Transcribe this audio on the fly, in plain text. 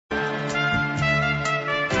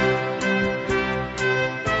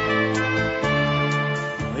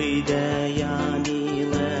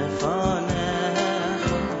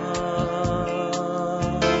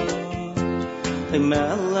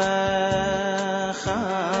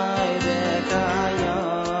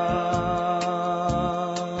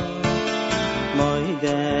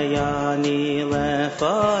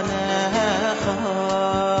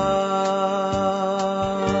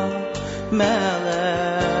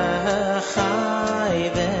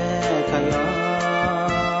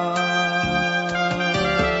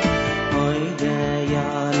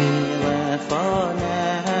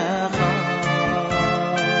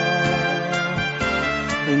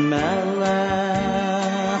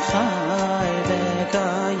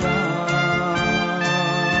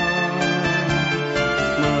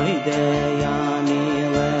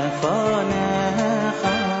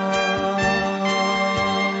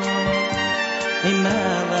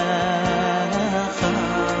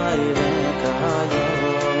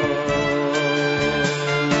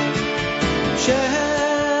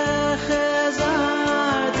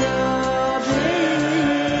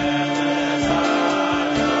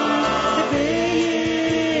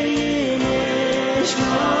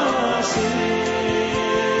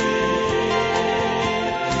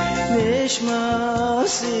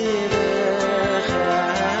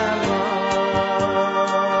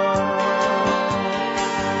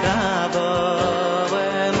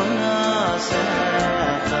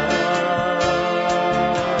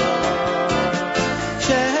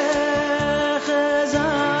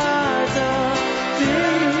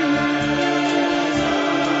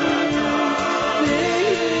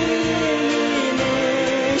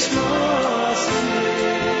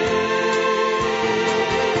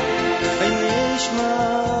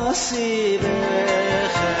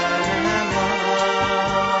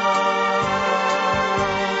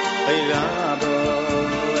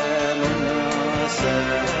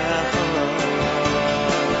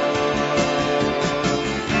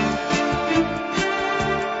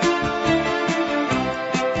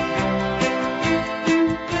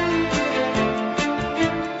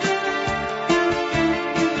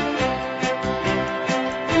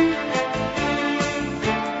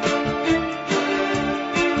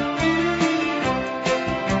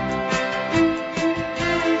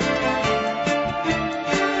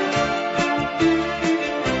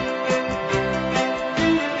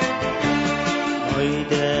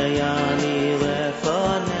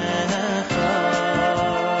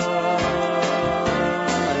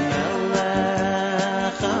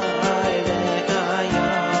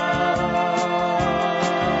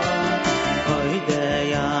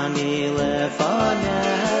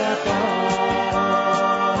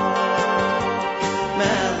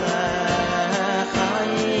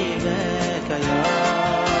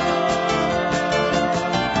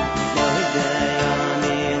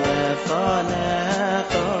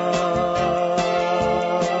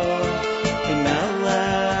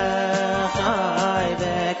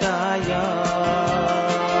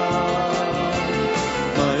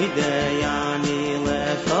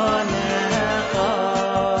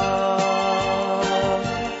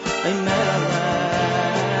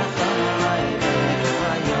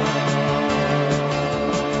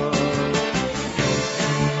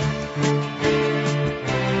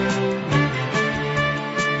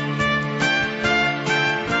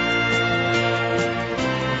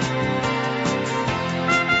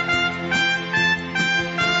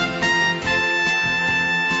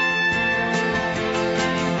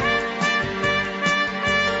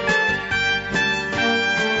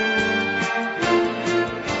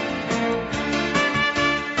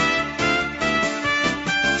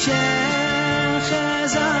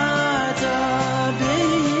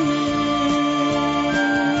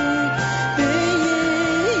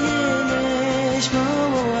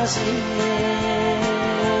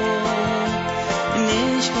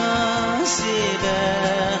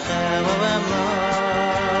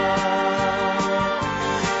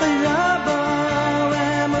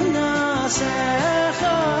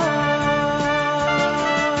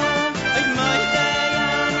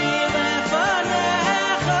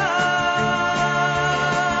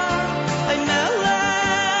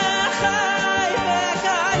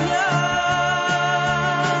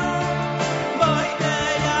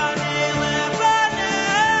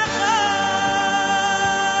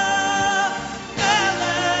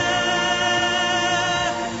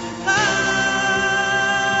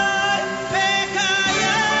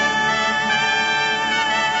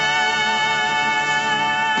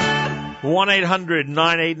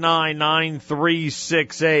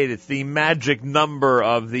1-800-989-9368. It's the magic number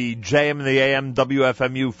of the JM and the AM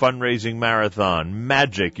WFMU Fundraising Marathon.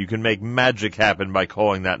 Magic. You can make magic happen by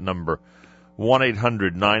calling that number.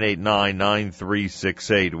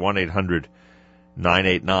 1-800-989-9368.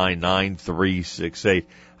 1-800-989-9368.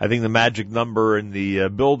 I think the magic number in the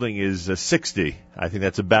building is 60. I think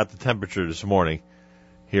that's about the temperature this morning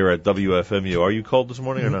here at WFMU. Are you cold this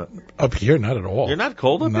morning or not? Up here, not at all. You're not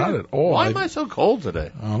cold up here? Not at all. Why am I so cold today?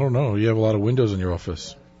 I don't know. You have a lot of windows in your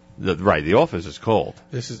office. Right, the office is cold.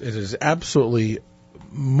 It is absolutely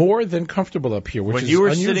more than comfortable up here, which when is you were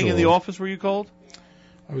unusual. sitting in the office, were you cold?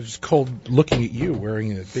 I was just cold looking at you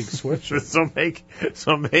wearing a big sweatshirt.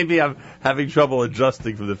 so maybe I'm having trouble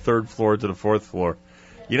adjusting from the third floor to the fourth floor.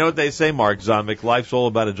 You know what they say, Mark Zomick, life's all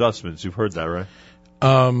about adjustments. You've heard that, right?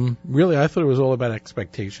 Really, I thought it was all about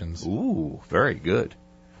expectations. Ooh, very good.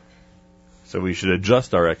 So we should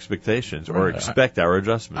adjust our expectations or expect our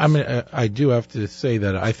adjustments. I mean, I do have to say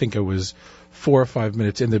that I think it was 4 or 5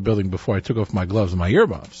 minutes in the building before I took off my gloves and my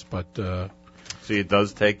earmuffs. But see, it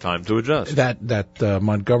does take time to adjust. That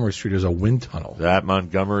Montgomery Street is a wind tunnel. That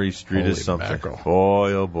Montgomery Street is something. Mackerel.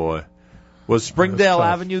 Boy, oh boy. Was Springdale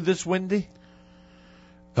Avenue this windy?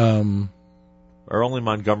 Or only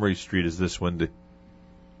Montgomery Street is this windy?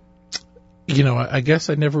 You know, I guess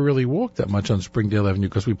I never really walked that much on Springdale Avenue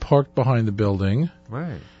because we parked behind the building.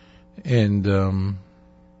 Right. And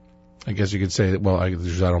I guess you could say that, well, I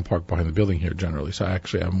don't park behind the building here generally, so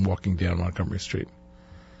actually I'm walking down Montgomery Street.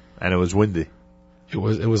 And it was windy? It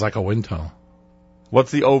was like a wind tunnel.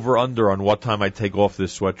 What's the over-under on what time I take off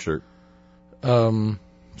this sweatshirt?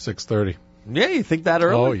 6:30. Yeah, you think that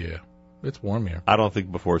early? Oh, yeah. It's warm here. I don't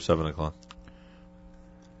think before 7 o'clock.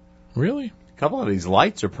 Really? A couple of these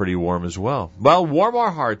lights are pretty warm as well. Well, warm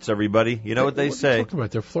our hearts, everybody. You know what they say. What are you talking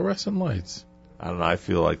about? They're fluorescent lights. I don't know. I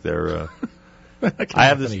feel like they're...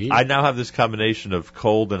 I now have this combination of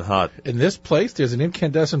cold and hot. In this place, there's an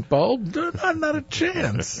incandescent bulb? Not a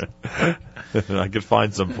chance. I could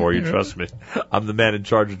find some for you, trust me. I'm the man in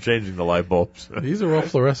charge of changing the light bulbs. These are all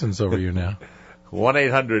fluorescents over you now.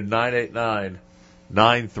 1-800-989-9368.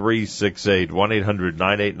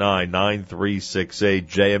 1-800-989-9368.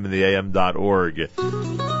 jmandtheam.org.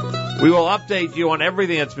 We will update you on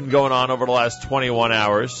everything that's been going on over the last 21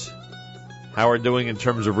 hours. How we're doing in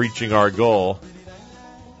terms of reaching our goal.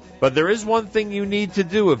 But there is one thing you need to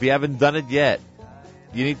do if you haven't done it yet.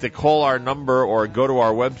 You need to call our number or go to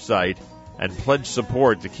our website and pledge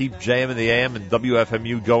support to keep JM and the AM and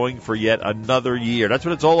WFMU going for yet another year. That's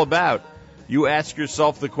what it's all about. You ask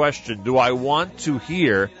yourself the question, do I want to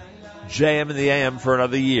hear JM and the AM for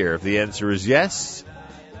another year? If the answer is yes,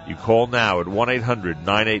 you call now at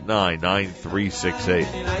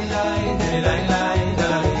 1-800-989-9368.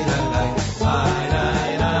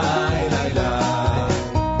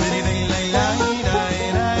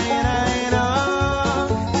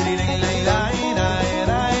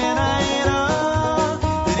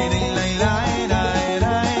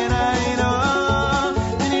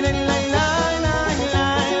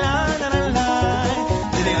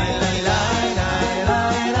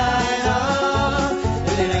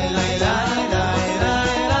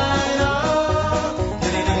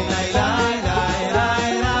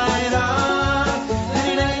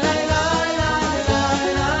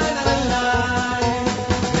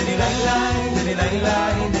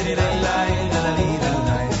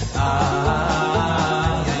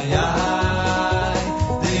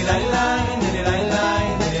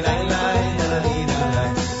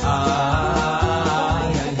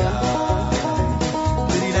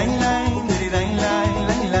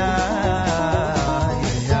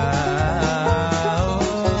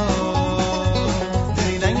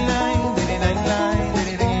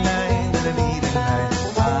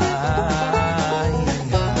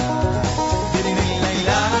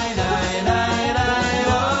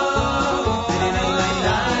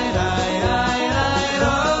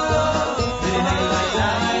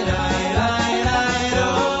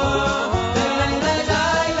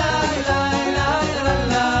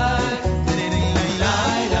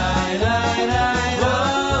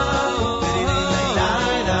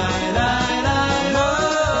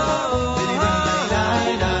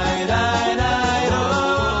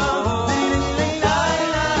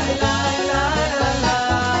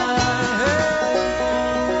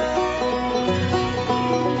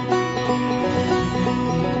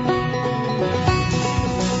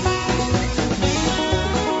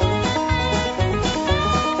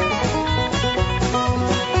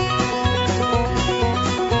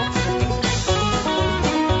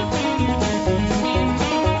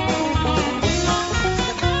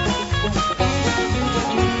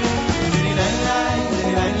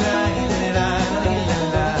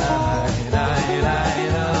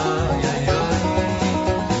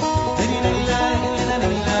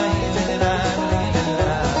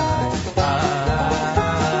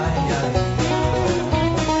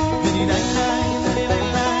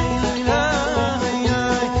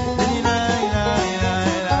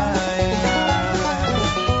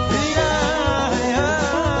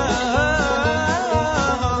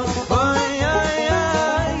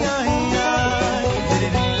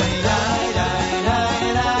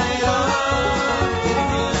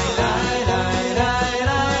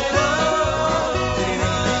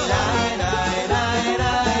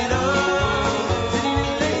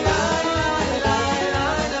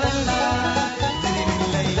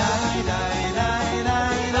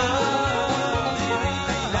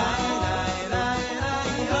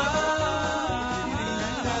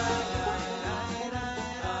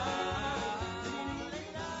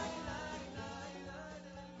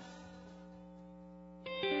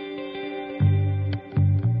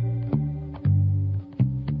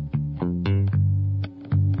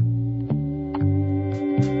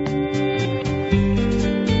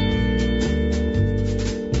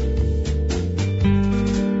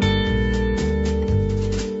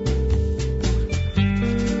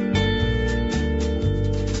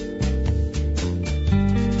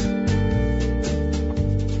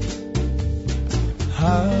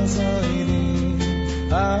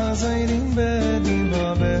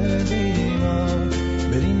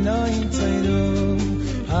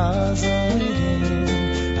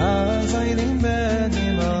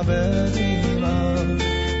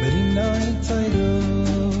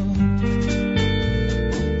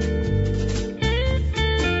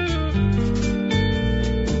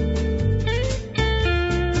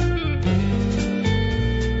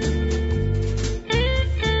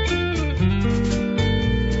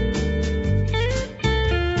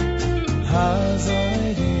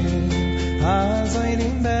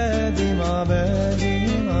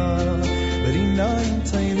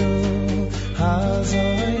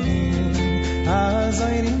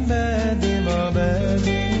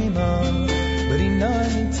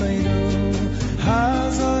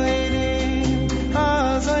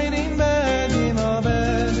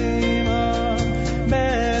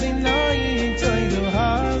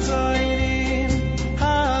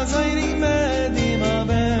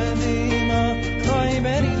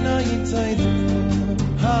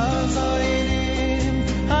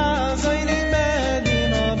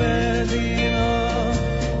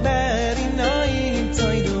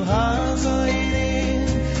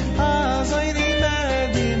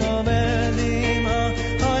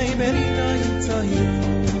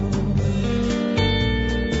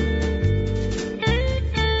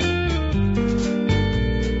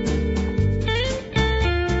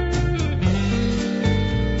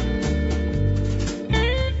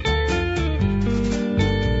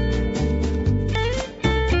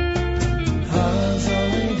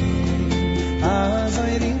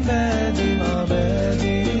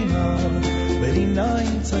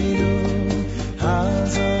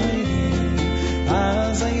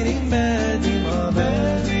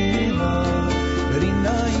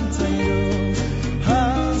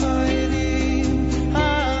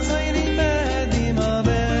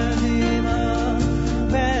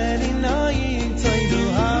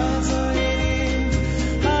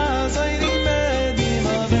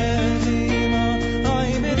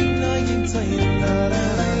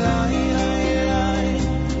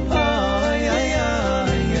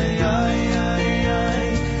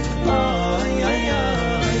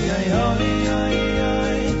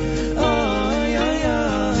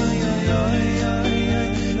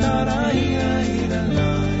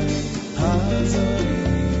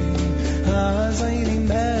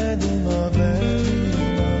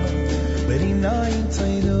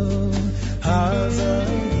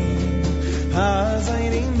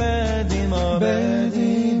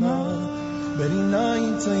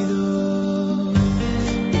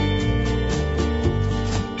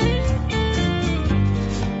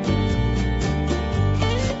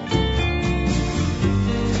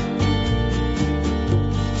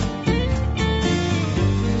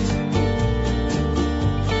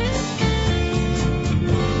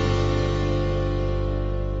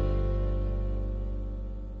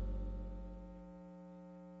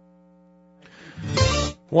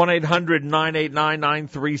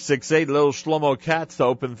 1-800-989-9368. Little Shlomo Katz to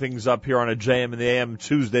open things up here on a JM in the AM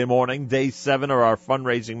Tuesday morning. Day 7 of our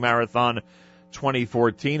Fundraising Marathon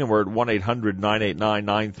 2014. And we're at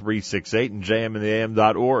 1-800-989-9368 and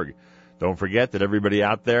jmintheam.org. Don't forget that everybody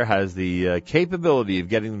out there has the capability of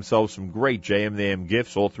getting themselves some great JM in the AM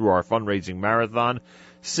gifts all through our Fundraising Marathon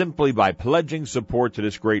simply by pledging support to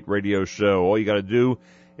this great radio show. All you got to do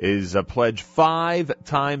is pledge 5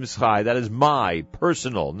 times high. That is my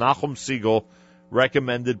personal Nachum Siegel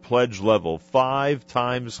recommended pledge level, 5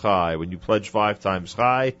 times high. When you pledge 5 times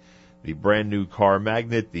high, the brand new car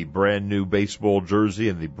magnet, the brand new baseball jersey,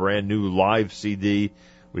 and the brand new live CD,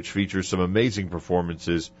 which features some amazing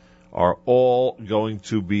performances, are all going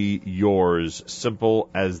to be yours. Simple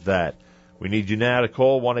as that. We need you now to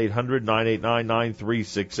call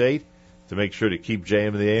 1-800-989-9368 to make sure to keep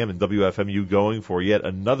JM in the AM and WFMU going for yet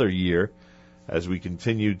another year as we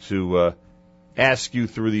continue to ask you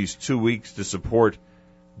through these 2 weeks to support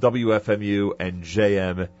WFMU and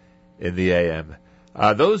JM in the AM.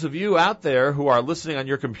 Those of you out there who are listening on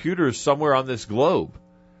your computers somewhere on this globe,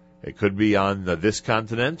 it could be on this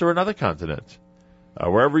continent or another continent,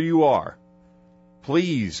 wherever you are,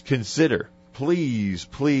 please consider, please,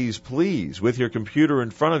 with your computer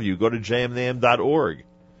in front of you, go to jmintheam.org.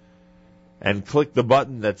 and click the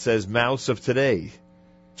button that says Mouse of Today.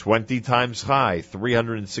 20 times high,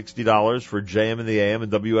 $360 for JM in the AM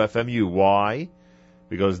and WFMU. Why?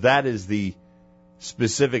 Because that is the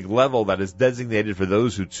specific level that is designated for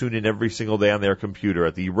those who tune in every single day on their computer.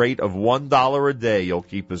 At the rate of $1 a day, you'll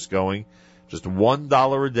keep us going. Just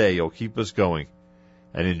 $1 a day, you'll keep us going.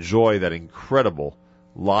 And enjoy that incredible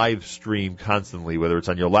live stream constantly, whether it's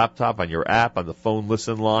on your laptop, on your app, on the phone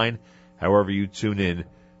listen line, however you tune in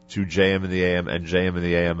to JM in the AM and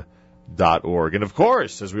jmintheam.org. And of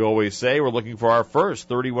course, as we always say, we're looking for our first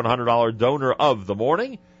 $3,100 donor of the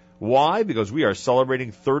morning. Why? Because we are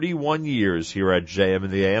celebrating 31 years here at JM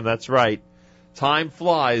in the AM. That's right. Time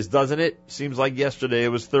flies, doesn't it? Seems like yesterday it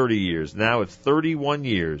was 30 years. Now it's 31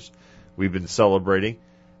 years we've been celebrating.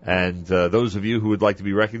 And those of you who would like to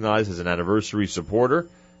be recognized as an anniversary supporter,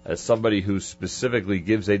 as somebody who specifically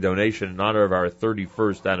gives a donation in honor of our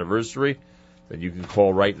 31st anniversary, then you can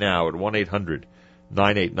call right now at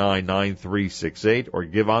 1-800-989-9368 or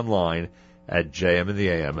give online at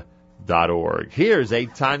jmintheam.org. Here's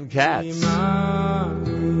Eitan Katz.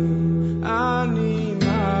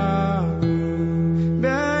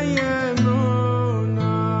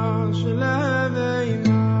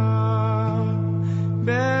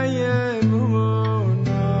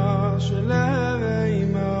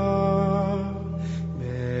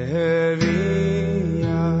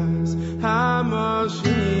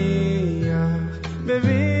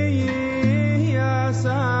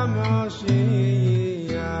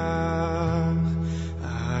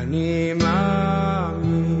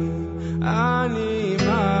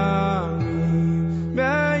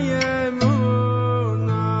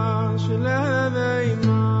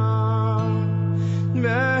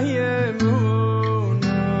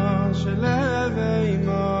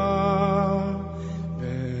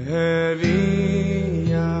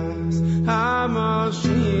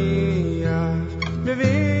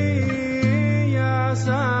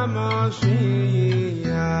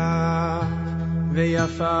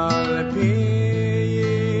 ויפל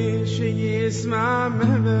פי שישמע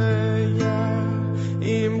מוויה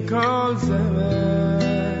עם כל זה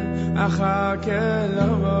אחכה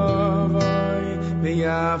לו בוי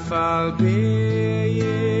ויפל פי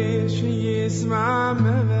שישמע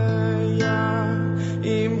מוויה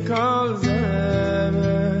עם כל זה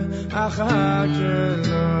אחכה לו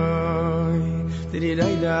די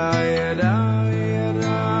די די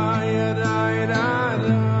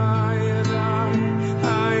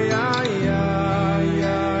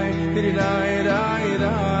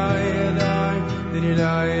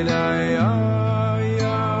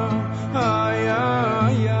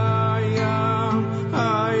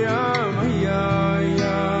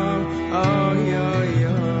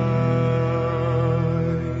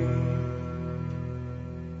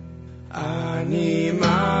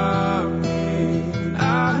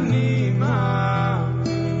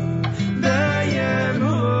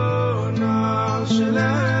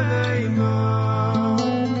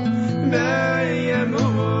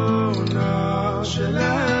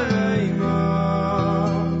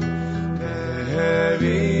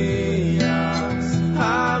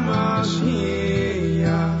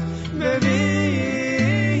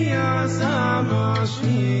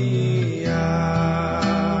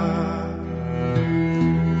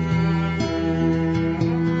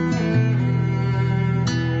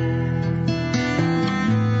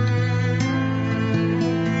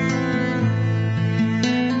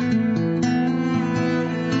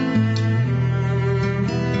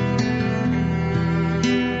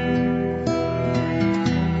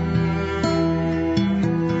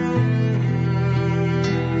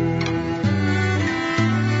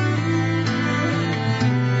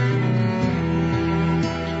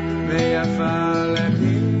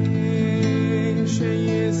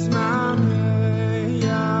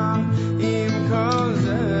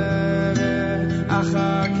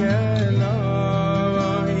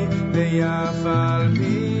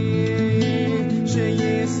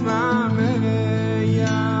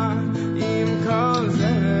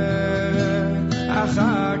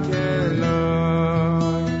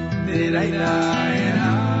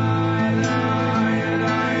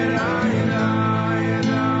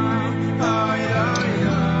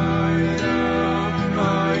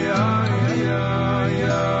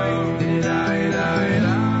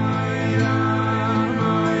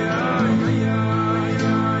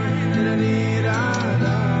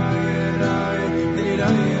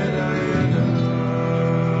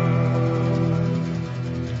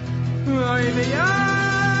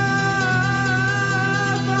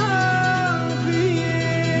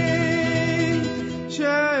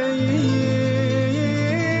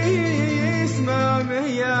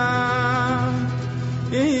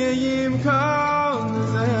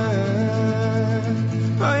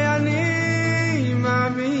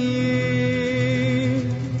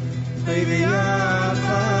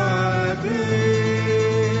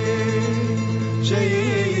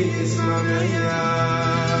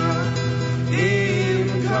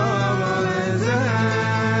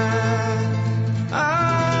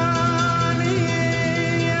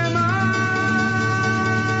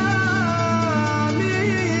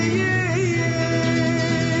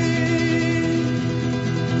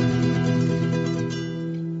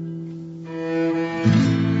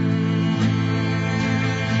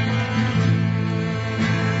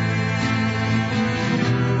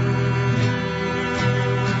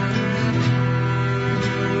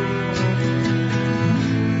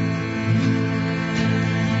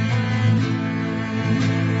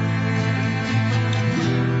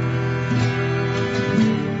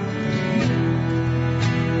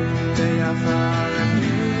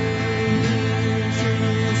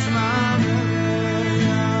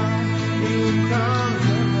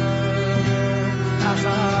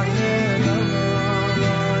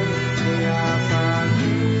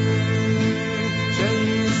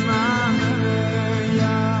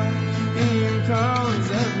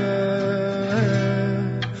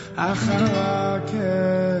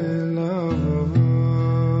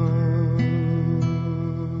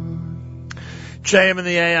JM in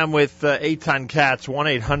the AM with Eitan Katz,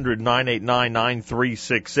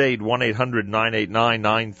 1-800-989-9368,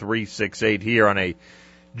 1-800-989-9368 here on a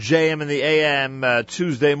JM in the AM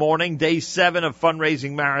Tuesday morning, day 7 of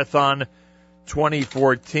Fundraising Marathon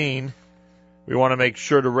 2014. We want to make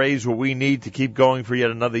sure to raise what we need to keep going for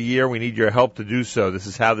yet another year. We need your help to do so. This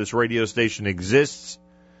is how this radio station exists.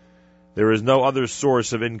 There is no other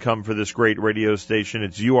source of income for this great radio station.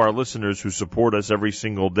 It's you, our listeners, who support us every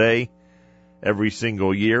single day, every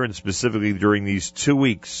single year, and specifically during these 2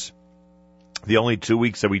 weeks, the only 2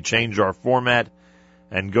 weeks that we change our format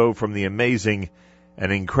and go from the amazing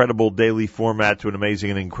and incredible daily format to an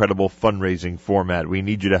amazing and incredible fundraising format. We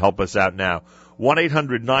need you to help us out now.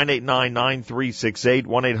 1-800-989-9368,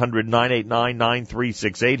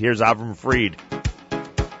 1-800-989-9368. Here's Avram Fried.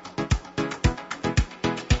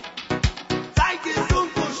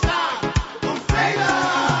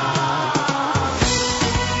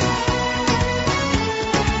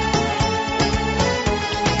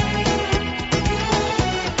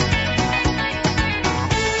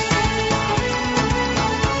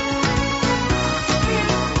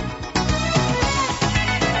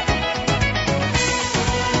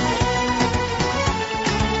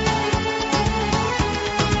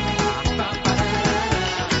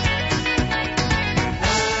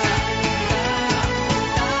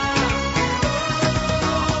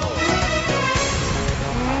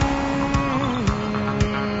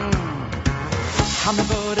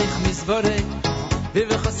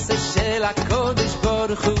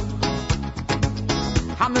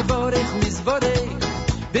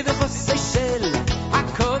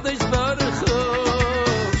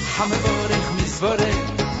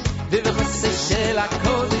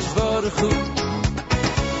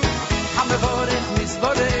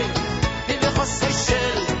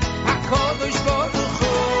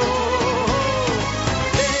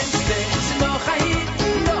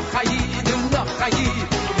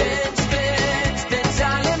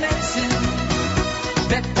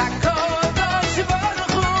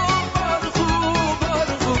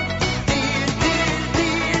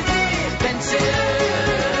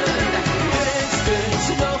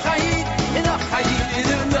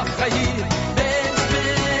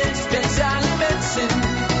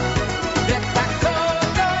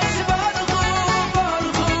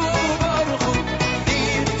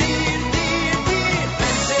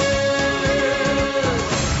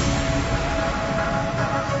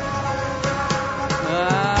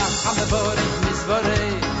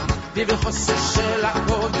 בבחוסה של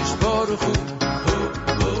הקודש ברוך הוא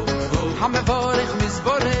המבורך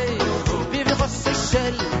מזבורך בבחוסה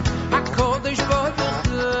של הקודש ברוך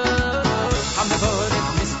הוא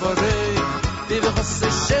המבורך מזבורך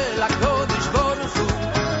בבחוסה של הקודש ברוך הוא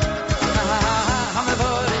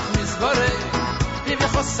המבורך מזבורך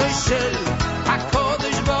בבחוסה של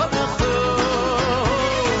הקודש ברוך הוא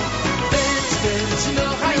בנש לא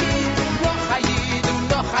חיים לא חיים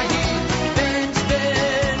לא חיים בנש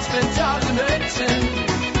על מרצן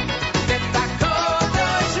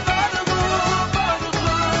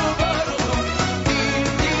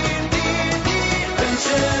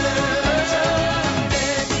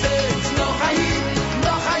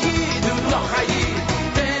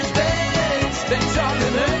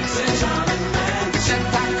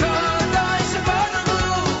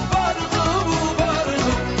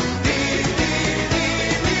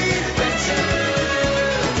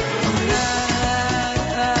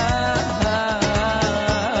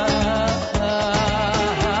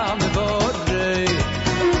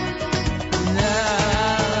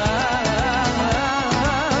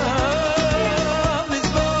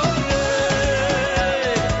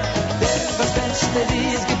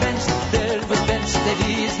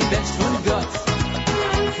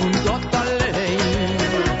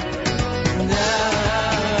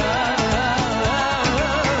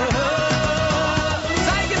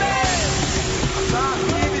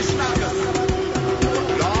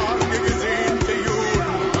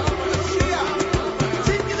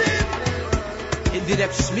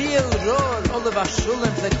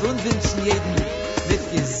Schulden vergründen jeden mit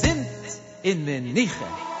gesinnt in Meniche.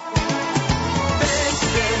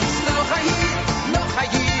 Noch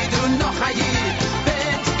Hayid und noch Hayid.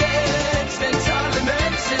 Wenn alle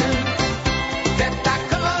Menschen der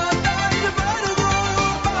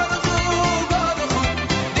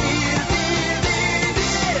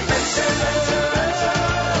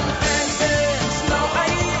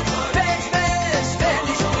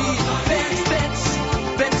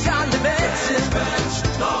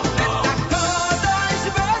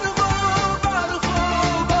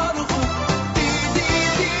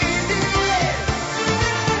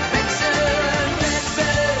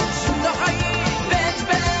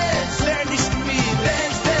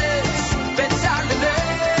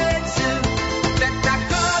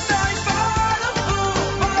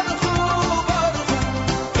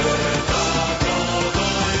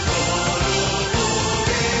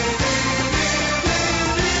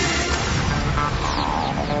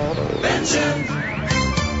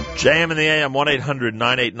JM in the AM,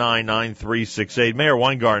 1-800-989-9368. Mayor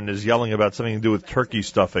Weingarten is yelling about something to do with turkey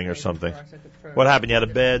stuffing or something. What happened? You had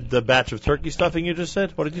a bad batch of turkey stuffing, you just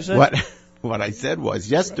said? What did you say? What I said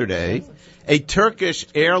was yesterday, a Turkish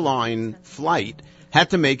airline flight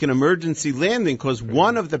had to make an emergency landing because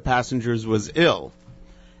one of the passengers was ill.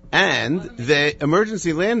 And the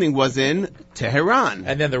emergency landing was in Tehran.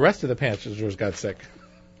 And then the rest of the passengers got sick.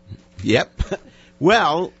 Yep.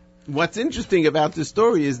 Well, what's interesting about this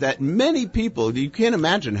story is that many people, you can't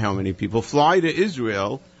imagine how many people, fly to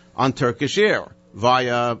Israel on Turkish Air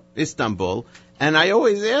via Istanbul. And I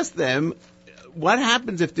always ask them, what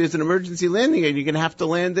happens if there's an emergency landing and you're going to have to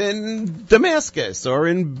land in Damascus or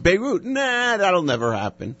in Beirut? Nah, that'll never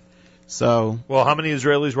happen. So, well, how many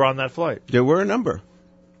Israelis were on that flight? There were a number.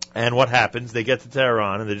 And what happens? They get to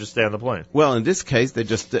Tehran and they just stay on the plane. Well, in this case, they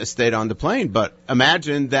just stayed on the plane. But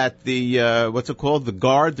imagine that the, what's it called? The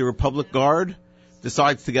guard, the Republic Guard,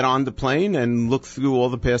 decides to get on the plane and look through all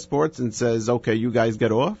the passports and says, okay, you guys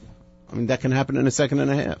get off. I mean, that can happen in a second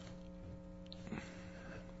and a half.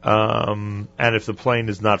 And if the plane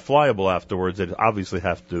is not flyable afterwards, they'd obviously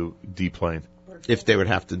have to deplane. If they would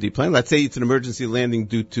have to deplane. Let's say it's an emergency landing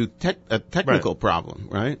due to a technical problem,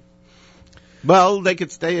 right? Well, they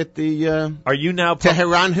could stay at the Are you now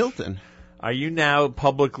Tehran Hilton. Are you now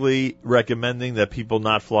publicly recommending that people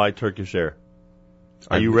not fly Turkish Air?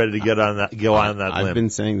 Are you ready to go on that limb? I've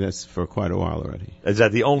been saying this for quite a while already. Is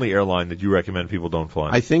that the only airline that you recommend people don't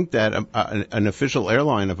fly? I think that an official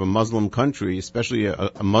airline of a Muslim country, especially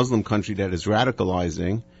a Muslim country that is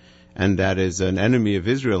radicalizing and that is an enemy of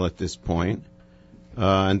Israel at this point,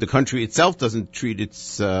 and the country itself doesn't treat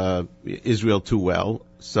its Israel too well.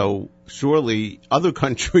 So surely other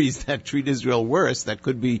countries that treat Israel worse, that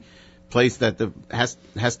could be place that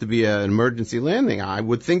has to be an emergency landing. I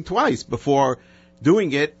would think twice before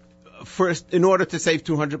doing it first in order to save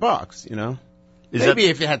 $200, you know. Maybe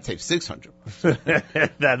if you had to save $600.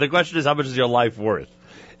 The question is, how much is your life worth?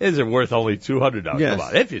 Is it worth only $200? Yes. Come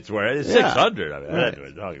on, if it's worth $600, I mean, right. that's what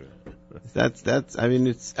we're talking about. That's. I mean,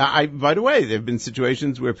 it's. By the way, there have been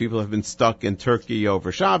situations where people have been stuck in Turkey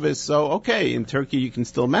over Shabbos. So okay, in Turkey you can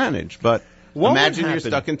still manage, but imagine you're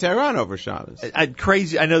stuck in Tehran over Shabbos.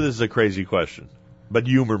 Crazy. I know this is a crazy question, but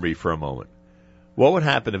humor me for a moment. What would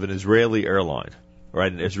happen if an Israeli airline,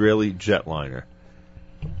 right, an Israeli jetliner,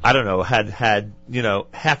 I don't know, had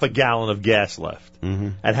half a gallon of gas left,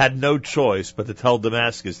 and had no choice but to tell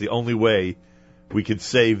Damascus the only way we could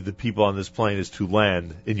save the people on this plane is to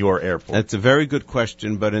land in your airport? That's a very good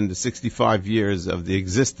question, but in the 65 years of the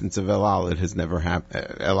existence of El Al, it has never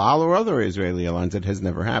happened. El Al or other Israeli airlines, it has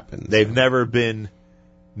never happened. They've never been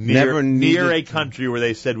near a country where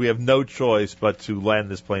they said we have no choice but to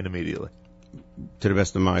land this plane immediately. To the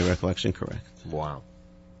best of my recollection, correct. Wow.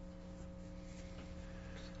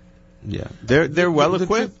 Yeah, they're well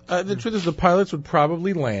equipped. The truth is, the pilots would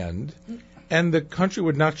probably land, and the country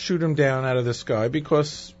would not shoot them down out of the sky,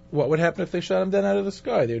 because what would happen if they shot them down out of the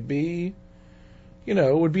sky? There'd be,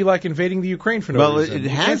 it would be like invading the Ukraine for no reason. Well, it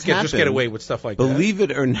has happened. Just get away with stuff like Believe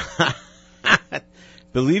it or not,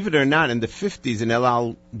 in the 50s, an El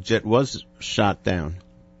Al jet was shot down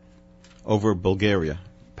over Bulgaria.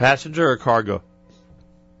 Passenger or cargo?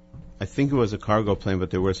 I think it was a cargo plane, but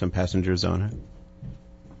there were some passengers on it.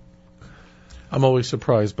 I'm always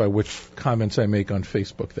surprised by which comments I make on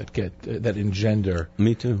Facebook that engender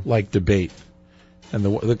Me too. like debate. And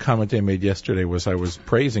the comment I made yesterday was I was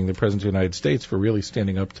praising the President of the United States for really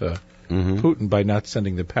standing up to Putin by not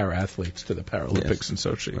sending the para-athletes to the Paralympics in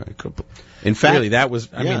Sochi. Right. In fact, really, that was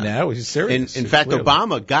serious. In fact, really.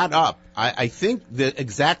 Obama got up. I think the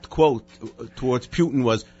exact quote towards Putin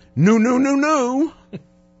was, no.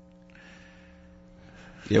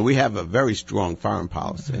 Yeah, we have a very strong foreign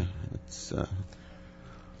policy. It's,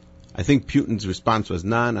 I think Putin's response was,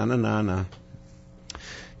 nah.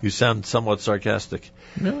 You sound somewhat sarcastic.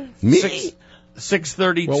 Really? Me?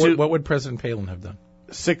 6:32. What would President Palin have done?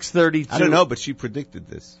 6:32. I don't know, but she predicted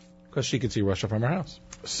this. Because she could see Russia from her house.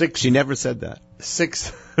 She never said that.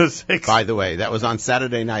 6. By the way, that was on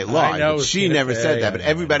Saturday Night Live. I know, but she never said that, but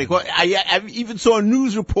everybody quoted. I even saw a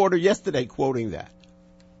news reporter yesterday quoting that.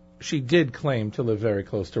 She did claim to live very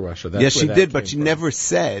close to Russia. Yes, she did, but she never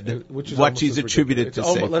said what she's attributed to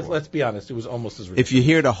say. Let's be honest, it was almost as ridiculous. If you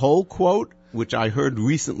hear the whole quote, which I heard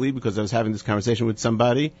recently because I was having this conversation with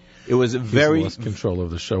somebody, it was very... lost control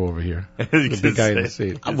of the show over here. The big guy in the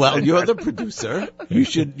seat. Well, you're the producer. You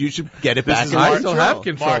should get it back in I control. still have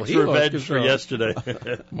control. Mark's revenge for yesterday.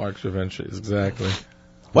 Mark's revenge, exactly.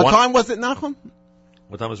 What time was it, Nachum?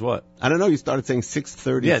 What time was what? I don't know. You started saying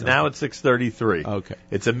 6:30. Yeah, now it's 6:33. Okay.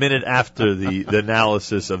 It's a minute after the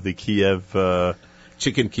analysis of the Kiev...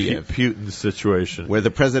 Chicken Kiev. Putin situation. Where the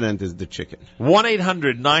president is the chicken.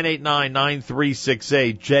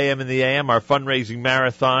 1-800-989-9368. JM in the AM. Our fundraising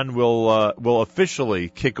marathon will officially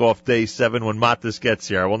kick off day 7 when Matis gets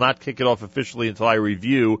here. I will not kick it off officially until I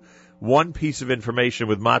review one piece of information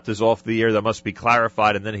with Matis off the air that must be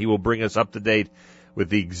clarified, and then he will bring us up to date with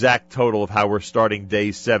the exact total of how we're starting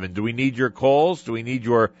day 7. Do we need your calls? Do we need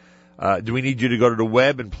you to go to the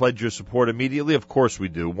web and pledge your support immediately? Of course we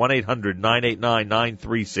do.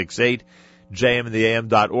 1-800-989-9368,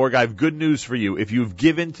 jmintheam.org. I have good news for you. If you've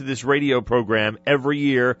given to this radio program every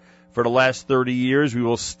year for the last 30 years, we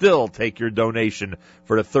will still take your donation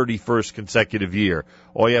for the 31st consecutive year.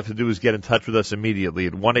 All you have to do is get in touch with us immediately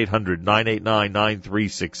at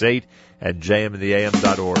 1-800-989-9368 at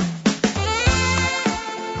jmintheam.org.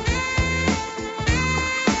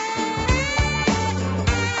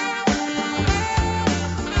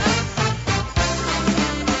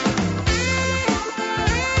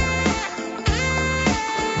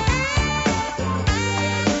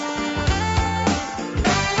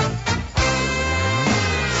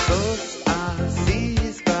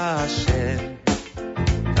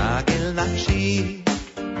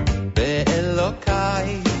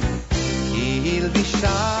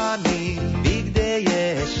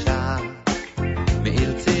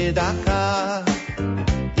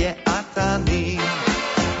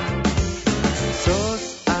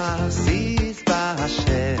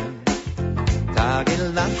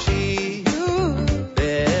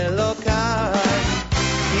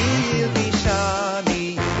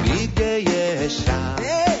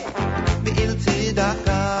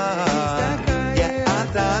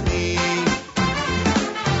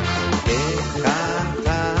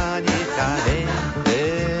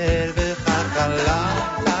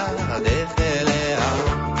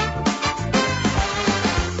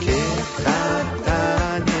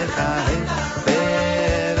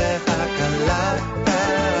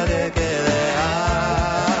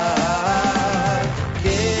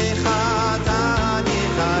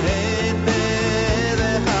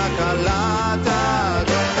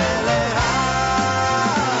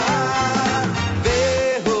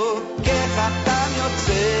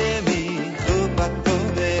 יוצא מחופתו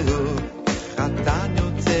והוא חתן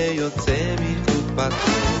יוצא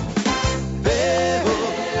מחופתו והוא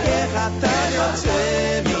כחתן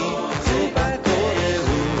יוצא מחופתו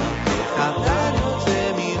והוא כחתן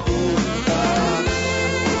יוצא מחופתו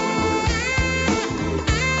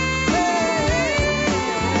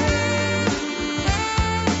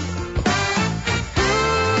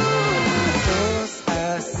סוס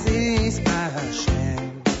אסיס השם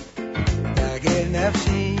דגל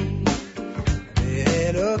נפשי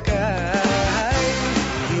באלוקיי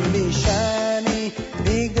גילישני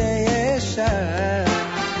בגדי ישן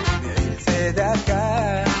בעיל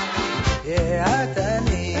צדקה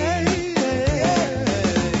יעתני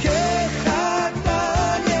כחתן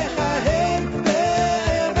יכהן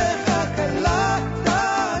בערבך כלה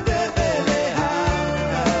תעדף אליה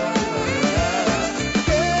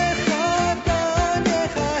כחתן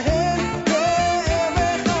יכהן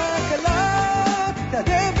בערבך כלה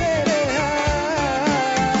תעדף אליה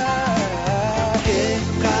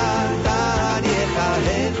כחתן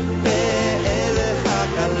יכהן בערך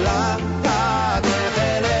הכלה תעדף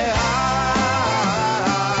אליה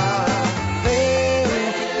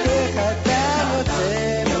והוא כחתן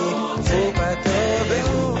יוצא מחופתו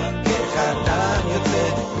והוא כחתן יוצא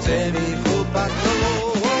מחופתו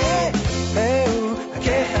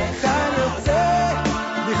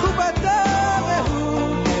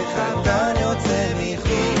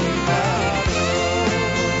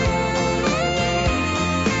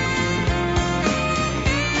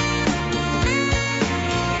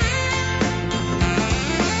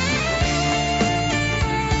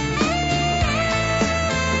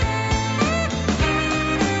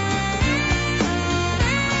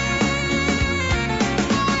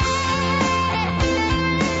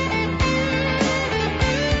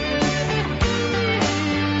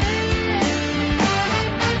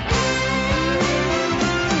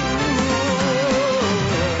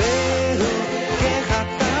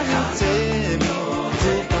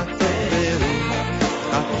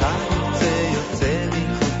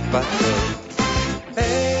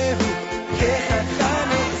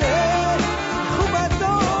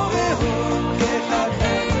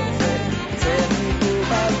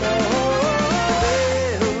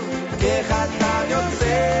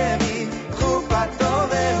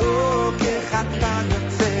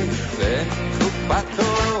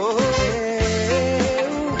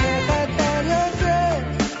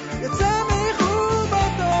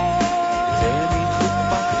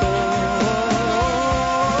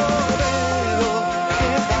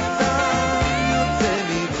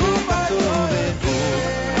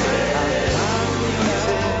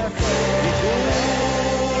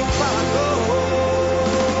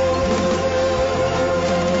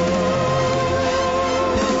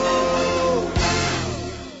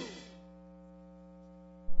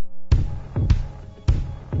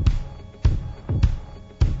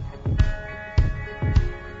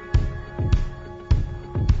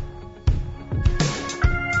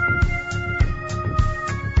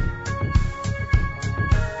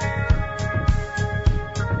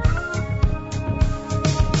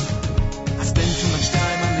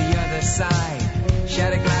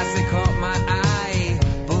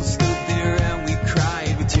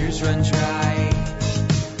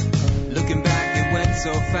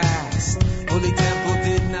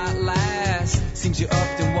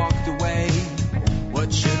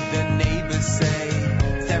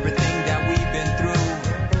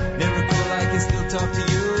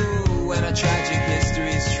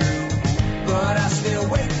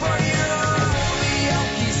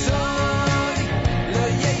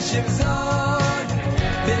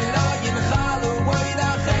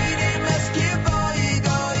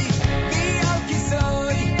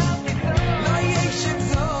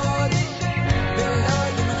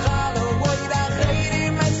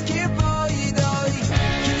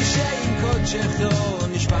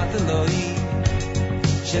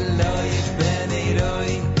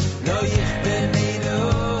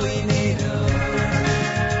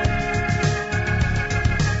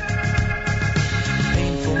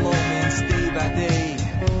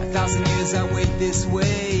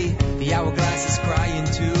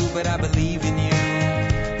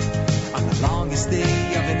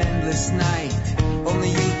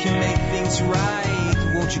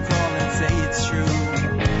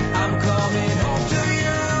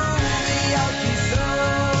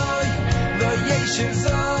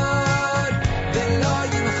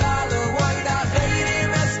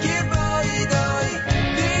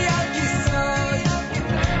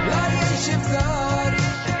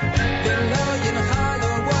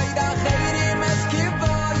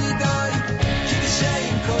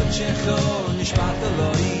קודשךו נשפט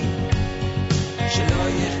אלוהי שלא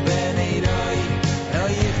יכבה נרוי לא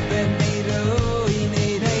יכבה נרוי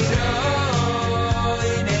נרוי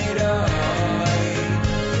נרוי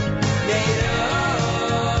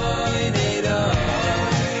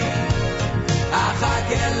אחר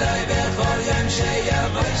אלוהי בכל יום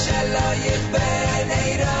שיבוא שלא יכבה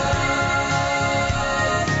נרוי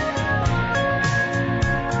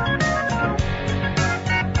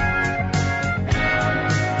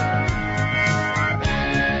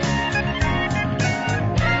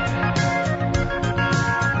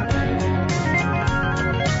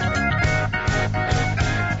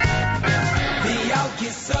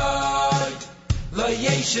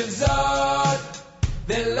ישב זאת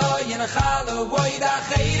ולא ינחל ובויד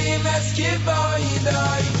אחרים אסכיבוי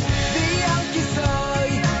דוי ויאל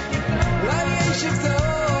כיסוי לא ישב זאת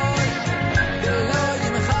ולא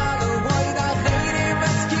ינחל ובויד אחרים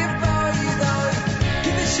אסכיבוי דוי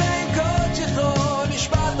כי בשם קודשךו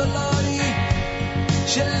נשפט אלוהי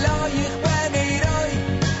שלא יכבה נרוי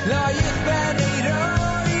לא יכבה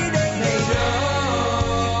נרוי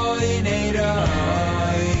נרוי נרוי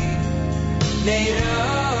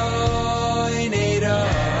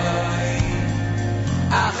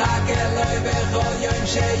אלוהי בכל יום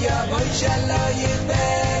שיבוא שלא יכבה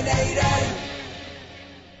נרוי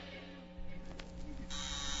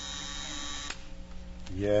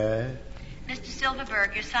Yeah, Mr. Silverberg,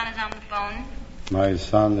 your son is on the phone. my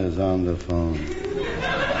son is on the phone.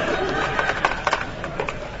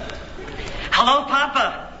 Hello,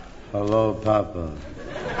 Papa. Hello, Papa.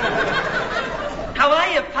 How are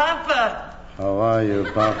you, Papa? How are you,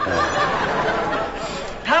 Papa?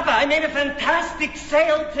 Papa, I made a fantastic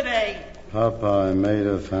sale today. Papa, I made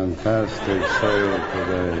a fantastic sale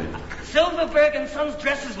today. Silverberg and Sons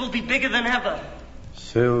dresses will be bigger than ever.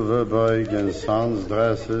 Silverberg and Sons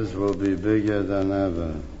dresses will be bigger than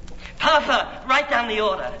ever. Papa, write down the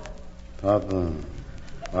order. Papa,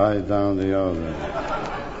 write down the order.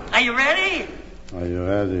 Are you ready? Are you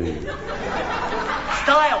ready?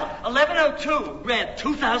 Style, 1102, red,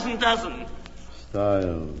 2,000 dozen.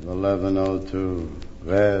 Style, 1102,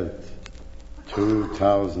 red,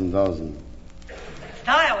 2,000 dozen.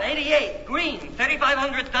 Style, 88, green,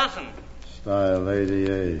 3,500 dozen. Style,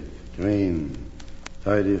 88, green,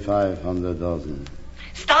 3,500 dozen.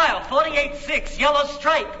 Style, 48-6, yellow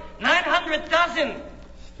stripe, 900 dozen.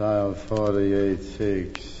 Style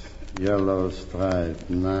 48-6, yellow stripe,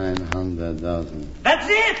 900 dozen. That's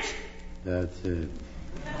it. That's it.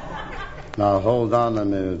 Now hold on a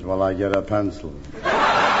minute while I get a pencil.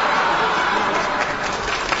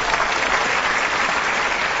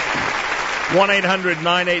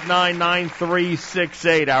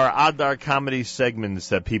 1-800-989-9368, our Adar comedy segments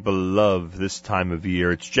that people love this time of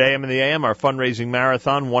year. It's JM and the AM, our fundraising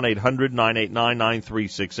marathon,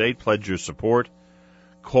 1-800-989-9368. Pledge your support.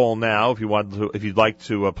 Call now if you'd like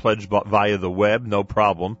to pledge via the web, no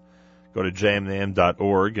problem. Go to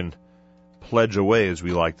jmandtheam.org and pledge away, as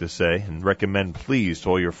we like to say, and recommend, please, to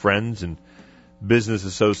all your friends and business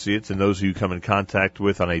associates and those who you come in contact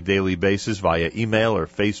with on a daily basis via email or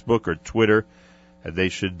Facebook or Twitter. They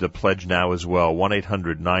should pledge now as well.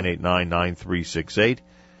 1-800-989-9368,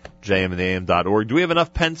 jmandtheam.org. Do we have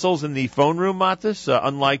enough pencils in the phone room, Matis?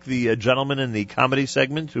 Unlike the gentleman in the comedy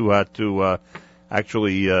segment who had to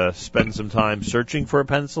actually spend some time searching for a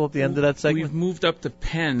pencil at the end of that segment? We've moved up to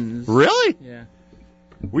pens. Really? Yeah.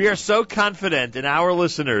 We are so confident in our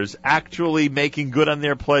listeners actually making good on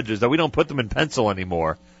their pledges that we don't put them in pencil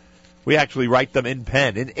anymore. We actually write them in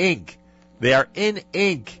pen, in ink. They are in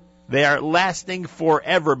ink. They are lasting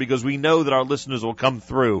forever because we know that our listeners will come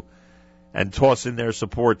through and toss in their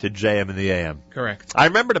support to JM and the AM. Correct. I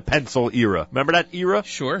remember the pencil era. Remember that era?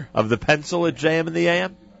 Sure. Of the pencil at JM and the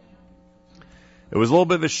AM? It was a little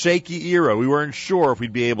bit of a shaky era. We weren't sure if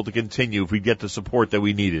we'd be able to continue, if we'd get the support that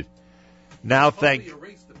we needed. Now, thank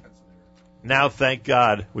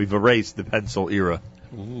God, we've erased the pencil era,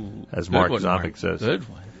 as Mark Zomick says. Good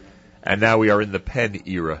one. And now we are in the pen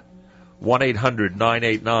era.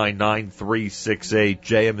 1-800-989-9368,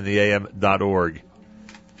 jmandtheam.org.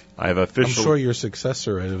 I have official... I'm sure your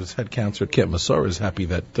successor as head counselor, Kit Masora, is happy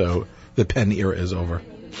that the pen era is over.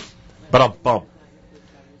 But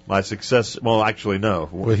my successor... Well, actually, no.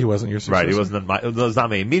 Well, he wasn't your successor? Right, he was not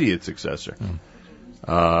my immediate successor.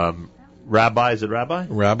 Rabbi, is it Rabbi?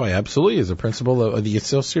 Rabbi, absolutely, is the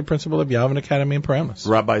associate principal of Yavin Academy in Paramus.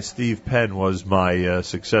 Rabbi Steve Penn was my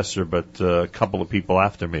successor, but a couple of people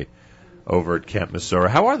after me over at Camp Masora.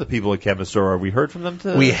 How are the people at Camp Masora? Have we heard from them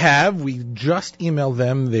today? We have. We just emailed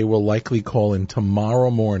them. They will likely call in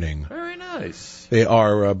tomorrow morning. Very nice. Nice. They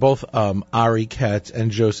are both Ari Katz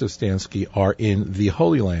and Joseph Stansky are in the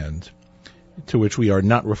Holy Land, to which we are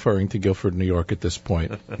not referring to Guilford, New York at this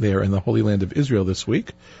point. They are in the Holy Land of Israel this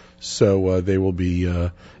week, so they will be.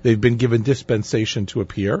 They've been given dispensation to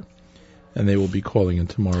appear, and they will be calling in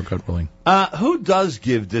tomorrow, God willing. Who does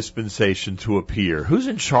give dispensation to appear? Who's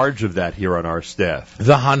in charge of that here on our staff?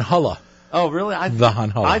 The Hanhala. Oh, really? The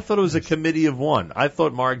Hanhala. I thought it was a committee of one. I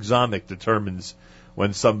thought Mark Zamek determines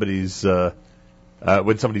when somebody's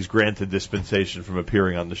granted dispensation from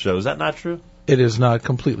appearing on the show. Is that not true? It is not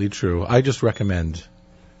completely true. I just recommend.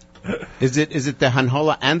 Is it the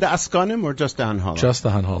Hanhola and the Askanim, or just the Hanhola? Just the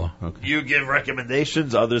Hanhala. Okay. You give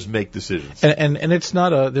recommendations, others make decisions. And it's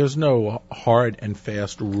not there's no hard and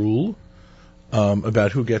fast rule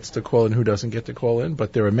about who gets to call and who doesn't get to call in,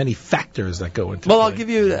 but there are many factors that go into. Well, play.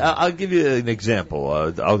 I'll give you an example.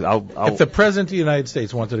 If the President of the United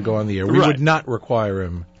States wanted to go on the air, we would not require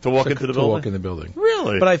him to walk into the building.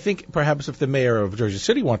 Really? But I think perhaps if the mayor of Jersey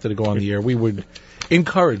City wanted to go on the air, we would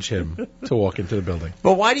encourage him to walk into the building.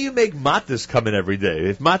 But why do you make Matis come in every day?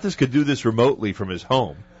 If Matis could do this remotely from his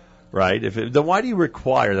home, right? Then why do you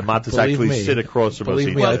require that Matis sit across from us?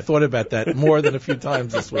 Believe me, I thought about that more than a few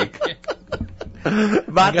times this week. I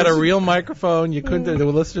got a real microphone. You couldn't. The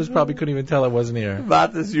listeners probably couldn't even tell I wasn't here.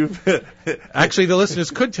 Matis, actually, the listeners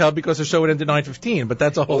could tell because the show would end at 9:15. But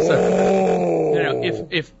that's a whole separate.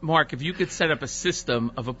 If Mark, if you could set up a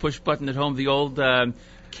system of a push button at home, the old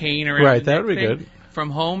cane or right, that would be good. From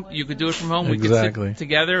home, you could do it from home. Exactly. We could sit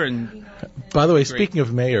together and. By the way, speaking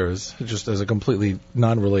of mayors, just as a completely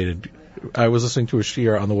non-related, I was listening to a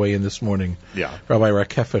shiur on the way in this morning. Yeah. Rabbi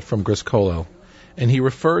Rakefet from Gris Kolel. And he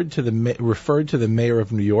referred to the mayor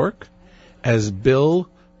of New York as Bill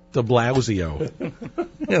de Blasio.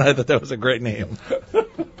 And I thought that was a great name.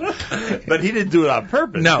 But he didn't do it on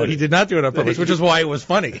purpose. No, he did not do it on purpose, which is why it was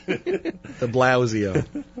funny. De Blasio.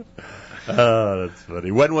 Oh, that's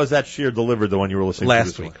funny. When was that shiur delivered, the one you were listening to last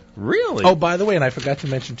this week? One? Really? Oh, by the way, and I forgot to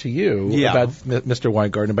mention to you about Mr.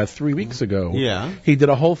 Weingarten about 3 weeks ago. Yeah. He did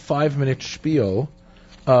a whole 5-minute spiel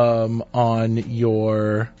on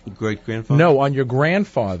your great-grandfather? No, on your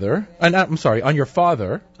grandfather. I'm sorry, on your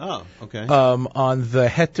father. Oh, okay. On the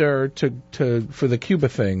heter for the Cuba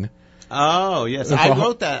thing. Oh, yes. I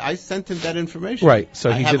wrote that. I sent him that information. Right.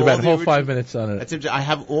 So he did about a whole 5 minutes on it. I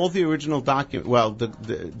have all the original document. Well,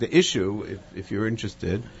 the issue, if you're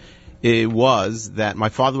interested, it was that my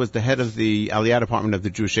father was the head of the Aliyah department of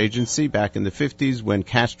the Jewish Agency back in the 50s when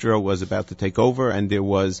Castro was about to take over, and there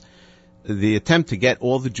was the attempt to get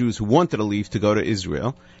all the Jews who wanted to leave to go to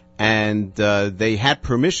Israel, and they had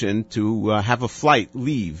permission to have a flight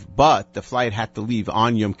leave, but the flight had to leave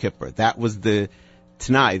on Yom Kippur. That was the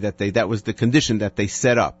Tanai, that was the condition that they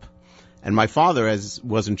set up. And my father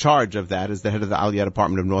was in charge of that as the head of the Aliyah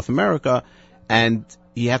Department of North America, and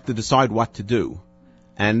he had to decide what to do.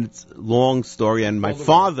 And it's a long story, and my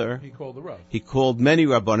father, he called the Rav. He called many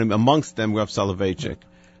Rabbanim, amongst them Rav Soloveitchik.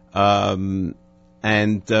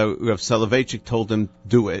 And Rav Soloveitchik told him,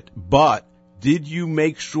 do it. But did you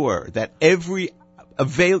make sure that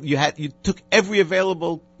you took every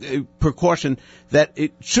available precaution that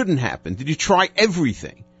it shouldn't happen? Did you try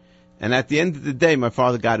everything? And at the end of the day, my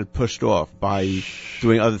father got it pushed off by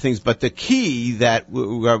doing other things. But the key that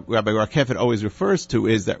Rabbi Rakefet always refers to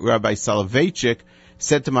is that Rabbi Soloveitchik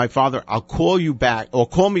said to my father, I'll call you back, or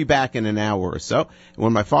call me back in an hour or so. And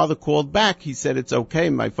when my father called back, he said it's okay.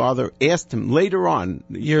 My father asked him later on,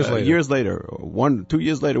 years later, 2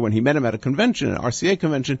 years later, when he met him at a convention, an RCA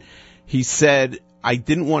convention, he said, I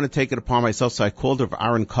didn't want to take it upon myself, so I called Rav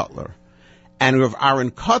Aaron Cutler. And Rav Aaron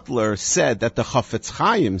Cutler said that the Chafetz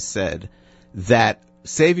Chaim said that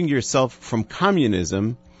saving yourself from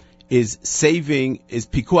communism is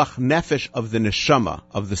pikuach nefesh of the neshama,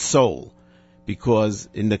 of the soul. Because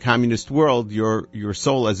in the communist world, your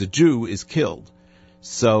soul as a Jew is killed.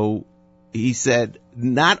 So he said,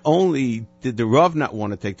 not only did the Rav not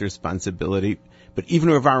want to take the responsibility, but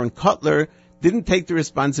even Rav Aaron Cutler didn't take the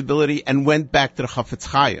responsibility and went back to the Chafetz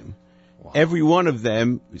Chaim. Wow. Every one of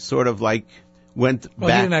them sort of like went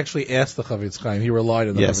back. He didn't actually ask the Chafetz Chaim. He relied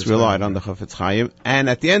on the Chafetz Chaim. Yes, relied on the Chafetz Chaim. And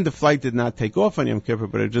at the end, the flight did not take off on Yom Kippur,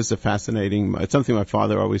 but it's just it's something my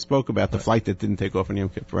father always spoke about, the flight that didn't take off on Yom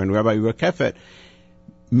Kippur. And Rabbi Rakefet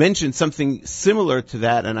mentioned something similar to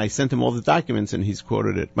that, and I sent him all the documents, and he's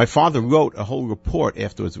quoted it. My father wrote a whole report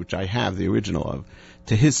afterwards, which I have the original of,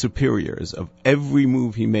 to his superiors of every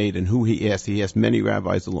move he made and who he asked. He asked many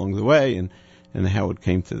rabbis along the way, and how it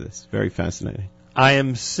came to this. Very fascinating. I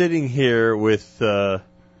am sitting here with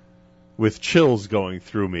chills going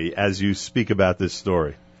through me as you speak about this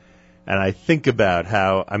story, and I think about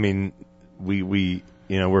how we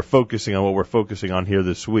we're focusing on what we're focusing on here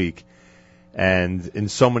this week. And in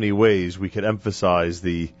so many ways, we could emphasize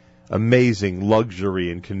the amazing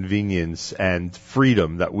luxury and convenience and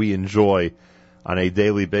freedom that we enjoy on a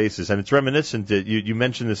daily basis. And it's reminiscent. You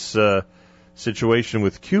mentioned this situation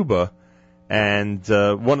with Cuba, and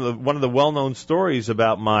one of the well-known stories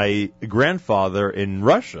about my grandfather in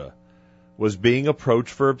Russia was being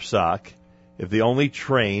approached for a psak. If the only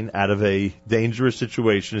train out of a dangerous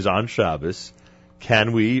situation is on Shabbos,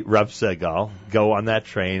 can we, Rav Segal, go on that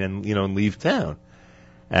train and leave town?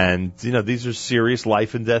 And these are serious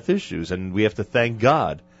life and death issues, and we have to thank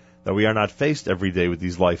God that we are not faced every day with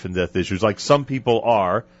these life and death issues like some people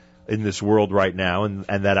are in this world right now, and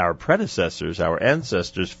that our predecessors, our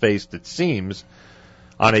ancestors, faced, it seems,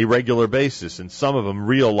 on a regular basis, and some of them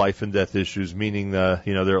real life and death issues, meaning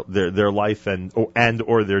their life and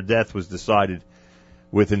or their death was decided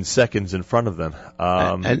within seconds in front of them.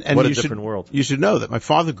 And what a different world. You should know that my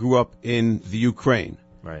father grew up in the Ukraine,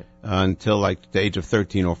 right, until like the age of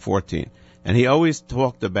 13 or 14. And he always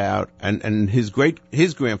talked about, and his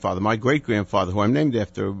grandfather, my great grandfather, who I'm named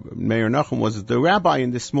after, Mayor Nachum, was the rabbi in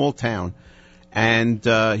this small town. And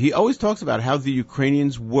he always talks about how the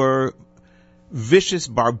Ukrainians were vicious,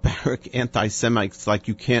 barbaric anti-Semites like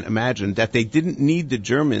you can't imagine, that they didn't need the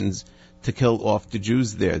Germans to kill off the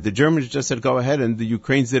Jews there. The Germans just said, go ahead, and the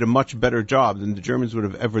Ukrainians did a much better job than the Germans would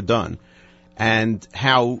have ever done. And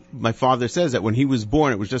how my father says that when he was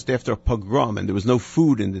born, it was just after a pogrom, and there was no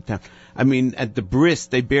food in the town. I mean, at the bris,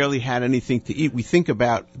 they barely had anything to eat. We think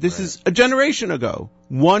about, this is a generation ago,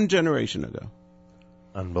 1 generation ago.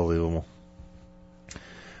 Unbelievable.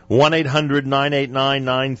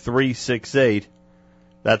 1-800-989-9368.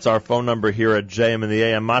 That's our phone number here at JM and the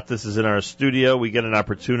AM. Matis is in our studio. We get an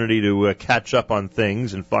opportunity to catch up on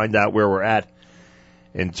things and find out where we're at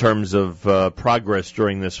in terms of progress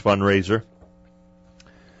during this fundraiser.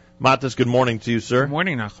 Matis, good morning to you, sir. Good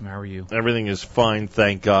morning, Nachum. How are you? Everything is fine,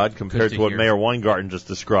 thank God. Compared to what Mayor Weingarten just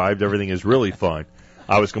described, everything is really fine.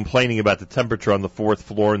 I was complaining about the temperature on the 4th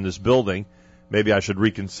floor in this building. Maybe I should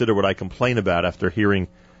reconsider what I complain about after hearing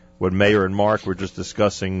what Mayor and Mark were just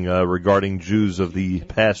discussing regarding Jews of the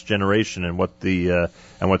past generation and what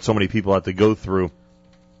so many people had to go through,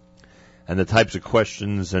 and the types of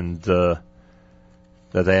questions and that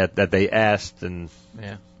they asked, and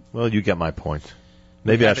well, you get my point.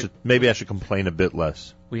 Maybe I should complain a bit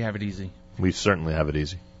less. We have it easy. We certainly have it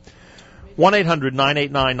easy.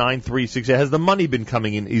 1-800-989-9368. Has the money been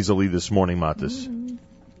coming in easily this morning, Matis? A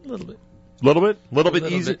little bit. Little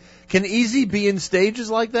bit easy. Can easy be in stages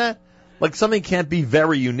like that? Like something can't be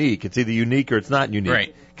very unique. It's either unique or it's not unique.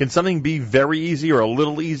 Right. Can something be very easy or a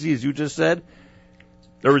little easy, as you just said?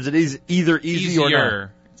 Or is it either easy or not?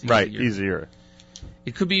 Right, easier.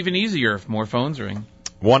 It could be even easier if more phones ring.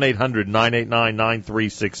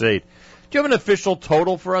 1-800-989-9368. Do you have an official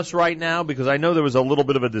total for us right now? Because I know there was a little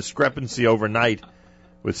bit of a discrepancy overnight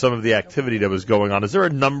with some of the activity that was going on. Is there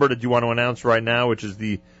a number that you want to announce right now, which is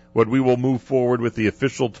what we will move forward with the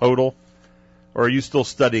official total? Or are you still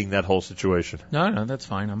studying that whole situation? No, that's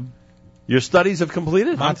fine. Your studies have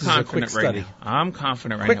completed? I'm confident right now. I'm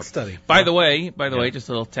confident right now. Quick study. By the way, just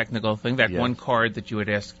a little technical thing. That one card that you had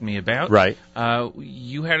asked me about. Right.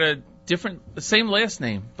 You had the same last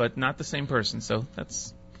name, but not the same person. So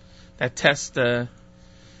that test.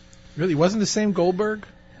 Really, wasn't the same Goldberg?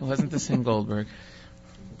 It wasn't the same Goldberg.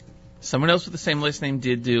 Someone else with the same last name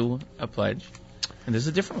did do a pledge, and this is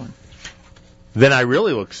a different one. Then I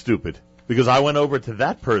really look stupid, because I went over to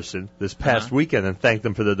that person this past weekend and thanked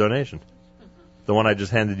them for their donation. The one I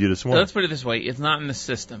just handed you this morning. So let's put it this way. It's not in the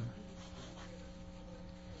system.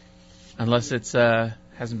 Unless it's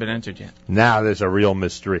hasn't been entered yet. Now there's a real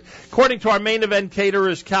mystery. According to our main event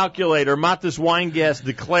caterer's calculator, Matis Weingas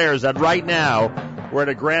declares that right now we're at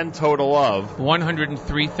a grand total of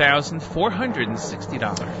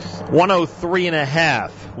 $103,460.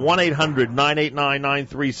 103.5.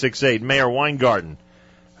 1-800-989-9368. Mayor Weingarten.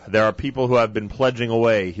 There are people who have been pledging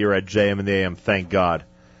away here at JM and the AM, thank God.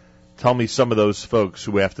 Tell me some of those folks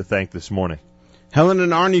who we have to thank this morning. Helen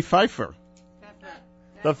and Arnie Pfeiffer.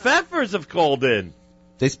 The Pfeffers have called in.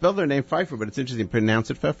 They spell their name Pfeiffer, but it's interesting.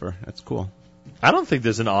 Pronounce it Pfeffer. That's cool. I don't think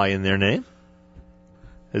there's an I in their name.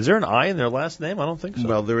 Is there an I in their last name? I don't think so.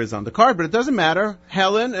 Well, there is on the card, but it doesn't matter.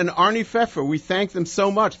 Helen and Arnie Pfeffer, we thank them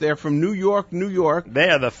so much. They're from New York, New York.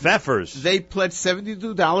 They are the Pfeffers. They pledged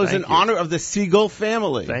 $72 in honor of the Siegel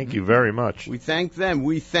family. Thank you very much. We thank them.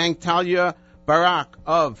 We thank Talia Barak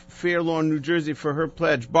of Fair Lawn, New Jersey for her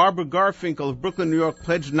pledge. Barbara Garfinkel of Brooklyn, New York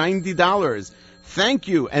pledged $90. Thank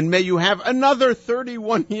you, and may you have another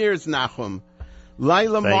 31 years, Nachum.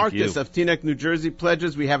 Lila Thank Marcus you. of Teaneck, New Jersey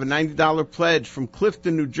pledges. We have a $90 pledge from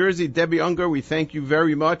Clifton, New Jersey. Debbie Unger, we thank you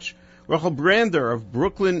very much. Rachel Brander of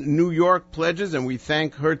Brooklyn, New York pledges, and we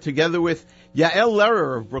thank her together with Yael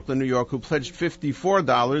Lehrer of Brooklyn, New York, who pledged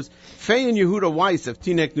 $54. Faye and Yehuda Weiss of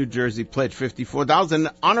Teaneck, New Jersey pledged $54. In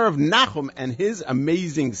honor of Nachum and his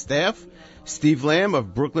amazing staff, Steve Lamb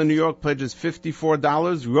of Brooklyn, New York pledges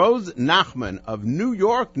 $54. Rose Nachman of New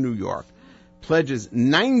York, New York pledges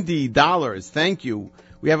 $90. Thank you.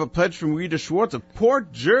 We have a pledge from Rita Schwartz of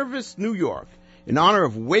Port Jervis, New York, in honor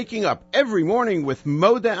of waking up every morning with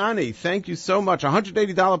Moda Ani. Thank you so much.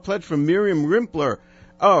 $180 pledge from Miriam Rimpler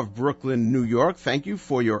of Brooklyn, New York. Thank you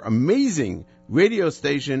for your amazing radio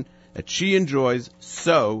station that she enjoys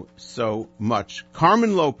so much.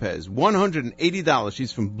 Carmen Lopez, $180.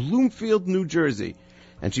 She's from Bloomfield, New Jersey,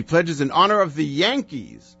 and she pledges in honor of the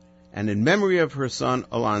Yankees and in memory of her son,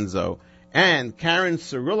 Alonzo. And Karen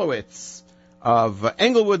Cyrilowitz of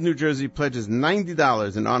Englewood, New Jersey, pledges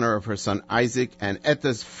 $90 in honor of her son, Isaac, and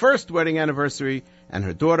Etta's first wedding anniversary and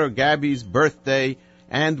her daughter, Gabby's birthday,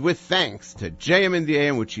 and with thanks to JM in the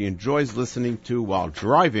AM, which she enjoys listening to while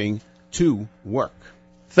driving to work.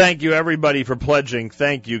 Thank you, everybody, for pledging.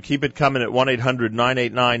 Thank you. Keep it coming at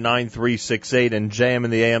 1-800-989-9368 and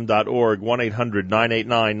jmintheam.org,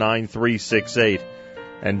 1-800-989-9368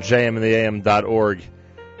 and jmintheam.org.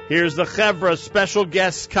 Here's the Chevra special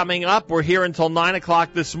guests coming up. We're here until 9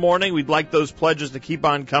 o'clock this morning. We'd like those pledges to keep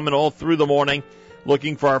on coming all through the morning.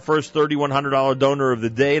 Looking for our first $3,100 donor of the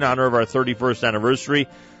day in honor of our 31st anniversary.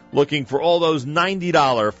 Looking for all those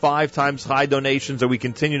 $90 5 times high donations that we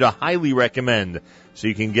continue to highly recommend so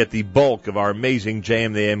you can get the bulk of our amazing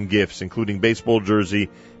JM the AM gifts, including baseball jersey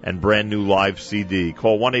and brand new live CD.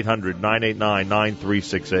 Call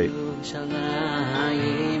 1-800-989-9368.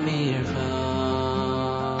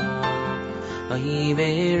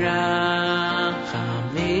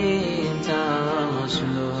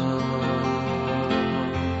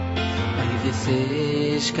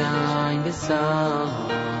 Sich kein Besoicha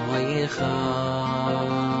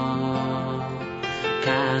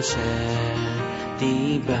Kasher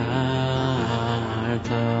Dibarta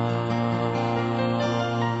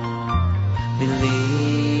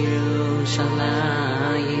Bili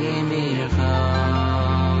Yerushalayim Ircha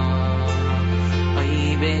Oy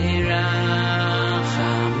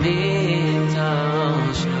Berachamim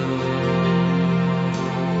Tashlu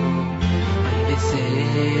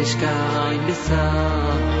Sich kein Besoicha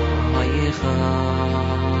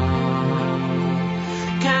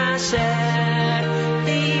Kasher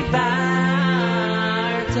Dibarta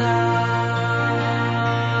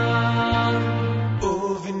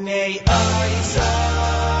Uvnei Oisa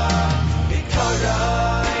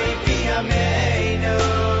Bikorai Biyameinu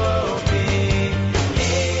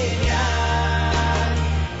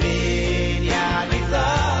Binyan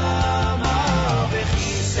Ilama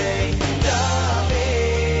Bechisei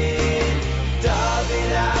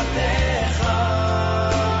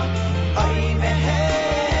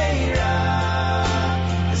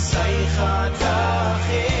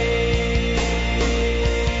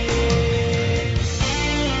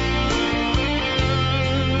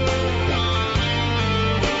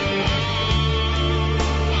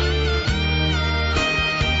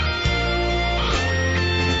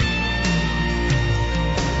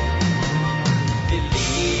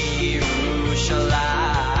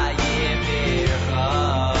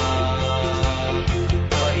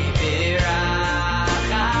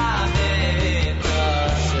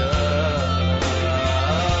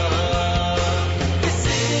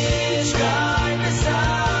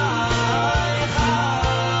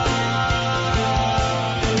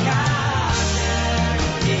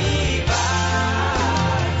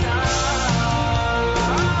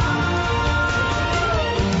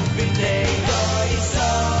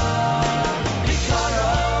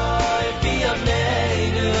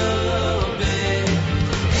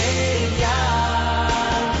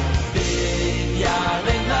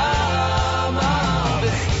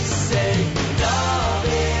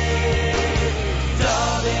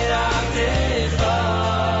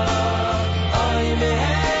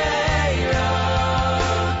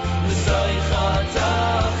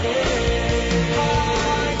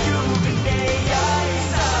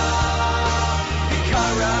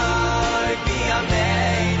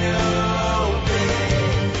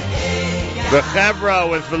The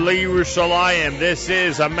Chevra with V'li Yerushalayim. This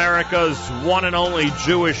is America's one and only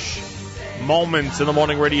Jewish Moments in the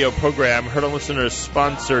Morning radio program. Heard on listeners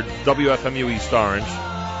sponsored WFMU East Orange,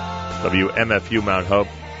 WMFU Mount Hope,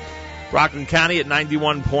 Rockland County at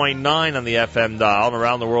 91.9 on the FM dial and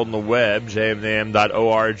around the world on the web,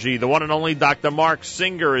 jmandam.org. The one and only Dr. Mark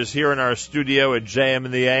Singer is here in our studio at JM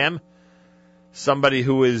and the AM. Somebody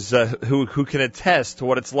who is who can attest to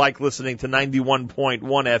what it's like listening to 91.1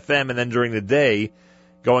 FM and then during the day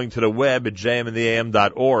going to the web at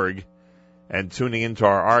jmandtheam.org and tuning into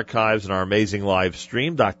our archives and our amazing live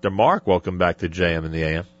stream. Dr. Mark, welcome back to JM and the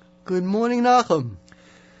AM. Good morning, Nachum.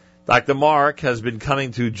 Dr. Mark has been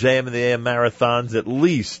coming to JM and the AM marathons at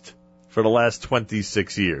least for the last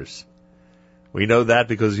 26 years. We know that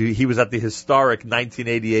because he was at the historic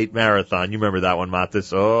 1988 marathon. You remember that one,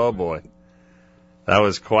 Matis? Oh, boy. That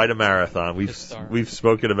was quite a marathon. We've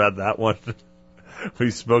spoken about that one.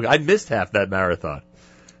 I missed half that marathon.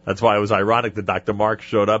 That's why it was ironic that Dr. Mark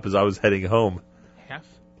showed up as I was heading home. Half?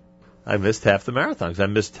 I missed half the marathons. I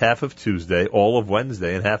missed half of Tuesday, all of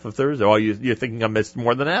Wednesday, and half of Thursday. Oh, you're thinking I missed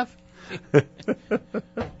more than half?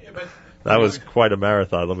 That was quite a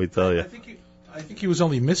marathon, let me tell you. I think he was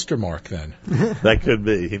only Mr. Mark then. That could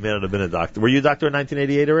be. He may not have been a doctor. Were you a doctor in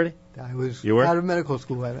 1988 already? I was You were? out of medical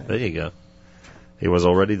school by then. There you go. He was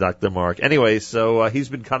already Dr. Mark. Anyway, so he's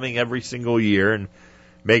been coming every single year and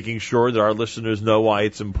making sure that our listeners know why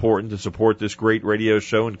it's important to support this great radio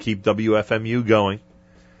show and keep WFMU going.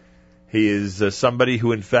 He is somebody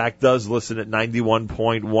who, in fact, does listen at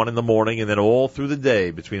 91.1 in the morning and then all through the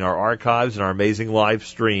day between our archives and our amazing live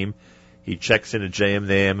stream. He checks in at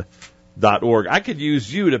jmnam.org. I could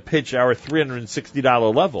use you to pitch our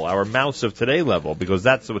 $360 level, our Mouse of Today level, because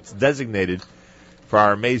that's what's designated for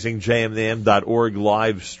our amazing jmnam.org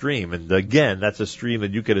live stream. And again, that's a stream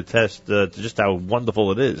that you could attest to just how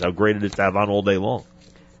wonderful it is, how great it is to have on all day long.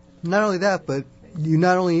 Not only that, but you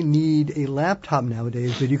not only need a laptop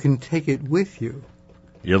nowadays, but you can take it with you.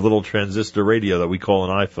 Your little transistor radio that we call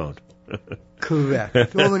an iPhone. Correct.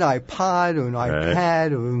 Or an iPod or an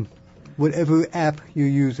iPad or whatever app you're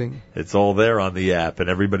using. It's all there on the app, and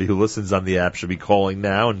everybody who listens on the app should be calling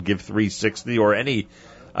now and give 360 or any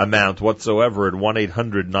amount whatsoever at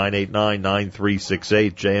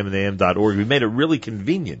 1-800-989-9368, jmnam.org. We made it really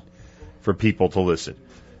convenient for people to listen.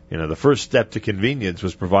 You know, the first step to convenience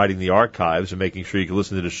was providing the archives and making sure you can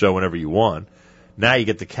listen to the show whenever you want. Now you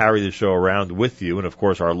get to carry the show around with you, and of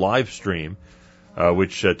course our live stream,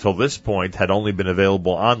 which till this point had only been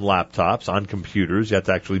available on laptops, on computers. You had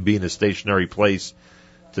to actually be in a stationary place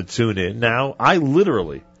to tune in. Now I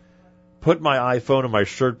literally put my iPhone in my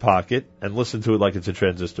shirt pocket and listen to it like it's a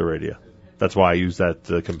transistor radio. That's why I use that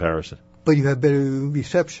comparison. But you have better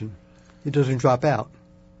reception. It doesn't drop out.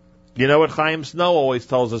 You know what Chaim Snow always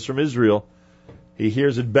tells us from Israel? He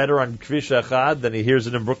hears it better on Kvish Echad than he hears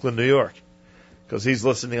it in Brooklyn, New York, because he's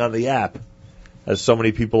listening on the app, as so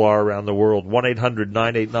many people are around the world.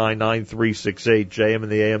 1-800-989-9368,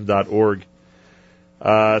 jmandtheam.org.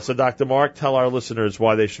 So, Dr. Mark, tell our listeners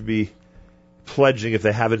why they should be pledging, if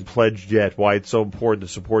they haven't pledged yet, why it's so important to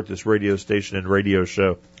support this radio station and radio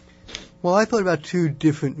show. Well, I thought about two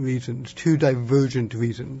different reasons, two divergent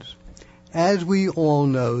reasons. As we all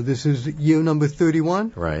know, this is year number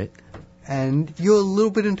 31. Right. And you're a little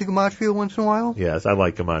bit into Gematria once in a while? Yes, I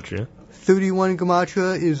like Gematria. 31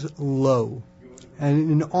 Gematria is low.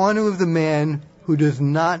 And in honor of the man who does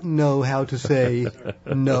not know how to say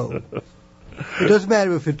no. It doesn't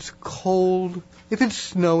matter if it's cold, if it's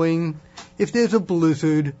snowing, if there's a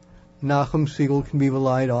blizzard, Nachum Siegel can be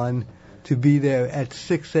relied on to be there at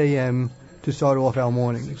 6 a.m. to start off our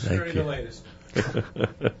mornings. Thank you.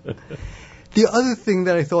 The other thing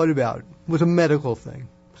that I thought about was a medical thing.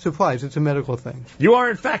 Surprise, it's a medical thing. You are,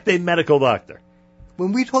 in fact, a medical doctor.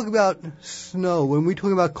 When we talk about snow, when we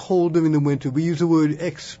talk about cold during the winter, we use the word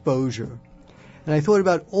exposure. And I thought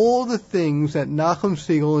about all the things that Nachum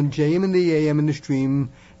Siegel and JM and the AM and the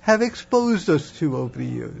Stream have exposed us to over the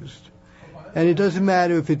years. And it doesn't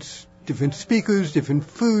matter if it's different speakers, different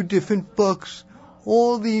food, different books,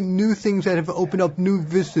 all the new things that have opened up new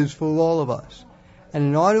vistas for all of us. And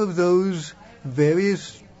in honor of those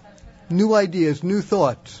various new ideas, new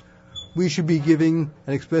thoughts, we should be giving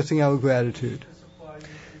and expressing our gratitude.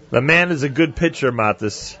 The man is a good pitcher,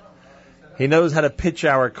 Matis. He knows how to pitch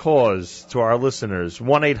our cause to our listeners.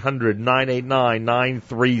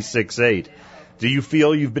 1-800-989-9368. Do you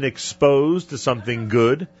feel you've been exposed to something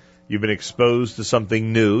good? You've been exposed to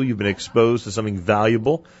something new. You've been exposed to something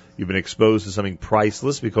valuable. You've been exposed to something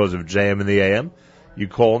priceless because of JM and the AM. You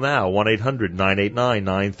call now,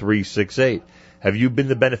 1-800-989-9368. Have you been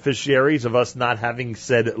the beneficiaries of us not having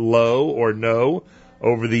said low or no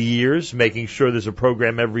over the years, making sure there's a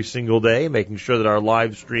program every single day, making sure that our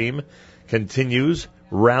live stream continues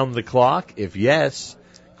round the clock? If yes,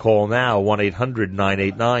 call now,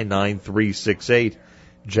 1-800-989-9368,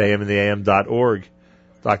 jmandtheam.org.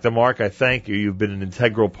 Dr. Mark, I thank you. You've been an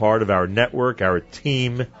integral part of our network, our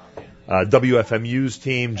team, WFMU's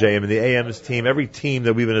team, JM and the AM's team, every team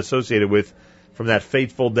that we've been associated with from that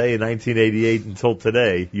fateful day in 1988 until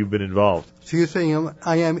today. You've been involved. So you're saying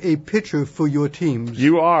I am a pitcher for your teams?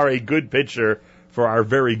 You are a good pitcher for our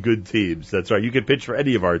very good teams. That's right. You can pitch for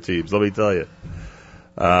any of our teams, let me tell you.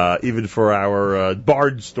 Even for our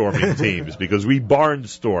barnstorming teams, because we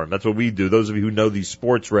barnstorm. That's what we do. Those of you who know the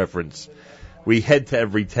sports reference, we head to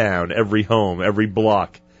every town, every home, every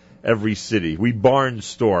block, every city. We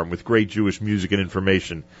barnstorm with great Jewish music and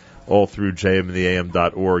information all through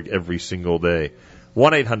jmandtheam.org every single day.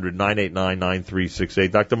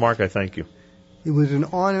 1-800-989-9368. Dr. Mark, I thank you. It was an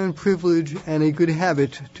honor and privilege and a good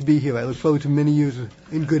habit to be here. I look forward to many years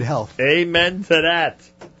in good health. Amen to that.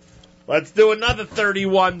 Let's do another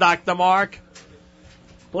 31, Dr. Mark.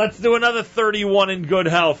 Let's do another 31 in good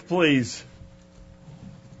health, please.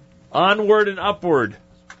 Onward and upward.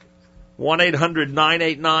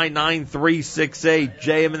 1-800-989-9368,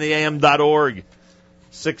 jmandtheam.org.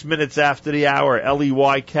 6 minutes after the hour,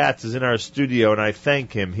 L.E.Y. Katz is in our studio, and I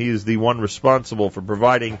thank him. He is the one responsible for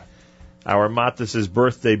providing our Matis's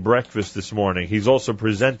birthday breakfast this morning. He's also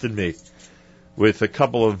presented me with a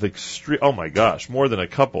couple of more than a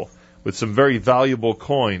couple, with some very valuable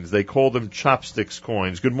coins. They call them chopsticks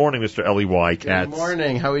coins. Good morning, Mr. L.E.Y. Katz. Good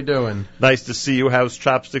morning. How are we doing? Nice to see you. How's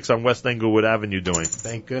Chopsticks on West Englewood Avenue doing?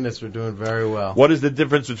 Thank goodness we're doing very well. What is the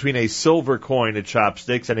difference between a silver coin at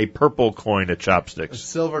Chopsticks and a purple coin at Chopsticks? A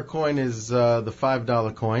silver coin is the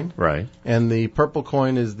 $5 coin. Right. And the purple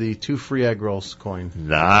coin is the 2 free egg rolls coin.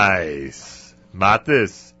 Nice.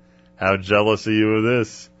 Matis, how jealous are you of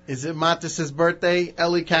this? Is it Matis's birthday?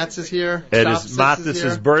 Ellie Katz is here. It is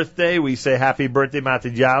Matis's birthday. We say happy birthday,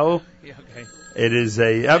 Matidjao. Yeah, okay. It is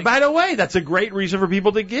by the way, that's a great reason for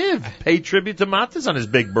people to give. Pay tribute to Matis on his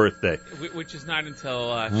big birthday. Which is not until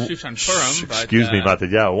Shushan Purim. Excuse me,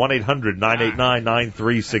 Matidjao.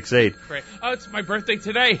 1-800-989-9368. Oh, it's my birthday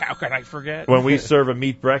today. How could I forget? When we serve a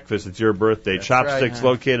meat breakfast, it's your birthday. That's Chopsticks right,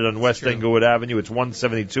 located on West Englewood Avenue. It's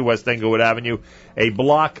 172 West Englewood Avenue. A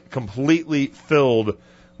block completely filled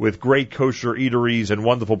with great kosher eateries and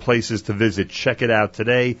wonderful places to visit. Check it out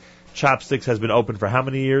today. Chopsticks has been open for how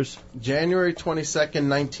many years? January 22nd,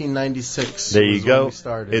 1996. There you go. When we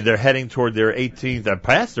started. They're heading toward their 18th,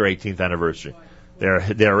 past their 18th anniversary.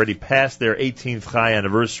 They're already past their 18th high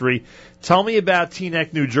anniversary. Tell me about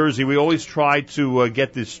Teaneck, New Jersey. We always try to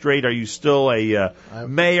get this straight. Are you still a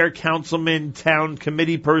mayor, councilman, town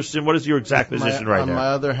committee person? What is your exact position right now? On my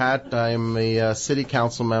other hat, I'm a city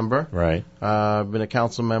council member. Right. I've been a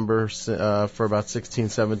council member for about 16,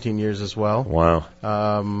 17 years as well. Wow.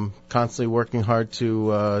 Constantly working hard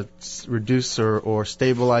to reduce or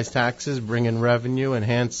stabilize taxes, bring in revenue,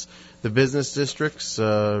 enhance the business districts,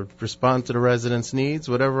 respond to the residents' needs,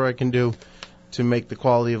 whatever I can do to make the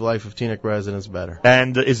quality of life of Teaneck residents better.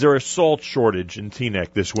 And is there a salt shortage in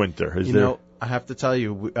Teaneck this winter? You know, I have to tell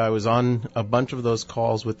you, I was on a bunch of those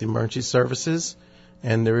calls with the emergency services,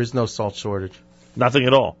 and there is no salt shortage. Nothing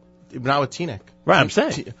at all? Not with Teaneck. Right, I'm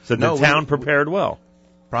saying. So the town prepared well.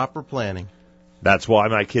 Proper planning. That's why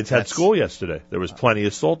my kids had school yesterday. There was plenty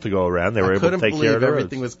of salt to go around. They were able to take care of the roads.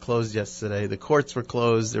 Everything was closed yesterday. The courts were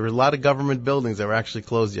closed. There were a lot of government buildings that were actually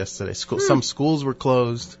closed yesterday. Some schools were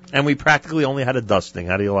closed. And we practically only had a dusting.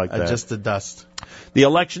 How do you like that? Just a dust. The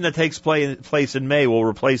election that takes place in May will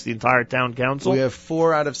replace the entire town council? We have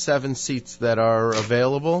 4 out of 7 seats that are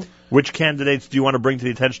available. Which candidates do you want to bring to the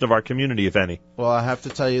attention of our community, if any? Well, I have to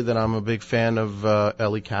tell you that I'm a big fan of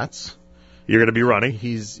Ellie Katz. You're going to be running?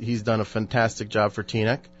 He's done a fantastic job for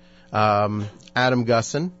Teaneck. Adam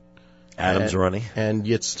Gusson. Adam's running. And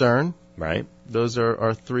Yit Stern. Right. Those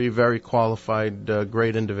are 3 very qualified,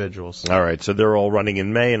 great individuals. All right, so they're all running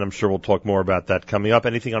in May, and I'm sure we'll talk more about that coming up.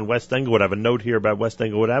 Anything on West Englewood? I have a note here about West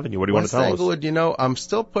Englewood Avenue. What do you want to tell us? West Englewood, you know, I'm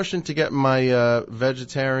still pushing to get my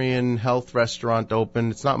vegetarian health restaurant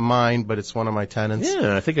open. It's not mine, but it's one of my tenants.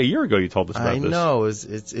 Yeah, I think a year ago you told us about this. I know.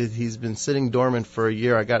 He's been sitting dormant for a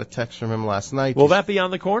year. I got a text from him last night. Will that be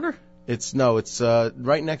on the corner? It's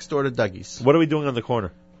right next door to Dougie's. What are we doing on the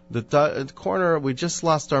corner? The corner, we just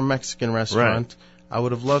lost our Mexican restaurant. Right. I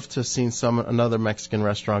would have loved to have seen another Mexican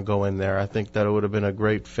restaurant go in there. I think that it would have been a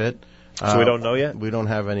great fit. So we don't know yet? We don't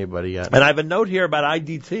have anybody yet. And I have a note here about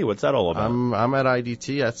IDT. What's that all about? I'm at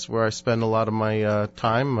IDT. That's where I spend a lot of my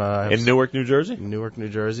time. In Newark, New Jersey? In Newark, New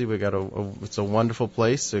Jersey. We got it's a wonderful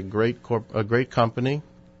place, a great company,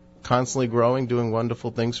 constantly growing, doing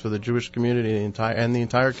wonderful things for the Jewish community and the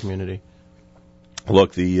entire community.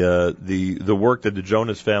 Look, the work that the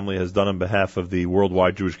Jonas family has done on behalf of the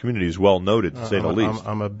worldwide Jewish community is well noted, to say the least.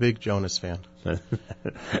 I'm a big Jonas fan.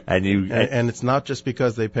 and it's not just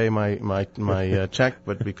because they pay my check,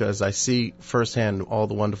 but because I see firsthand all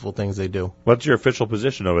the wonderful things they do. What's your official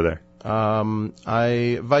position over there?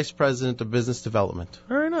 I vice president of business development.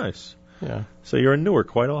 Very nice. Yeah. So you're in Newark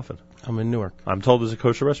quite often. I'm in Newark. I'm told there's a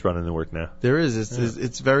kosher restaurant in Newark now. There is.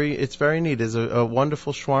 It's very neat. There's a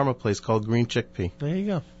wonderful shawarma place called Green Chickpea. There you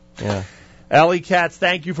go. Yeah. Ellie Katz,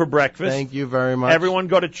 thank you for breakfast. Thank you very much. Everyone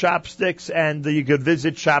go to Chopsticks, and you could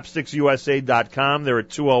visit chopsticksusa.com. They're at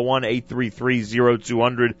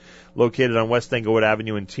 201-833-0200, located on West Englewood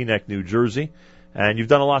Avenue in Teaneck, New Jersey. And you've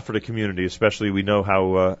done a lot for the community, especially we know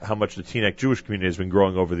how much the Teaneck Jewish community has been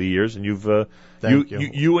growing over the years, and you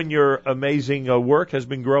and your amazing work has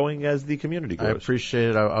been growing as the community grows. I appreciate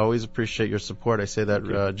it. I always appreciate your support. I say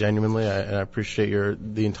that genuinely, and I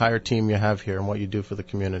appreciate the entire team you have here and what you do for the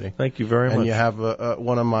community. Thank you very much. And you have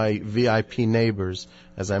one of my VIP neighbors,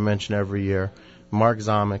 as I mention every year, Mark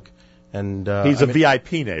Zomick, and he's a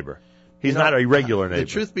VIP neighbor. He's not a regular neighbor. The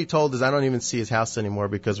truth be told is I don't even see his house anymore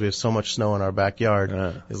because we have so much snow in our backyard.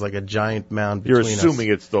 There's like a giant mound between us. You're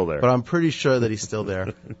assuming it's still there. But I'm pretty sure that he's still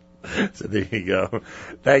there. So there you go.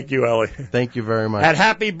 Thank you, Ellie. Thank you very much. And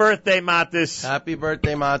happy birthday, Matis. Happy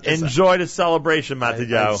birthday, Matis. Enjoy the celebration,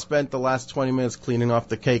 Matijao. I spent the last 20 minutes cleaning off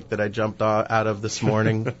the cake that I jumped out of this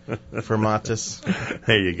morning for Matis.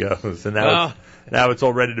 There you go. So now it's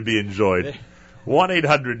all ready to be enjoyed.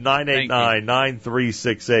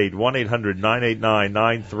 1-800-989-9368.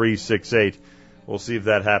 1-800-989-9368. We'll see if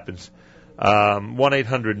that happens.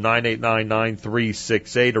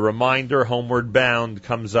 1-800-989-9368. A reminder, Homeward Bound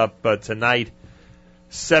comes up tonight,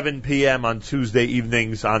 7 p.m. on Tuesday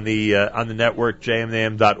evenings on the network,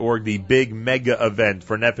 jmnam.org. The big mega event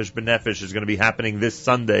for Nefesh B'Nefesh is going to be happening this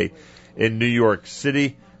Sunday in New York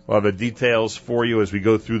City. We'll have the details for you as we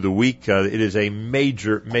go through the week. It is a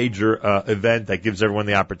major event that gives everyone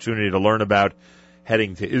the opportunity to learn about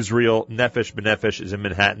heading to Israel. Nefesh B'Nefesh is in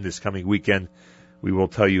Manhattan this coming weekend. We will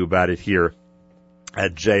tell you about it here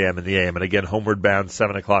at JM and the AM. And again, Homeward Bound,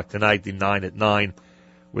 7 o'clock tonight. The 9 at 9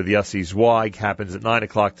 with Yossi Zweig happens at 9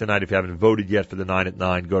 o'clock tonight. If you haven't voted yet for the 9 at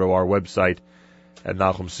 9, go to our website at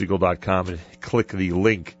NachumSegal.com and click the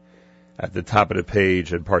link at the top of the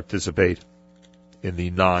page and participate in the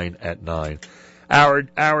 9 at 9. Our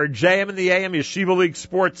JM and the AM Yeshiva League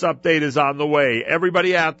Sports Update is on the way.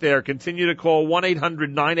 Everybody out there, continue to call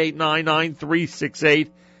 1-800-989-9368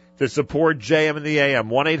 to support JM and the AM.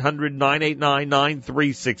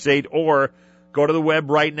 1-800-989-9368, or go to the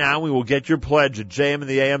web right now. We will get your pledge at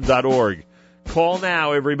jmandtheam.org. Call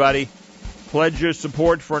now, everybody. Pledge your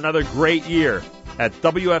support for another great year at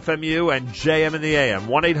WFMU and JM and the AM.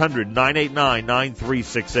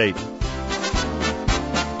 1-800-989-9368.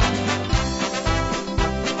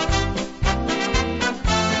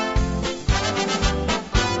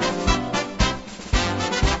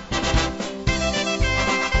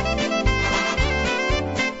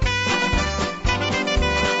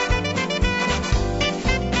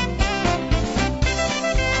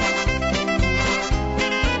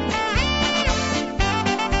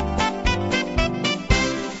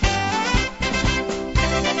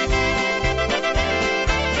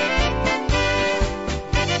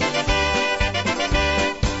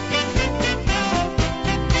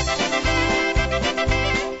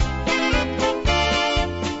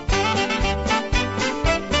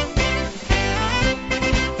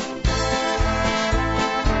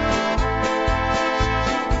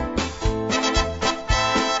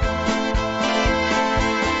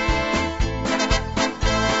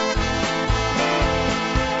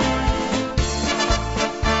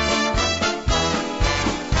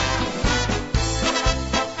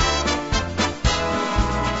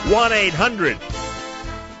 one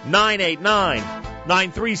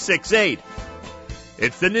 800-989-9368.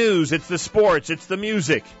 It's the news, it's the sports, it's the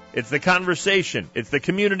music, it's the conversation, it's the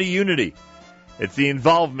community unity. It's the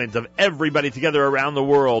involvement of everybody together around the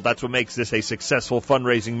world. That's what makes this a successful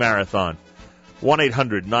fundraising marathon.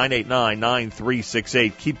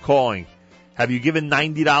 1-800-989-9368. Keep calling. Have you given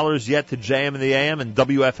 $90 yet to JM and the AM and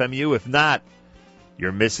WFMU? If not,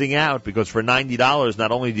 you're missing out, because for $90,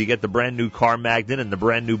 not only do you get the brand new car magnet and the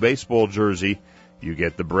brand new baseball jersey, you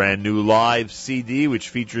get the brand new live CD, which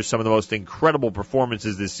features some of the most incredible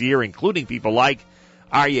performances this year, including people like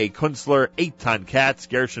Aryeh Kunstler, Eitan Katz,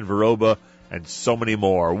 Gershon Veroba, and so many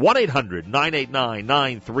more.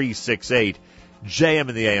 1-800-989-9368,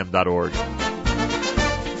 jmandtheam.org.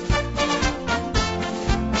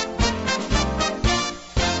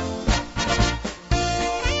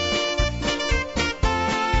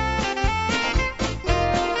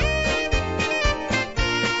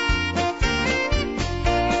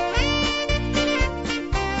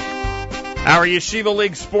 Our Yeshiva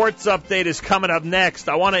League sports update is coming up next.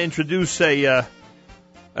 I want to introduce an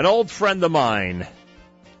old friend of mine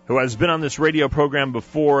who has been on this radio program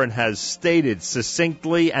before and has stated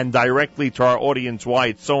succinctly and directly to our audience why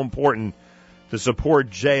it's so important to support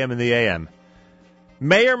JM and the AM.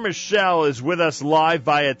 Mayor Michel is with us live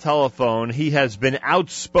via telephone. He has been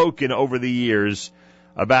outspoken over the years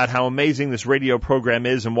about how amazing this radio program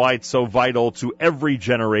is and why it's so vital to every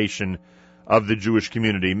generation of the Jewish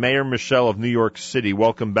community. Mayor Michel of New York City,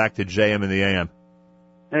 welcome back to JM and the AM.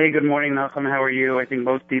 Hey, good morning, Nachum. How are you? I think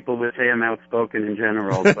most people would say I'm outspoken in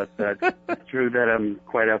general, but it's true that I'm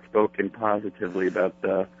quite outspoken positively about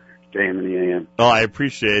JM and the AM. Oh, I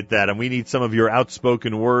appreciate that, and we need some of your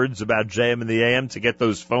outspoken words about JM and the AM to get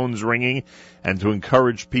those phones ringing and to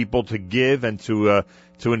encourage people to give and to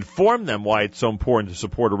inform them why it's so important to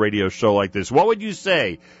support a radio show like this. What would you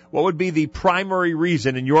say? What would be the primary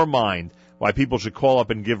reason in your mind why people should call up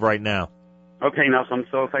and give right now? Okay, Nachum,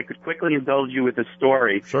 so if I could quickly indulge you with a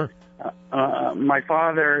story. Sure. My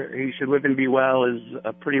father, he should live and be well, is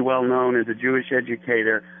pretty well known as a Jewish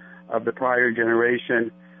educator of the prior generation.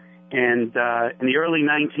 And in the early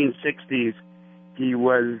 1960s, he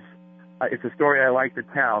was, it's a story I like to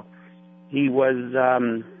tell, he was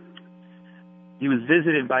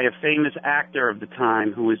visited by a famous actor of the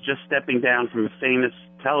time who was just stepping down from a famous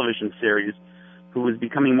television series who was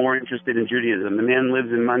becoming more interested in Judaism. The man lives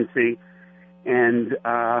in Muncie, and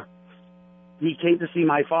he came to see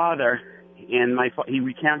my father, and he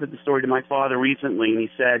recounted the story to my father recently, and he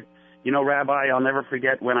said, you know, Rabbi, I'll never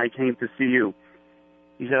forget when I came to see you.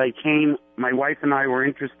 He said, my wife and I were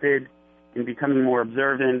interested in becoming more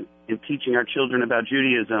observant in teaching our children about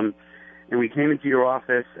Judaism, and we came into your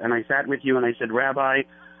office, and I sat with you, and I said, Rabbi,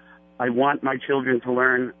 I want my children to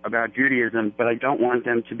learn about Judaism, but I don't want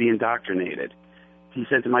them to be indoctrinated. He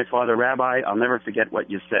said to my father, Rabbi, I'll never forget what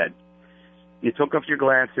you said. You took off your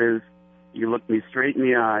glasses, you looked me straight in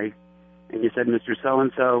the eye, and you said, Mr.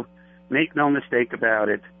 So-and-so, make no mistake about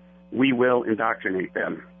it, we will indoctrinate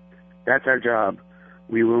them. That's our job.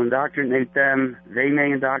 We will indoctrinate them. They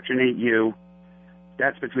may indoctrinate you.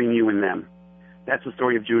 That's between you and them. That's the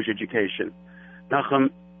story of Jewish education.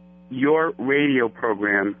 Nachum, your radio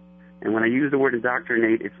program, and when I use the word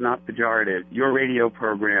indoctrinate, it's not pejorative. Your radio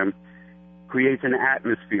program creates an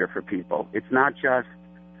atmosphere for people. It's not just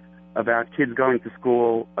about kids going to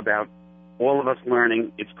school, about all of us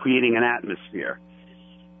learning. It's creating an atmosphere.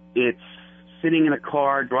 It's sitting in a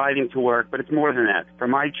car, driving to work, but it's more than that. For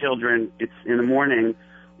my children, it's in the morning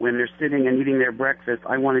when they're sitting and eating their breakfast.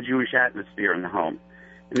 I want a Jewish atmosphere in the home.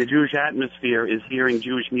 And the Jewish atmosphere is hearing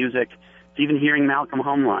Jewish music. It's even hearing Malcolm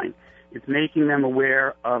Homeline. It's making them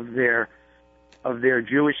aware of their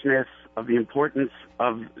Jewishness, of the importance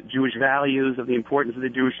of Jewish values, of the importance of the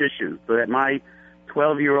Jewish issues, so that my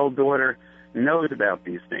 12-year-old daughter knows about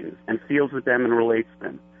these things and feels with them and relates to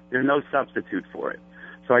them. There's no substitute for it.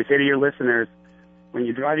 So I say to your listeners, when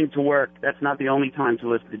you're driving to work, that's not the only time to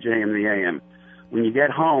listen to JM and the AM. When you get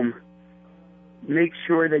home, make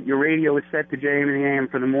sure that your radio is set to JM and the AM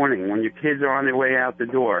for the morning, when your kids are on their way out the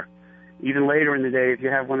door. Even later in the day, if you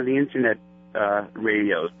have one of the internet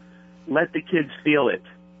radios, let the kids feel it.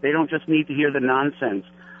 They don't just need to hear the nonsense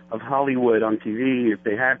of Hollywood on TV, if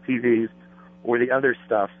they have TVs, or the other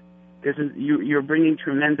stuff. You're bringing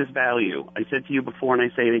tremendous value. I said to you before, and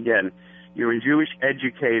I say it again, you're a Jewish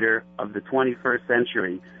educator of the 21st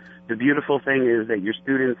century. The beautiful thing is that your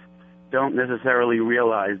students don't necessarily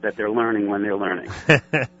realize that they're learning when they're learning.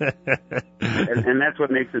 and that's what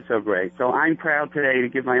makes it so great. So I'm proud today to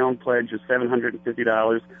give my own pledge of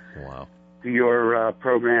 $750 to your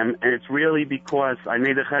program, and it's really because I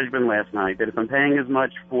made a cheshbon last night that if I'm paying as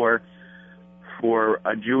much for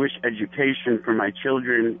a Jewish education for my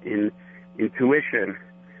children in tuition,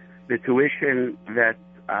 the tuition that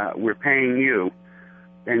we're paying you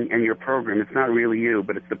and your program, it's not really you,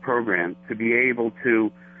 but it's the program, to be able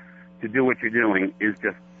to do what you're doing is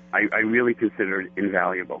just, I really consider it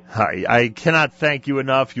invaluable. I cannot thank you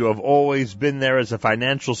enough. You have always been there as a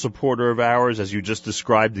financial supporter of ours, as you just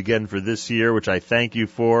described again for this year, which I thank you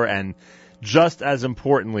for. And just as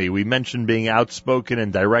importantly, we mentioned being outspoken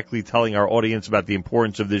and directly telling our audience about the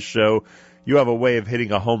importance of this show. You have a way of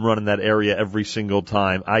hitting a home run in that area every single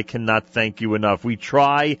time. I cannot thank you enough. We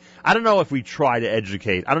try. I don't know if we try to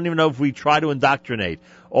educate. I don't even know if we try to indoctrinate.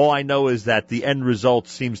 All I know is that the end result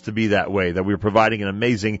seems to be that way, that we're providing an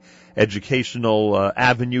amazing educational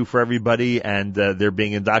avenue for everybody, and they're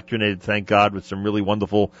being indoctrinated, thank God, with some really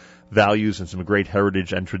wonderful values and some great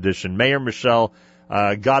heritage and tradition. Mayor Michel,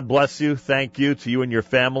 God bless you. Thank you to you and your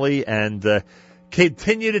family, and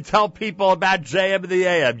Continue to tell people about JM and the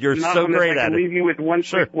AM. You're so great at I it. leave you with one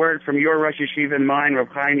quick word from your Rosh Yeshiva and mine, Rav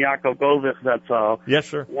Chaim Yaakov Goldich, that's all. Yes,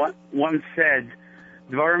 sir. One said,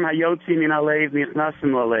 Dvarim hayotzi min halev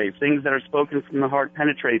nichnasim lalev. Things that are spoken from the heart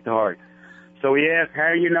penetrate the heart. So he asked,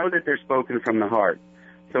 how do you know that they're spoken from the heart?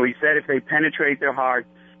 So he said, if they penetrate their heart,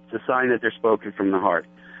 it's a sign that they're spoken from the heart.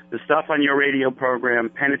 The stuff on your radio program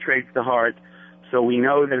penetrates the heart, so we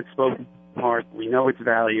know that it's spoken from the heart, we know its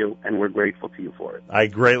value, and we're grateful to you for it. I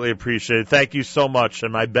greatly appreciate it. Thank you so much,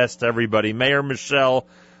 and my best to everybody. Mayor Michelle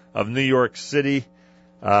of New York City,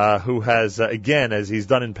 who has, again, as he's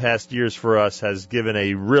done in past years for us, has given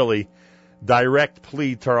a really direct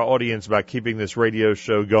plea to our audience about keeping this radio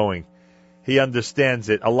show going. He understands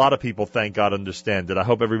it. A lot of people, thank God, understand it. I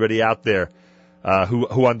hope everybody out there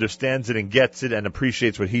who understands it and gets it and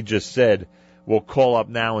appreciates what he just said will call up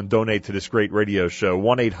now and donate to this great radio show.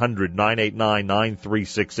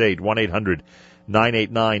 1-800-989-9368.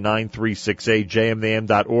 1-800-989-9368.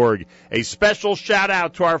 jmnam.org. A special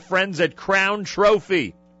shout-out to our friends at Crown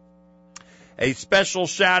Trophy. A special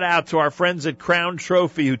shout-out to our friends at Crown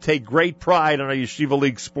Trophy who take great pride in our Yeshiva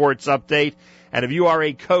League Sports Update. And if you are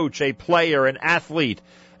a coach, a player, an athlete,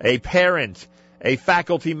 a parent, a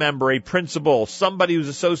faculty member, a principal, somebody who's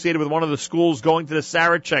associated with one of the schools going to the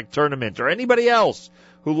Sarachek tournament, or anybody else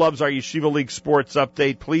who loves our Yeshiva League Sports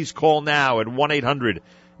Update, please call now at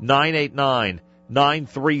 1-800-989-9368,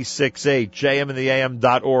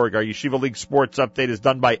 jmandtheam.org. Our Yeshiva League Sports Update is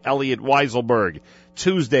done by Elliot Weiselberg,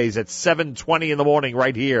 Tuesdays at 7:20 in the morning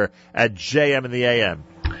right here at JM and the AM.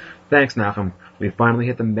 Thanks, Nachum. We finally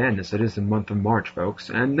hit the madness that is the month of March, folks,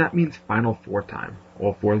 and that means Final Four time.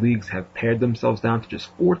 All four leagues have pared themselves down to just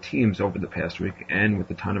 4 teams over the past week, and with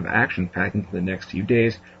a ton of action packed into the next few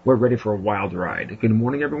days, we're ready for a wild ride. Good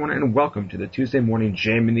morning, everyone, and welcome to the Tuesday morning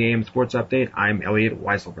JM and the AM Sports Update. I'm Elliot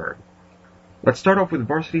Weiselberg. Let's start off with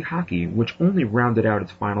varsity hockey, which only rounded out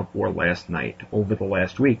its Final Four last night. Over the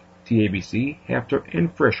last week, TABC, Hafter,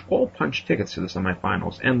 and Frisch all punched tickets to the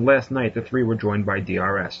semifinals, and last night the 3 were joined by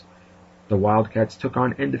DRS. The Wildcats took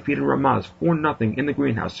on and defeated Ramaz 4-0 in the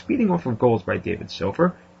greenhouse, feeding off of goals by David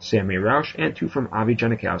Sofer, Sammy Rausch, and 2 from Avi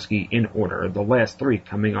Janikowski in order, the last 3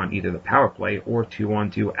 coming on either the power play or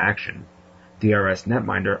 2-on-2 action. DRS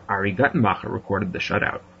netminder Ari Guttenbacher recorded the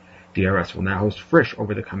shutout. DRS will now host Frisch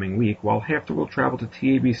over the coming week, while Hafter will travel to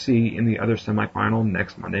TABC in the other semifinal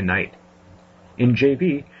next Monday night. In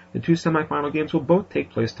JV, the 2 semifinal games will both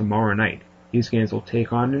take place tomorrow night. These games will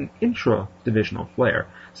take on an intra-divisional flair,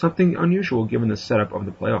 something unusual given the setup of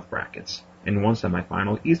the playoff brackets. In one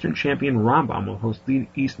semifinal, Eastern champion Rambam will host the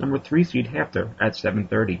East number 3 seed Hafter at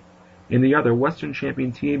 7:30. In the other, Western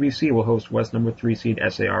champion TABC will host West number 3 seed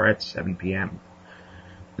SAR at 7 p.m.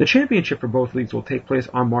 The championship for both leagues will take place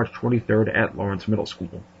on March 23rd at Lawrence Middle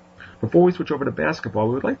School. Before we switch over to basketball,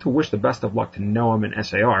 we would like to wish the best of luck to Noam and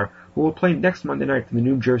SAR, who will play next Monday night for the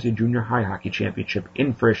New Jersey Junior High Hockey Championship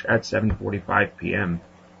in Frisch at 7:45 p.m.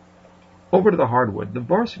 Over to the hardwood, the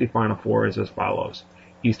varsity Final Four is as follows.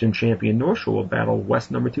 Eastern champion North Shore will battle West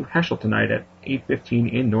number 2 Heschel tonight at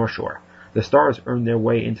 8:15 in North Shore. The Stars earned their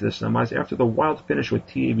way into the semis after the wild finish with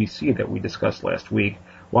TABC that we discussed last week,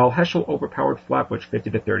 while Heschel overpowered Flatbush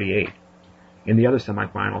 50-38. In the other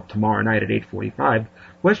semifinal, tomorrow night at 8:45,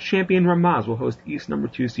 West champion Ramaz will host East number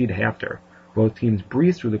 2 seed Hafter. Both teams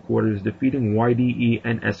breezed through the quarters, defeating YDE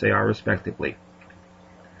and SAR respectively.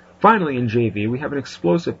 Finally, in JV, we have an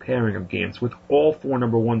explosive pairing of games with all 4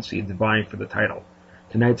 number 1 seeds vying for the title.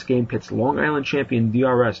 Tonight's game pits Long Island champion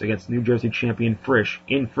DRS against New Jersey champion Frisch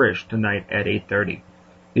in Frisch tonight at 8:30.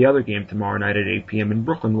 The other game tomorrow night at 8 p.m. in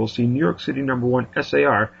Brooklyn will see New York City number 1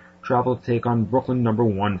 SAR travel to take on Brooklyn number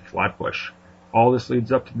 1 Flatbush. All this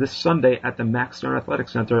leads up to this Sunday at the Max Stern Athletic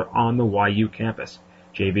Center on the YU campus.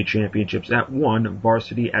 JV championships at 1,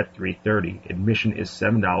 varsity at 3:30. Admission is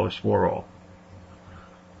 $7 for all.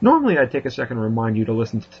 Normally I'd take a second to remind you to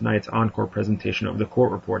listen to tonight's encore presentation of the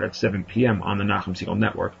Court Report at 7 p.m. on the Nachum Segal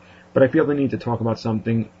Network, but I feel the need to talk about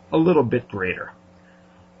something a little bit greater.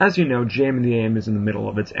 As you know, JM and the AM is in the middle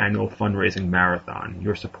of its annual fundraising marathon.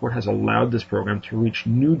 Your support has allowed this program to reach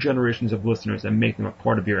new generations of listeners and make them a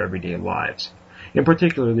part of your everyday lives. In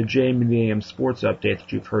particular, the JM and the AM sports update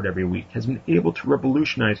that you've heard every week has been able to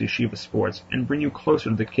revolutionize yeshiva sports and bring you closer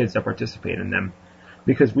to the kids that participate in them,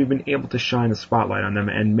 because we've been able to shine a spotlight on them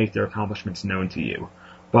and make their accomplishments known to you.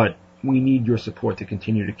 But we need your support to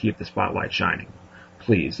continue to keep the spotlight shining.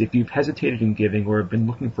 Please, if you've hesitated in giving or have been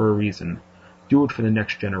looking for a reason, do it for the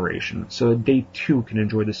next generation, so that they too can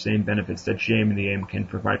enjoy the same benefits that JM and the AM can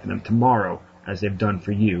provide for them tomorrow, as they've done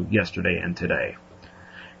for you yesterday and today.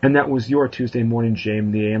 And that was your Tuesday morning JM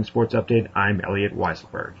and the AM Sports Update. I'm Elliot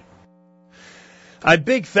Weiselberg. A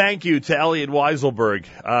big thank you to Elliot Weiselberg.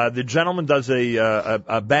 The gentleman does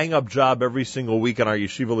a bang-up job every single week on our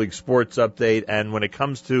Yeshiva League Sports Update, and when it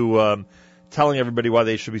comes to telling everybody why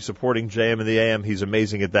they should be supporting JM and the AM, he's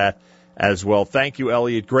amazing at that as well. Thank you,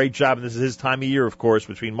 Elliot. Great job. And this is his time of year, of course,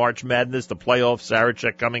 between March Madness, the playoffs,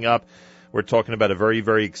 Sarachek coming up. We're talking about a very,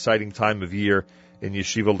 very exciting time of year in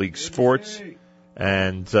Yeshiva League sports.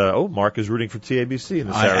 And, Mark is rooting for TABC in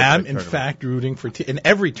the Sarachek I am, in tournament. fact, rooting for in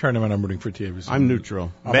every tournament I'm rooting for TABC. I'm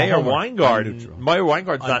neutral. Mayor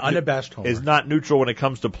Weingart unabashed homer. is not neutral when it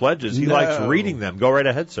comes to pledges. He likes reading them. Go right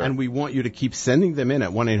ahead, sir. And we want you to keep sending them in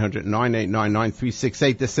at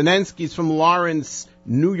 1-800-989-9368. The Sinenskis from Lawrence,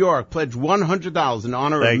 New York, pledge $100 in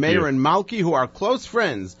honor of Mayor and Malki, who are close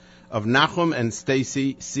friends of Nachum and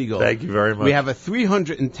Stacy Siegel. Thank you very much. We have a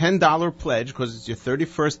 $310 pledge because it's your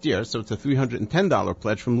 31st year, so it's a $310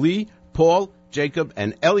 pledge from Lee, Paul, Jacob,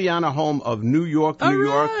 and Eliana Holm of New York, New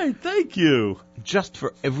York. All right, thank you. Just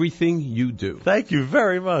for everything you do. Thank you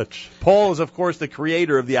very much. Paul is, of course, the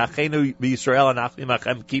creator of the Achenu B'Yisrael and Achim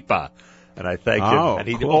Achem Kippah. And I thank him. And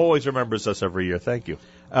he always remembers us every year. Thank you.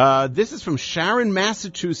 This is from Sharon,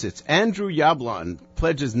 Massachusetts. Andrew Yablon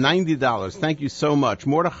pledges $90. Thank you so much.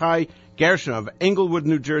 Mordechai Gershon of Englewood,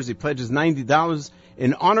 New Jersey pledges $90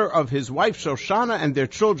 in honor of his wife Shoshana and their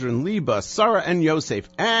children Liba, Sarah, and Yosef,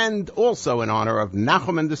 and also in honor of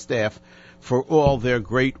Nachum and the staff for all their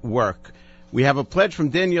great work. We have a pledge from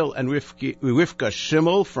Daniel and Rivka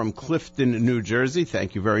Schimmel from Clifton, New Jersey.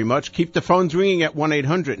 Thank you very much. Keep the phones ringing at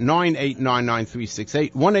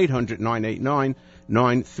 1-800-989-9368,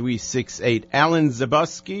 1-800-989-9368. Alan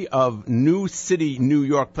Zabuski of New City, New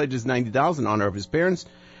York pledges $90 in honor of his parents,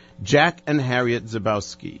 Jack and Harriet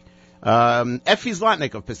Zabowski. Effie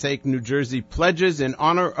Zlotnik of Passaic, New Jersey pledges in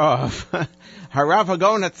honor of Harav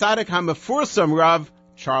Hagon HaTzadik HaMefursam Rav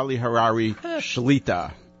Charlie Harari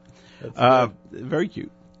Shlita. Very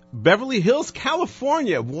cute. Beverly Hills,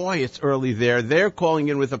 California. Boy, it's early there. They're calling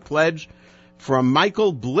in with a pledge from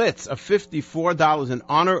Michael Blitz of $54 in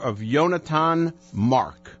honor of Yonatan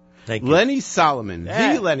Mark. Thank you. Lenny Solomon,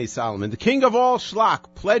 the Lenny Solomon, the king of all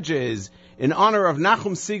schlock, pledges in honor of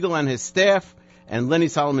Nachum Siegel and his staff and Lenny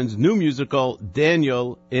Solomon's new musical,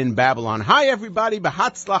 Daniel in Babylon. Hi, everybody.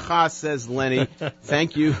 B'hatzlacha, says Lenny.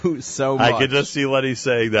 Thank you so much. I could just see Lenny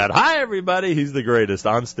saying that. Hi, everybody. He's the greatest,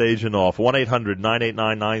 on stage and off.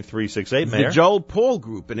 1-800-989-9368. Mayor? The Joel Paul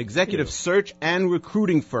Group, an executive search and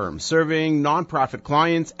recruiting firm serving nonprofit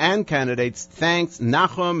clients and candidates, thanks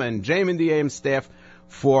Nachum and Jamin and the AM staff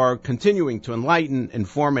for continuing to enlighten,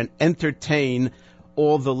 inform, and entertain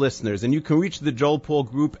all the listeners. And you can reach the Joel Paul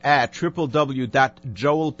Group at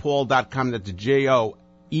www.joelpaul.com. That's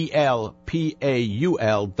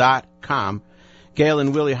JOELPAUL.com. Gail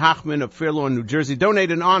and Willie Hochman of Fairlawn, New Jersey, donate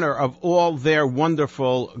in honor of all their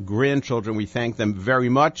wonderful grandchildren. We thank them very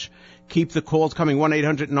much. Keep the calls coming,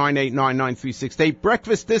 1-800-989-9368.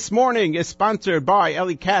 Breakfast this morning is sponsored by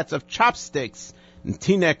Ellie Katz of Chopsticks in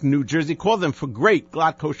Teaneck, New Jersey. Call them for great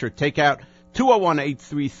Glatt Kosher takeout.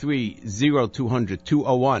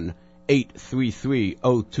 201-833-0200,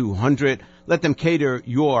 201-833-0200. Let them cater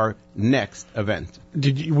your next event.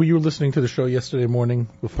 Were you listening to the show yesterday morning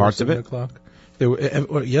before Parts 7 of it? o'clock?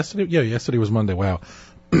 Yesterday? Yeah, yesterday was Monday. Wow.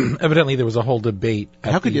 Evidently, there was a whole debate.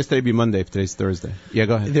 How could yesterday be Monday if today's Thursday? Yeah,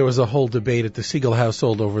 go ahead. There was a whole debate at the Siegel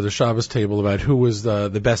household over the Shabbos table about who was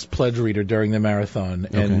the best pledge reader during the marathon,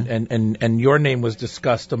 and your name was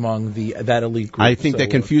discussed among that elite group. I think they're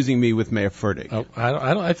confusing me with Mayor Furtick.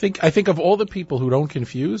 I think of all the people who don't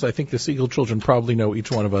confuse, I think the Siegel children probably know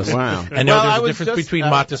each one of us. Wow. And know there's a difference between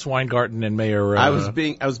Mattis Weingarten and Mayor. I was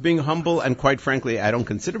being humble, and quite frankly, I don't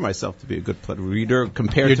consider myself to be a good pledge reader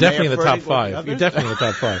compared You're to definitely Mayor in the top Furtick 5. You're definitely in the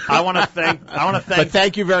top 5. I want to thank. But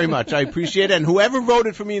thank you very much. I appreciate it. And whoever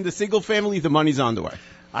voted for me in the Siegel family, the money's on the way.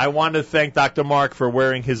 I want to thank Dr. Mark for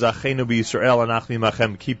wearing his Achenu B'Yisrael and Achim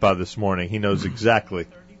Achem Kippah this morning. He knows exactly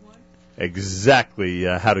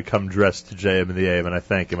how to come dressed to JM and the AM, and I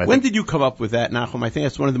thank him. When did you come up with that, Nachum? I think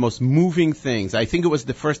that's one of the most moving things. I think it was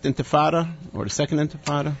the first Intifada or the second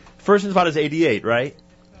Intifada. First Intifada is 88, right?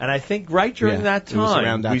 And I think right during that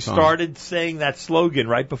time, we started saying that slogan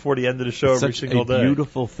right before the end of the show every single day. Such a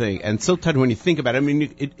beautiful thing. And so touching when you think about it. I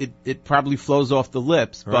mean, it probably flows off the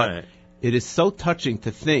lips, but it is so touching to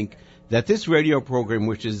think that this radio program,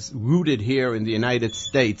 which is rooted here in the United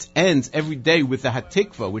States, ends every day with the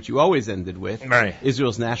Hatikva, which you always ended with,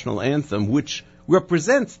 Israel's national anthem, which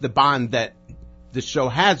represents the bond that the show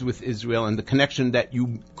has with Israel and the connection that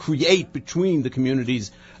you create between the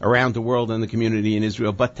communities around the world and the community in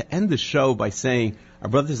Israel. But to end the show by saying, our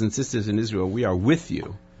brothers and sisters in Israel, we are with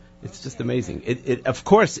you. It's just amazing. Of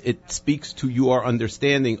course, it speaks to your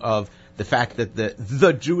understanding of the fact that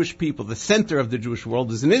the Jewish people, the center of the Jewish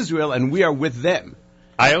world, is in Israel, and we are with them.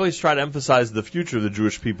 I always try to emphasize the future of the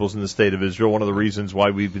Jewish peoples in the state of Israel. One of the reasons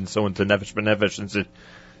why we've been so into Nefesh B'Nefesh since it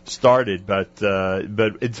started, but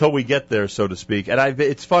until we get there, so to speak. And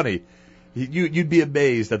it's funny. You'd be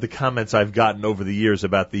amazed at the comments I've gotten over the years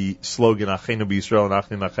about the slogan Achenu b'Yisrael and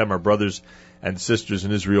Achim Lachem, our brothers and sisters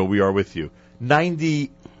in Israel, we are with you.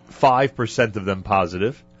 95% of them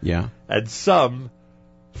positive. Yeah. And some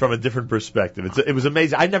from a different perspective. It was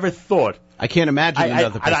amazing. I never thought. I can't imagine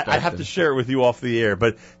another perspective. I have to share it with you off the air,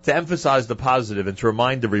 but to emphasize the positive and to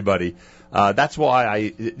remind everybody, that's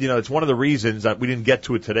why it's one of the reasons that we didn't get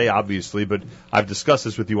to it today, obviously, but I've discussed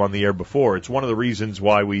this with you on the air before. It's one of the reasons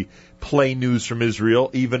why we play news from Israel,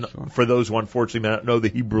 even for those who unfortunately may not know the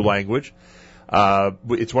Hebrew language.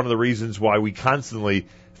 It's one of the reasons why we constantly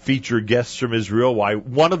feature guests from Israel.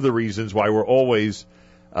 One of the reasons why we're always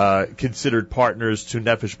considered partners to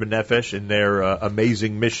Nefesh B'Nefesh in their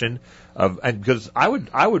amazing mission and because I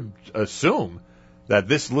would assume that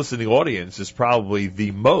this listening audience is probably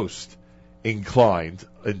the most inclined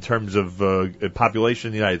in terms of population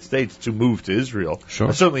in the United States to move to Israel.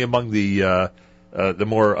 Sure. Certainly among the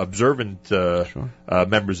more observant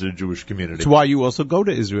members of the Jewish community. That's why you also go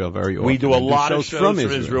to Israel very often. We do a lot of shows from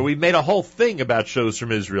Israel. We've made a whole thing about shows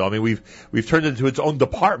from Israel. I mean, we've turned it into its own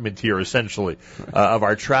department here, essentially, of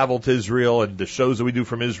our travel to Israel and the shows that we do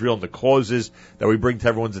from Israel and the causes that we bring to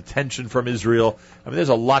everyone's attention from Israel. I mean, there's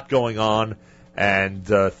a lot going on, and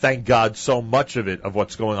thank God so much of it, of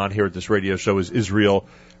what's going on here at this radio show, is Israel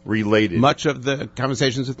related. Much of the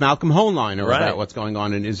conversations with Malcolm Hollein are about what's going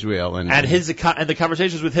on in Israel, and the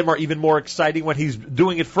conversations with him are even more exciting when he's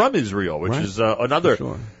doing it from Israel, which is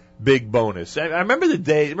another big bonus. I remember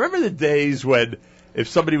the days when if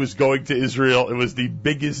somebody was going to Israel, it was the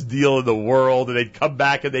biggest deal in the world, and they'd come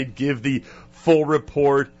back and they'd give the full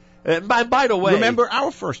report. And by the way, remember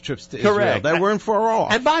our first trips to Israel? That weren't far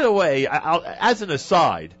off. And by the way, as an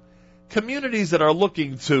aside, communities that are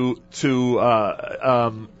looking to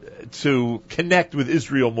connect with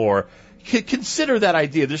Israel more, consider that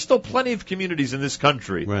idea. There's still plenty of communities in this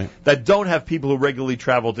country that don't have people who regularly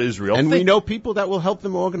travel to Israel. And we know people that will help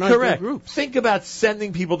them organize their groups. Think about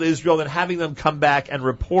sending people to Israel and having them come back and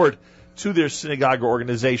report to their synagogue or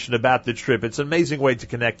organization about the trip. It's an amazing way to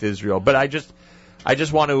connect to Israel. But I just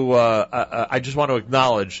want to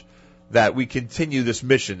acknowledge that we continue this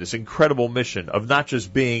mission, this incredible mission of not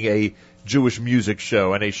just being a Jewish music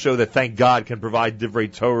show and a show that, thank God, can provide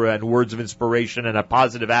divrei Torah and words of inspiration and a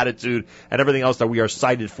positive attitude and everything else that we are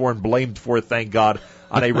cited for and blamed for, thank God,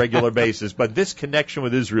 on a regular basis. But this connection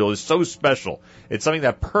with Israel is so special. It's something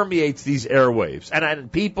that permeates these airwaves.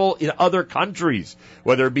 And people in other countries,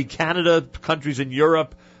 whether it be Canada, countries in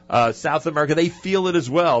Europe, South America, they feel it as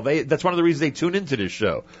well. That's one of the reasons they tune into this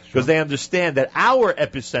show, because they understand that our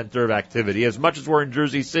epicenter of activity, as much as we're in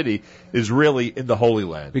Jersey City, is really in the Holy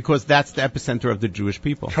Land. Because that's the epicenter of the Jewish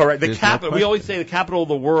people. Correct. The capital. We always say the capital of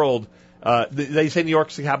the world. They say New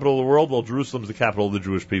York's the capital of the world. Well, Jerusalem's the capital of the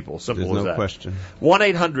Jewish people. Simple as that. There's no question.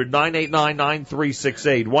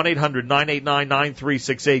 1-800-989-9368.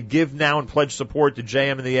 1-800-989-9368. Give now and pledge support to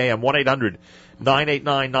JM and the AM.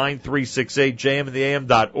 1-800-989-9368.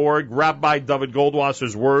 JMandtheAM.org. Rabbi David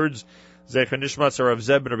Goldwasser's words. Zecher Nishmat Rav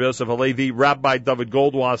Zeb ben Rabbi Yosef Halevi. Rabbi David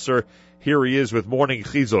Goldwasser. Here he is with Morning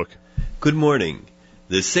Chizuk. Good morning.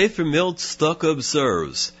 The Sefer Milt Stuck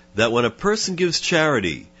observes that when a person gives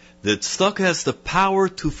charity, the tzedakah has the power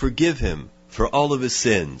to forgive him for all of his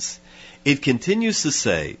sins. It continues to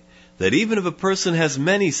say that even if a person has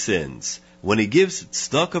many sins, when he gives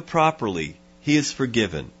tzedakah properly, he is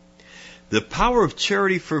forgiven. The power of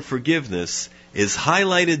charity for forgiveness is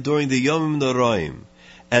highlighted during the Yom Noraim.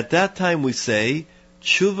 At that time we say,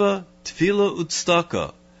 Tshuva, Tefillah,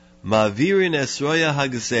 Utzedakah, Ma'avirin Esroya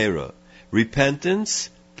Hagzera,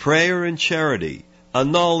 repentance, prayer, and charity,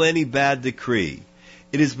 annul any bad decree.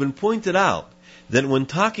 It has been pointed out that when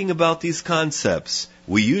talking about these concepts,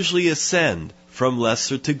 we usually ascend from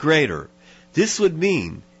lesser to greater. This would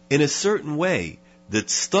mean, in a certain way, that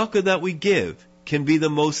tzedakah that we give can be the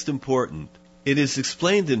most important. It is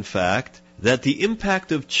explained, in fact, that the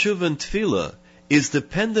impact of tshuva and tefillah is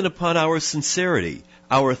dependent upon our sincerity,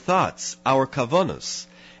 our thoughts, our kavanos,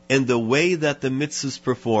 and the way that the mitzvah is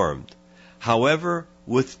performed. However,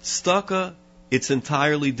 with tzedakah, it's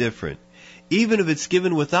entirely different. Even if it's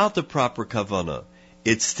given without the proper kavanah,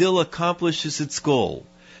 it still accomplishes its goal,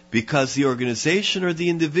 because the organization or the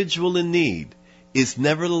individual in need is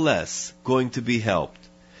nevertheless going to be helped.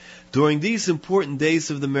 During these important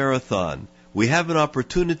days of the marathon, we have an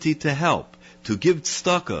opportunity to help, to give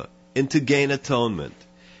tzedakah, and to gain atonement.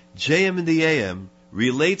 JM and the AM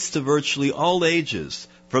relates to virtually all ages,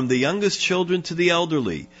 from the youngest children to the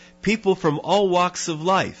elderly, people from all walks of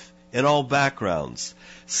life and all backgrounds.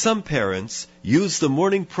 Some parents use the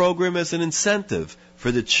morning program as an incentive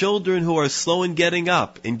for the children who are slow in getting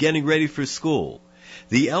up and getting ready for school.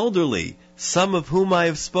 The elderly, some of whom I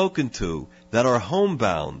have spoken to, that are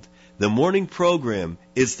homebound, the morning program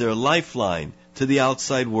is their lifeline to the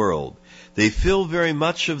outside world. They feel very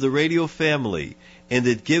much of the radio family, and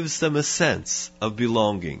it gives them a sense of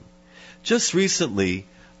belonging. Just recently,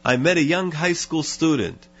 I met a young high school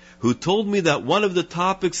student who told me that one of the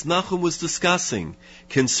topics Nachum was discussing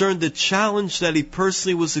concerned the challenge that he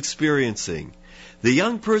personally was experiencing. The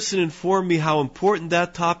young person informed me how important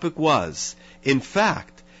that topic was. In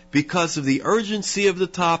fact, because of the urgency of the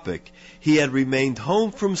topic, he had remained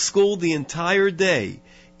home from school the entire day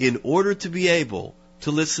in order to be able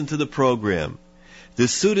to listen to the program. The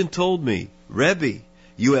student told me, "Rebbe,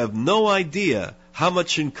 you have no idea how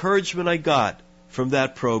much encouragement I got from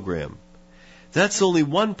that program." That's only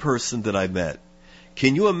one person that I met.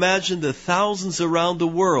 Can you imagine the thousands around the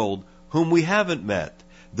world whom we haven't met?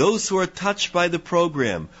 Those who are touched by the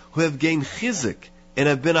program, who have gained chizuk and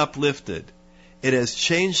have been uplifted. It has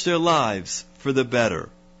changed their lives for the better.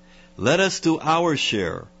 Let us do our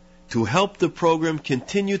share to help the program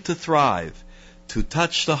continue to thrive, to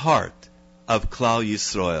touch the heart of Klal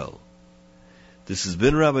Yisrael. This has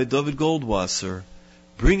been Rabbi David Goldwasser,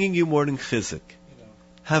 bringing you morning chizuk.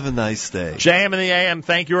 Have a nice day. JM in the AM.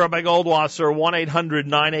 Thank you, Rabbi Goldwasser.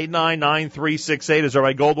 1-800-989-9368 is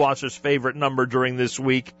Rabbi Goldwasser's favorite number during this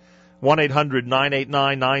week.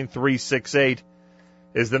 1-800-989-9368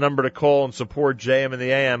 is the number to call and support JM in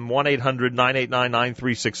the AM.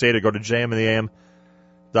 1-800-989-9368 or go to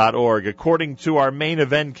jmintheam.org. According to our main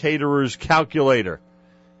event caterer's calculator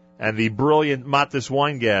and the brilliant Matis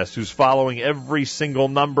Weingast, who's following every single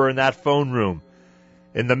number in that phone room,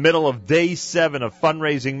 in the middle of day 7 of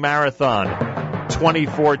Fundraising Marathon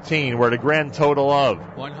 2014, we're at a grand total of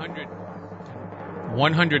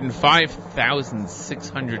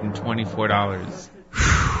 $105,624.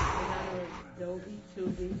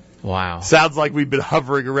 Wow. Sounds like we've been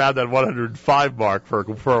hovering around that 105 mark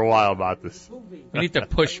for a while about this. We need to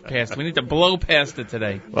push past. We need to blow past it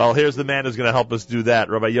today. Well, here's the man who's going to help us do that.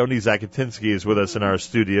 Rabbi Yoni Zakatinsky is with us in our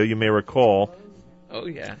studio. You may recall. Oh,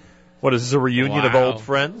 yeah. What, is this a reunion of old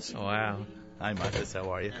friends? Wow. Hi, Matis. How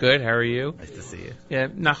are you? Good. How are you? Nice to see you. Yeah,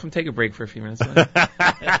 Nachum, take a break for a few minutes.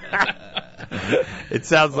 It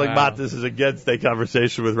sounds like Matis is against a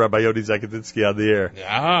conversation with Rabbi Yoni Zakatinsky on the air.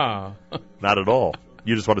 Yeah. Not at all.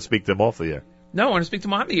 You just want to speak to him off the air. No, I want to speak to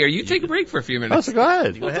him on the air. You take a break for a few minutes. Oh, so go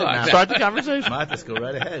ahead. Go ahead. Start the conversation. Matis, go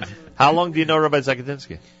right ahead. How long do you know Rabbi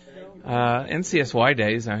Zakatinsky? NCSY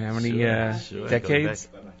days. How many decades?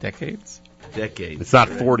 Decades? Decades. It's not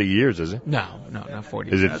 40 years, is it? No, not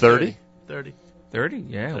 40. Is it 30? 30. 30?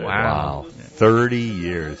 Yeah, 30. wow. 30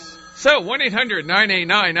 years. So,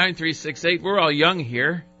 1-800-989-9368. We're all young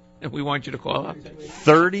here, and we want you to call up.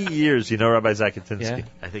 30 years, you know Rabbi Zakatinsky. Yeah.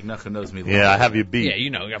 I think Nachum knows me. Yeah, I have you beat. Yeah, you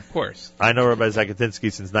know, of course. I know Rabbi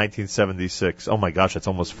Zakatinsky since 1976. Oh, my gosh, that's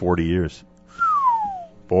almost 40 years.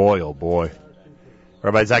 Boy, oh, boy.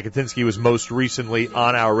 Rabbi Zakatinsky was most recently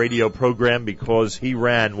on our radio program because he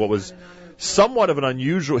ran what was somewhat of an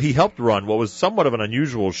unusual, he helped run what was somewhat of an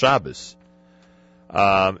unusual Shabbos.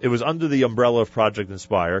 It was under the umbrella of Project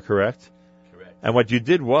Inspire, correct? Correct. And what you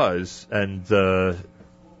did was, and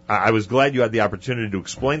I was glad you had the opportunity to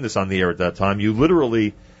explain this on the air at that time, you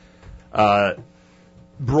literally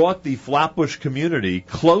brought the Flatbush community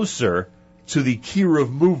closer to the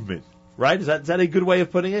Kiruv movement, right? Is that a good way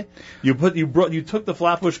of putting it? You took the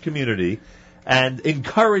Flatbush community and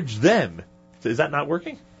encouraged them. Is that not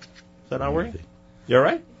working? Is that not working? You all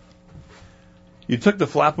right? You took the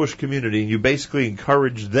Flatbush community and you basically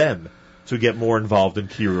encouraged them to get more involved in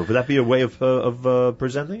Kiruv. Would that be a way of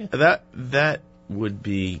presenting it? That would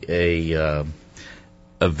be a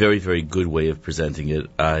very, very good way of presenting it.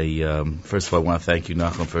 I first of all, I want to thank you,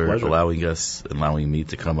 Nachum, for allowing me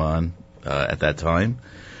to come on at that time.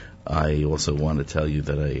 I also want to tell you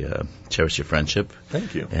that I cherish your friendship.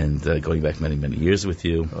 Thank you. And going back many, many years with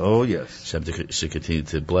you. Oh, yes. Shem should continue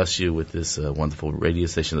to bless you with this wonderful radio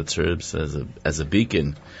station that serves as a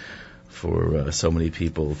beacon for so many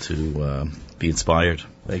people to be inspired.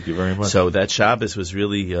 Thank you very much. So that Shabbos was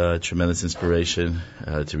really tremendous inspiration.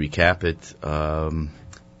 To recap it,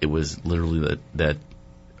 it was literally that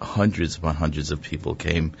hundreds upon hundreds of people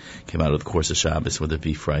came out of the course of Shabbos, whether it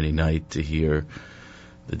be Friday night to hear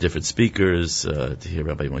the different speakers, to hear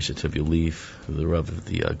Rabbi Moshe Tuvia Leaf, the Rav of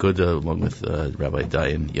the Aguda, along with Rabbi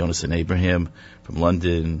Dayan Yonasan Abraham from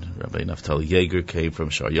London. Rabbi Naftali Yeager came from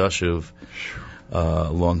Shar Yashuv.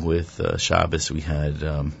 Along with Shabbos, we had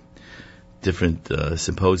different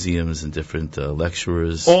symposiums and different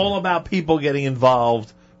lecturers. All about people getting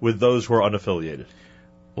involved with those who are unaffiliated.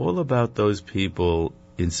 All about those people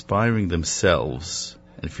inspiring themselves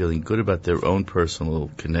and feeling good about their own personal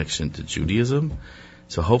connection to Judaism.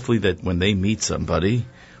 So hopefully that when they meet somebody,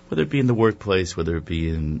 whether it be in the workplace, whether it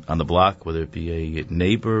be on the block, whether it be a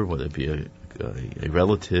neighbor, whether it be a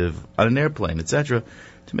relative, on an airplane, etc.,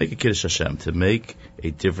 to make a Kiddush Hashem, to make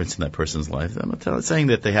a difference in that person's life. I'm not saying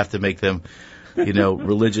that they have to make them,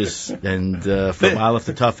 religious and from Aleph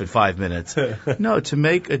to Tuf in 5 minutes. No, to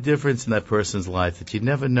make a difference in that person's life that you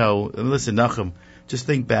never know. And listen, Nachum, just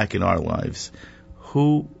think back in our lives.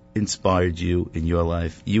 Who inspired you in your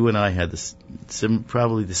life? You and I had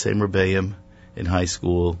probably the same Rebbeim in high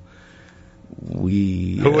school.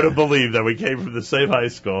 Who would have believed that we came from the same high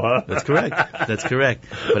school, huh? That's correct.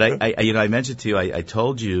 But I mentioned to you, I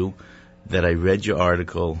told you that I read your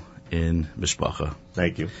article in Mishpacha.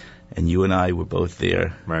 Thank you. And you and I were both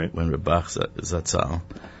there right when Rebach Zatzal,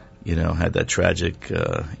 had that tragic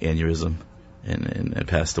aneurysm and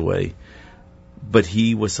passed away. But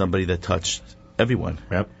he was somebody that touched everyone.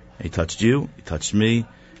 Yep. He touched you, he touched me,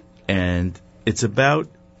 and it's about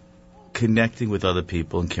connecting with other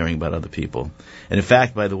people and caring about other people. And in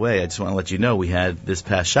fact, by the way, I just want to let you know, we had this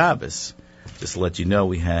past Shabbos, just to let you know,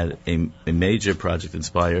 we had a major Project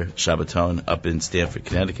Inspire Shabbaton up in Stamford,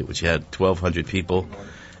 Connecticut, which had 1,200 people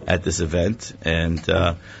at this event. And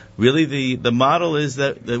really the model is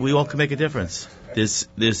that we all can make a difference.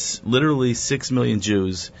 There's literally 6 million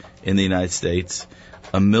Jews in the United States.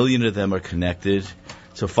 1 million of them are connected.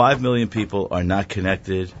 So 5 million people are not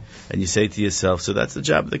connected. And you say to yourself, so that's the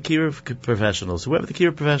job of the Kiruv professionals. Whoever the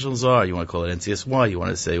Kiruv professionals are, you want to call it NCSY, you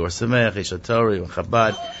want to say Or Sameach, Yeshat Torah,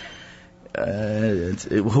 Chabad,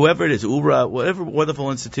 whoever it is, Ura, whatever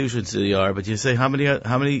wonderful institutions they are, but you say, how many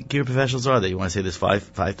Kiruv professionals are there? You want to say there's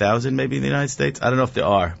 5,000 maybe in the United States? I don't know if there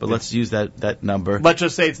are, but let's use that number. Let's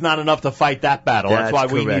just say it's not enough to fight that battle. That's why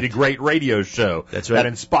we correct. need a great radio show that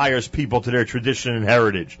inspires people to their tradition and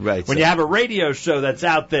heritage. Right. When you have a radio show that's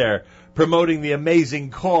out there promoting the amazing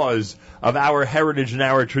cause of our heritage and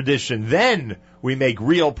our tradition, then we make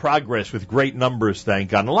real progress with great numbers, thank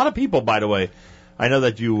God. And a lot of people, by the way, I know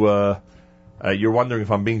that you're wondering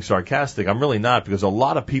if I'm being sarcastic. I'm really not, because a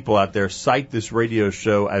lot of people out there cite this radio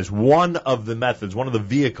show as one of the methods, one of the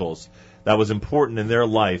vehicles that was important in their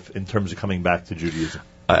life in terms of coming back to Judaism.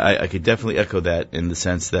 I could definitely echo that in the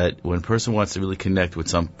sense that when a person wants to really connect with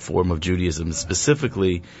some form of Judaism,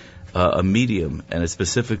 specifically a medium, and it's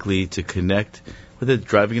specifically to connect with it,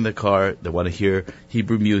 driving in the car, they want to hear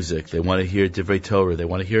Hebrew music, they want to hear Divrei Torah, they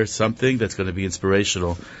want to hear something that's going to be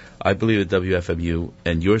inspirational. I believe that WFMU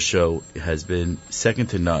and your show has been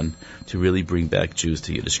second to none to really bring back Jews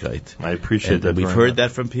to Yiddishkeit. I appreciate that. We've heard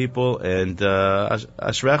that from people, and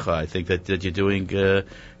Ashrecha, I think that you're doing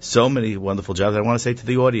so many wonderful jobs. I want to say to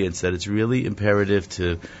the audience that it's really imperative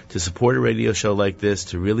to support a radio show like this,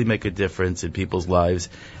 to really make a difference in people's lives,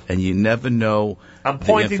 and you never know. I'm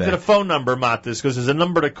pointing to the phone number, Matis, because there's a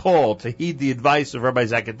number to call to heed the advice of Rabbi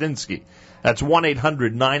Zakatinsky. That's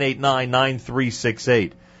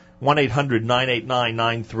 1-800-989-9368.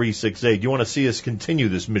 1-800-989-9368. You want to see us continue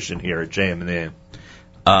this mission here at JM and the AM?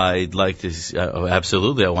 I'd like to,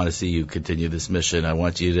 absolutely, I want to see you continue this mission. I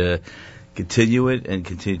want you to continue it and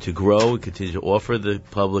continue to grow and continue to offer the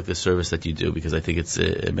public the service that you do, because I think it's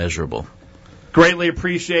immeasurable. Greatly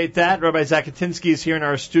appreciate that. Rabbi Zakatinsky is here in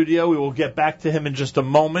our studio. We will get back to him in just a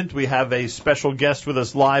moment. We have a special guest with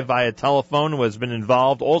us live via telephone who has been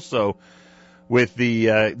involved also with the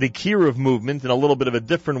Kiruv movement in a little bit of a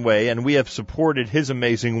different way, and we have supported his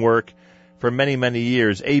amazing work for many, many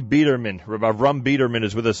years. Rabbi Avram Biederman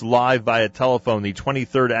is with us live via telephone. The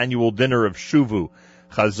 23rd annual dinner of Shuvu,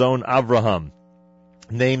 Chazon Avraham,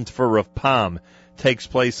 named for Rav Pam, takes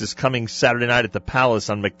place this coming Saturday night at the Palace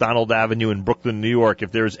on McDonald Avenue in Brooklyn, New York.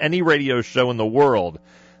 If there is any radio show in the world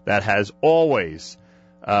that has always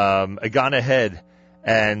gone ahead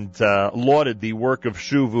and lauded the work of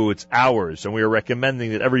Shuvu, it's ours, and we are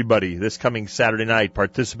recommending that everybody this coming Saturday night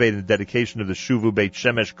participate in the dedication of the Shuvu Beit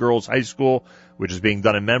Shemesh Girls High School, which is being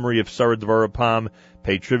done in memory of Sarah Devar Pam.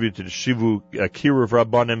 Pay tribute to the Shuvu Kiruv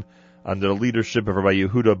Rabbanim under the leadership of Rabbi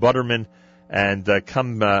Yehuda Butterman, and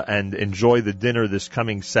come and enjoy the dinner this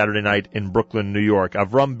coming Saturday night in Brooklyn, New York.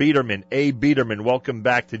 Avram Biederman, A. Biederman, welcome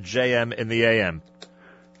back to JM in the AM.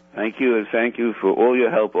 Thank you, and thank you for all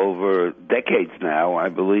your help over decades now. I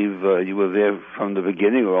believe you were there from the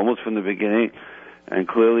beginning, or almost from the beginning, and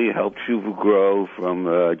clearly helped Shuvu grow from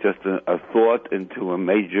just a thought into a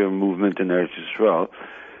major movement in Eretz Yisrael.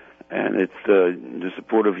 and it's the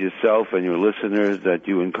support of yourself and your listeners that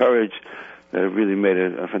you encourage that have really made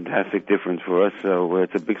a fantastic difference for us. So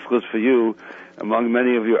it's a big schus for you, among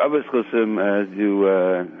many of your other schusim, as you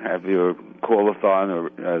have your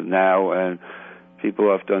call-a-thon now, and people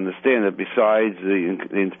have to understand that besides the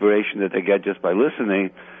inspiration that they get just by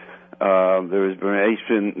listening, there is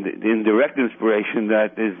inspiration, the indirect inspiration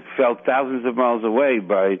that is felt thousands of miles away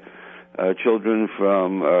by children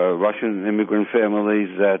from Russian immigrant families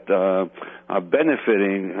that are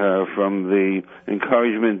benefiting from the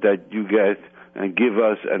encouragement that you get and give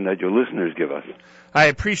us and that your listeners give us. I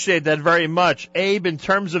appreciate that very much. Abe, in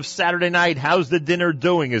terms of Saturday night, how's the dinner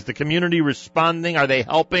doing? Is the community responding? Are they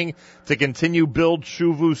helping to continue build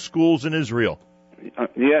Shuvu schools in Israel?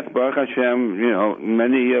 Yes, Baruch Hashem,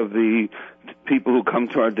 many of the people who come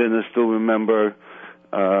to our dinner still remember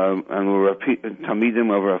and will repeat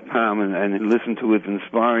Tamidim of Rav Pam and listen to his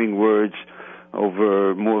inspiring words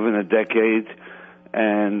over more than a decade.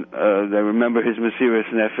 And they remember his Mesiras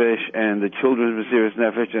Nefesh and the children's Mesiras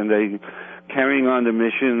Nefesh, and they carrying on the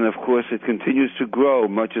mission. Of course, it continues to grow,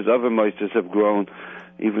 much as other meisters have grown,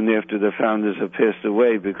 even after the founders have passed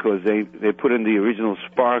away, because they put in the original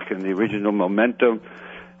spark and the original momentum,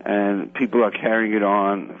 and people are carrying it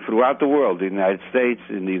on throughout the world, the United States,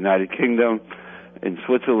 in the United Kingdom, in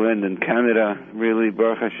Switzerland, in Canada, really,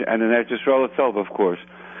 Baruch Hashem, and in Eretz Yisrael itself, of course.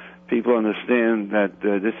 People understand that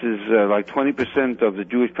this is like 20% of the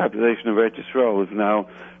Jewish population of Eretz Yisrael is now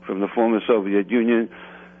from the former Soviet Union.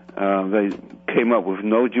 They came up with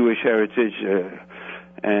no Jewish heritage,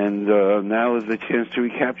 and now is the chance to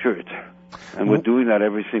recapture it. And we're doing that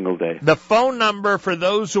every single day. The phone number for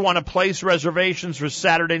those who want to place reservations for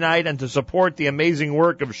Saturday night and to support the amazing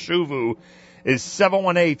work of Shuvu is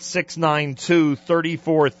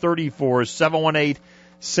 718-692-3434,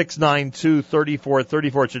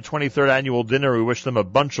 718-692-3434. It's your 23rd annual dinner. We wish them a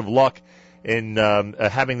bunch of luck in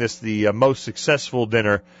having this the most successful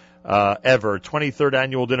dinner ever. 23rd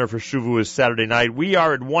annual dinner for Shuvu is Saturday night. We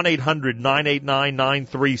are at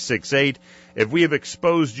 1-800-989-9368. If we have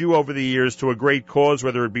exposed you over the years to a great cause,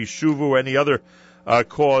 whether it be Shuvu or any other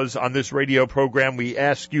cause on this radio program, we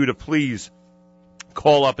ask you to please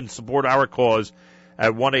call up and support our cause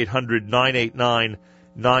at 1-800-989-9368,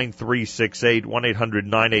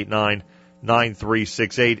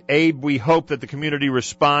 1-800-989-9368. Abe, we hope that the community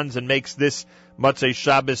responds and makes this Motzei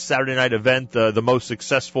Shabbos Saturday night event the most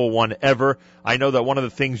successful one ever. I know that one of the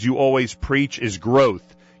things you always preach is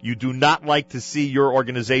growth. You do not like to see your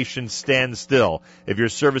organization stand still. If you're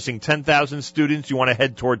servicing 10,000 students, you want to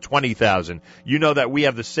head toward 20,000. You know that we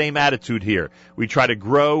have the same attitude here. We try to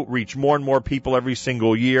grow, reach more and more people every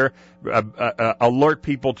single year, alert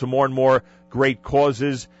people to more and more great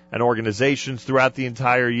causes and organizations throughout the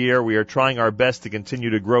entire year. We are trying our best to continue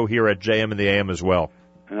to grow here at JM and the AM as well.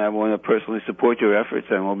 And I want to personally support your efforts,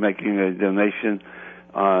 and we're making a donation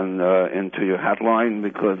into your hotline,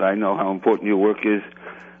 because I know how important your work is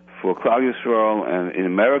for Klal Yisrael and in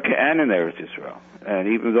America and in Eretz Yisrael. And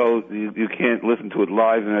even though you can't listen to it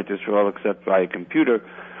live in Eretz Yisrael except by a computer,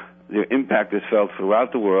 their impact is felt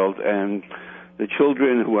throughout the world. And the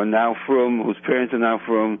children who are now from, whose parents are now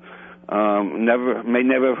from, may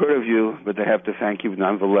never have heard of you, but they have to thank you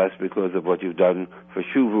nonetheless because of what you've done for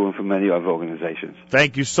Shuvu and for many other organizations.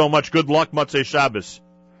 Thank you so much. Good luck, Motzei Shabbos.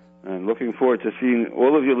 And looking forward to seeing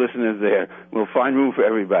all of your listeners there. We'll find room for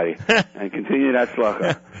everybody and continue that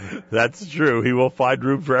tzlacha. That's true. He will find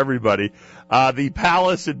room for everybody. The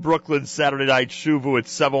Palace in Brooklyn, Saturday night, Shuvu at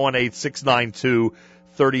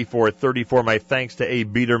 718-692-3434. My thanks to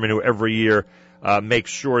Abe Biederman, who every year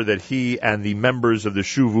makes sure that he and the members of the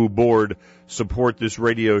Shuvu board support this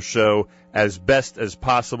radio show as best as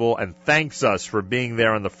possible, and thanks us for being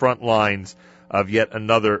there on the front lines of yet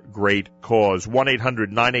another great cause.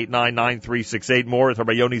 1-800-989-9368. More with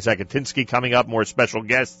Rabbi Yoni Zakatinsky coming up. More special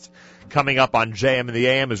guests coming up on JM and the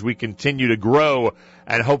AM as we continue to grow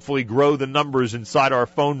and hopefully grow the numbers inside our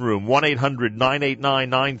phone room.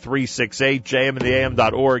 1-800-989-9368,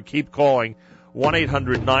 jmandtheam.org. Keep calling.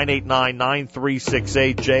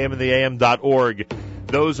 1-800-989-9368, jmandtheam.org.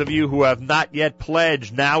 Those of you who have not yet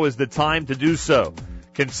pledged, now is the time to do so.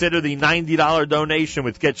 Consider the $90 donation,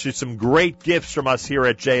 which gets you some great gifts from us here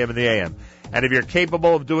at JM and the AM. And if you're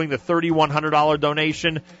capable of doing the $3,100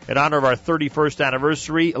 donation in honor of our 31st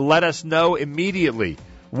anniversary, let us know immediately.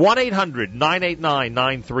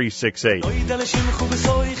 1-800-989-9368.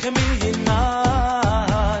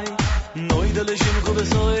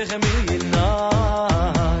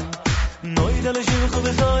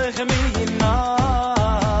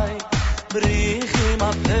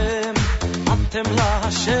 Atem la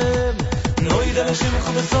Hashem, noida l'Hashem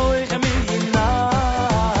chodesoich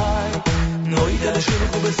eminai.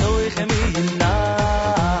 shimchu besoichem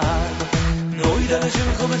yinai. Noida le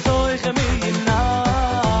shimchu besoichem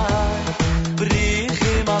yinai.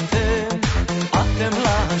 Brichim atem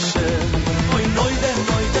la Hashem. Oy noida,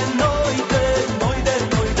 noida, noida, noida,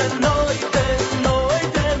 noida, noida,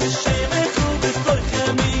 noida le shimchu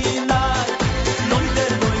besoichem yinai. Noida,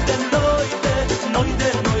 noida, noida, noida,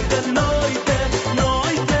 noida, noida,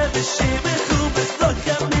 noida le shimchu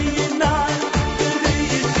besoichem yinai.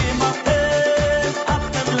 Brichim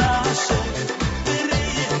atem la Hashem.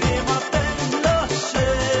 Brichim atem la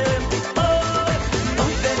Hashem. Oy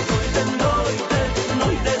noida, noida, noida,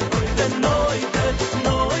 noida, noida, noida,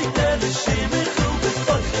 noida le shimchu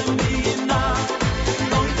besoichem yinai.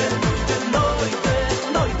 Noida, noida, noida,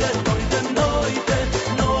 noida, noida, noida,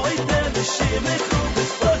 noida le shimchu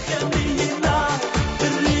besoichem yinai.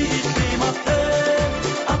 Brichim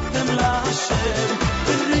atem la Hashem.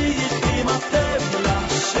 Brichim atem la Hashem.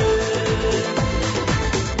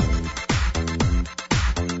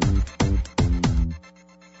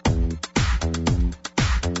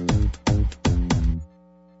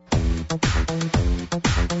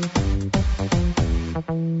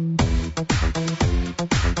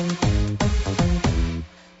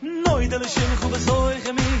 Noida le shimchu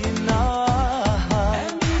besoichem yinai.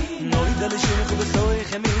 Noida le shimchu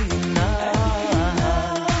besoichem yinai.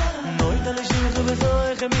 Noida le shimchu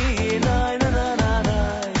besoichem yinai. Na na na na.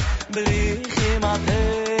 Brichim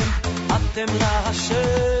atem la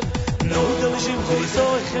Hashem. Noida le shimchu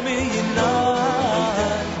besoichem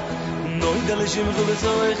yinai. Noida le shimchu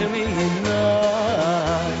besoichem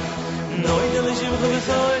yinai. Noida le shimchu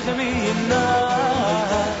besoichem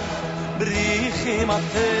yinai. Brichim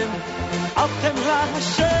atem la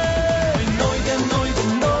Hashem. Noida, noida,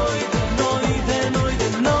 noida, noida, noida,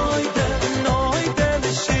 noida, noida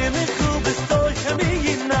le shimchu besoichem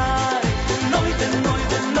yinai. Noida,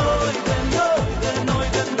 noida, noida, noida,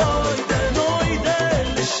 noida, noida, noida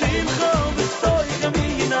le shimchu besoichem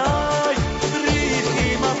yinai.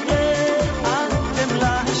 Brichim atem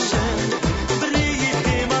la Hashem.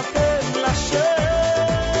 Brichim atem la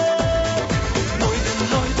Hashem. Noida,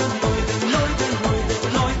 noida, noida, noida, noida,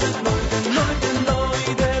 noida, noida, noida,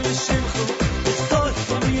 noida le shimchu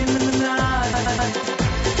besoichem yinai.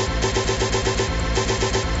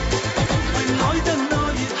 Noida, noida,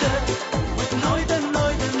 noida, noida,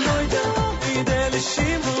 noida, noida le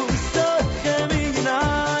shimchu besoichem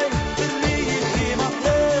yinai. Brichim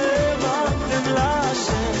atem la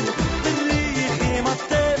Hashem. Brichim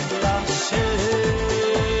atem la Hashem.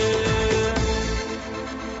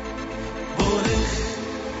 Borich,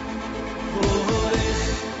 borich,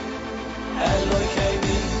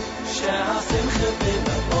 Elokeinu, she'asimcha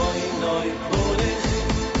b'ma'oi noi. Borich,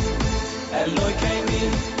 Elokeinu.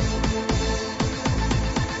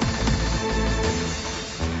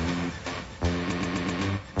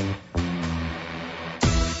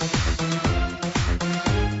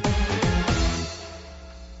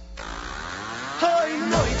 Hoy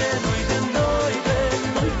noide, noide, noide,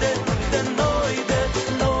 noide, noide, noide,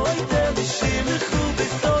 noide le shimchu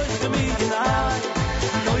besoichem yinai.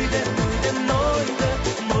 Noide, noide, noide,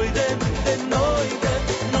 noide, noide, noide,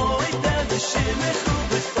 noide le shimchu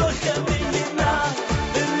besoichem yinai.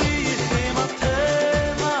 Brichim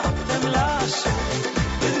atem la Hashem.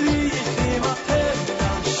 Brichim atem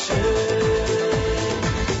la Hashem.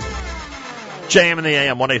 JM in the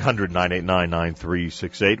AM,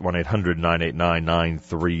 1-800-989-9368,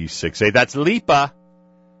 1-800-989-9368. That's Lipa.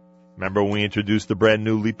 Remember when we introduced the brand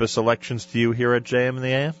new Lipa selections to you here at JM in the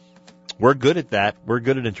AM? We're good at that. We're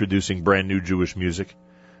good at introducing brand new Jewish music.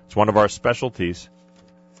 It's one of our specialties.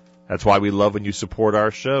 That's why we love when you support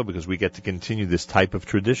our show, because we get to continue this type of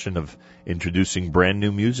tradition of introducing brand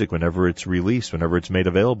new music whenever it's released, whenever it's made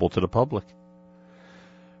available to the public.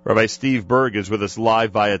 Rabbi Steve Berg is with us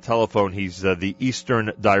live via telephone. He's the East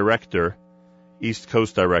Coast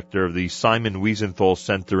Director of the Simon Wiesenthal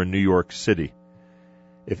Center in New York City.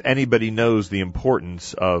 If anybody knows the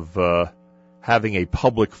importance of having a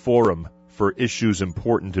public forum for issues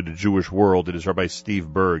important to the Jewish world, it is Rabbi Steve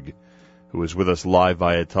Berg, who is with us live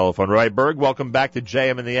via telephone. Rabbi Berg, welcome back to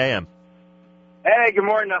JM in the AM. Hey, good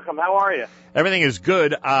morning, Nachum. How are you? Everything is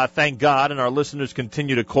good, thank God, and our listeners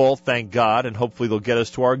continue to call, thank God, and hopefully they'll get us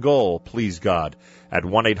to our goal, please God, at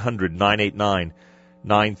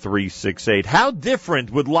 1-800-989-9368. How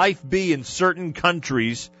different would life be in certain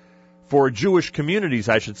countries, for Jewish communities,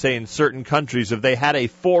 I should say, in certain countries, if they had a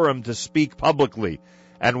forum to speak publicly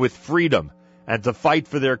and with freedom and to fight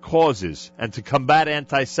for their causes and to combat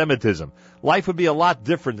anti-Semitism? Life would be a lot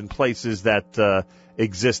different in places that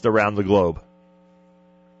exist around the globe.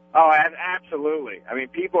 Oh, absolutely. I mean,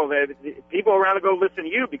 people around the globe listen to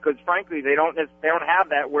you because, frankly, they don't have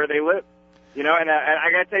that where they live. You know, and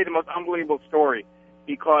I got to tell you the most unbelievable story,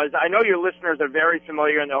 because I know your listeners are very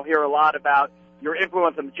familiar and they'll hear a lot about your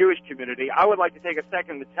influence on the Jewish community. I would like to take a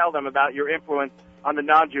second to tell them about your influence on the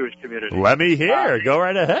non-Jewish community. Let me hear. Go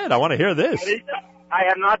right ahead. I want to hear this. I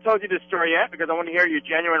have not told you this story yet because I want to hear your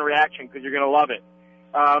genuine reaction because you're going to love it.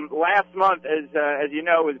 Last month, as you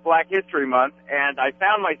know, was Black History Month, and I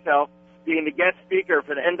found myself being the guest speaker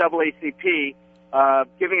for the NAACP,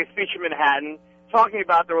 giving a speech in Manhattan, talking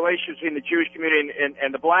about the relationship between the Jewish community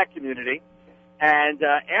and the black community. And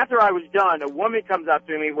after I was done, a woman comes up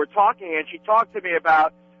to me. We're talking, and she talked to me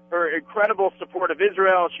about her incredible support of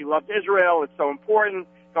Israel. She loved Israel. It's so important,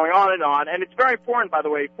 going on. And it's very important, by the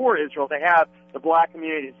way, for Israel to have the black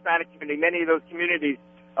community, the Hispanic community. Many of those communities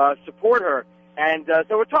support her. And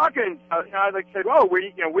so we're talking. I said, "Whoa, where do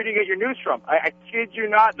you get your news from?" I kid you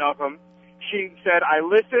not, Nachum. She said, "I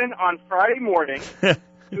listen on Friday morning to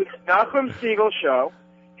the Nachum Siegel show,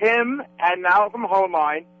 him and Malcolm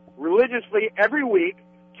Hoenlein, religiously every week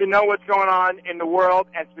to know what's going on in the world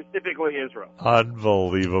and specifically Israel."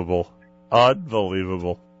 Unbelievable.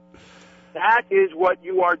 Unbelievable. That is what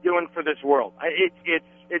you are doing for this world.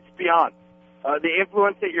 It's beyond. The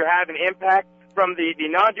influence that you're having, impact from the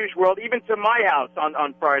non-Jewish world, even to my house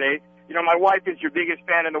on Fridays. You know, my wife is your biggest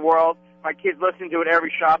fan in the world. My kids listen to it every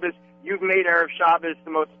Shabbos. You've made Erev Shabbos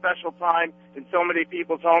the most special time in so many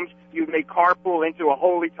people's homes. You've made carpool into a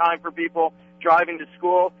holy time for people driving to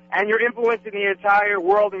school. And you're influencing the entire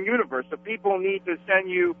world and universe. So people need to send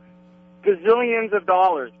you gazillions of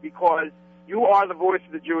dollars because you are the voice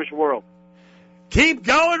of the Jewish world. Keep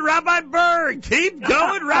going, Rabbi Berg! Keep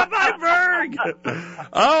going, Rabbi Berg!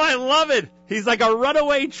 Oh, I love it. He's like a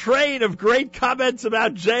runaway train of great comments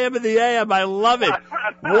about JM and the AM. I love it.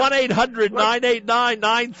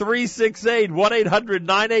 1-800-989-9368.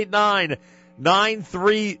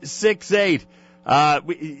 1-800-989-9368.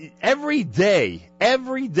 Every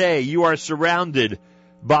day you are surrounded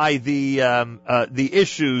by the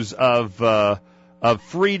issues of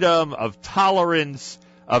freedom, of tolerance,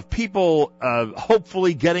 of people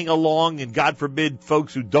hopefully getting along, and God forbid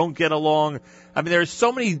folks who don't get along. I mean, there are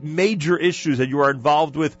so many major issues that you are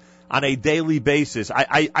involved with on a daily basis.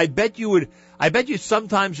 I bet you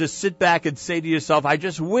sometimes just sit back and say to yourself, I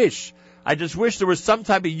just wish there was some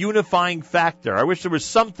type of unifying factor. I wish there was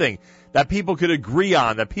something that people could agree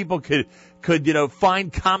on, that people could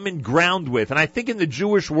find common ground with. And I think in the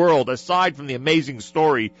Jewish world, aside from the amazing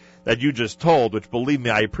story that you just told, which, believe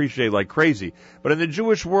me, I appreciate like crazy, but in the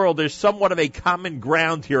Jewish world, there's somewhat of a common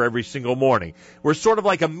ground here every single morning. We're sort of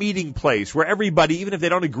like a meeting place where everybody, even if they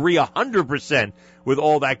don't agree 100% with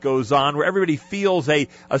all that goes on, where everybody feels a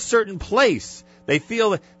certain place. They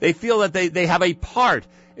feel that they have a part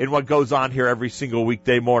in what goes on here every single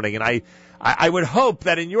weekday morning. And I would hope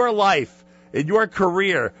that in your life, in your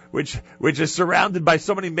career, which is surrounded by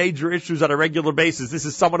so many major issues on a regular basis, this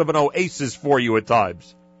is somewhat of an oasis for you at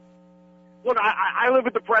times. Look, I live a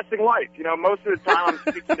depressing life. You know, most of the time I'm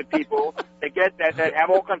speaking to people that have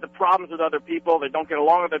all kinds of problems with other people, that don't get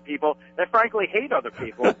along with other people, that frankly hate other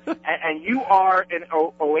people. and you are an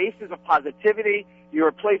oasis of positivity. You're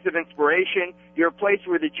a place of inspiration. You're a place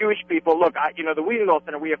where the Jewish people, look, the Wiedendahl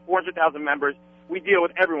Center, we have 400,000 members. We deal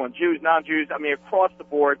with everyone, Jews, non-Jews, I mean, across the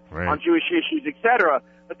board on Jewish issues, etc.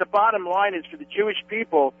 But the bottom line is, for the Jewish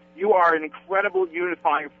people, you are an incredible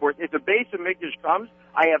unifying force. If the base of Mikdash comes,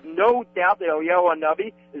 I have no doubt that Eliyahu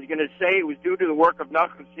Hanavi is going to say it was due to the work of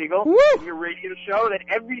Nachum Siegel and your radio show, that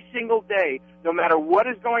every single day, no matter what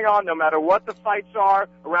is going on, no matter what the fights are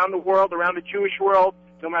around the world, around the Jewish world,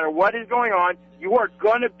 no matter what is going on, you are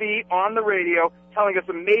going to be on the radio telling us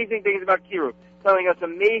amazing things about Kiruv, telling us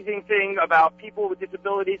amazing things about people with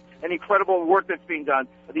disabilities and incredible work that's being done.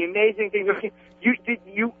 The amazing things.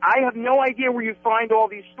 I have no idea where you find all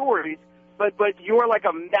these stories, but you're like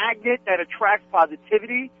a magnet that attracts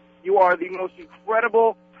positivity. You are the most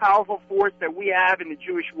incredible, powerful force that we have in the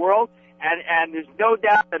Jewish world, and there's no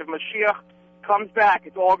doubt that if Mashiach comes back,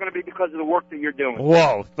 it's all going to be because of the work that you're doing.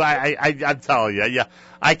 Whoa, I'm telling you, yeah,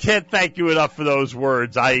 I can't thank you enough for those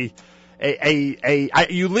words. You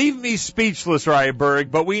leave me speechless, Ryberg,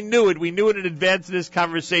 but we knew it. We knew it in advance of this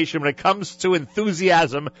conversation. When it comes to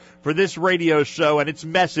enthusiasm for this radio show and its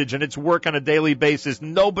message and its work on a daily basis,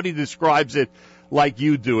 nobody describes it like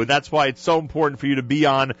you do. And that's why it's so important for you to be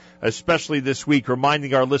on, especially this week,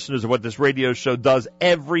 reminding our listeners of what this radio show does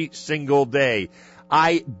every single day.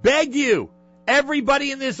 I beg you,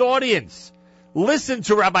 everybody in this audience, listen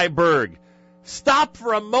to Rabbi Berg. Stop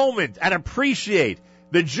for a moment and appreciate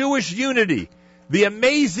the Jewish unity, the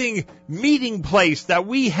amazing meeting place that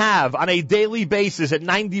we have on a daily basis at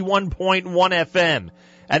 91.1 FM,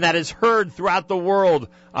 and that is heard throughout the world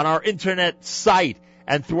on our internet site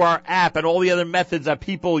and through our app and all the other methods that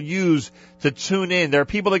people use to tune in. There are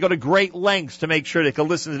people that go to great lengths to make sure they can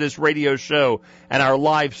listen to this radio show and our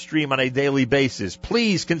live stream on a daily basis.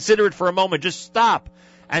 Please consider it for a moment. Just stop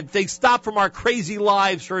and stop from our crazy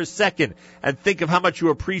lives for a second and think of how much you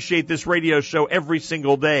appreciate this radio show every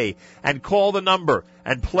single day. And call the number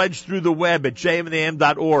and pledge through the web at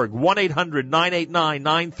jmam.org,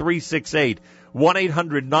 1-800-989-9368,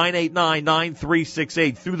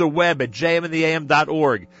 1-800-989-9368, through the web at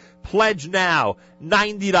jmam.org. Pledge now,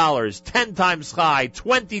 $90, 10 times high,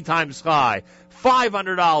 20 times high,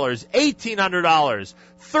 $500, $1,800,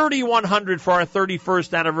 $3,100 for our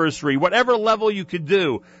 31st anniversary. Whatever level you could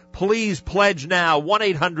do, please pledge now,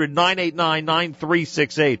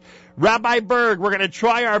 1-800-989-9368. Rabbi Berg, we're going to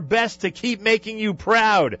try our best to keep making you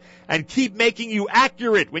proud and keep making you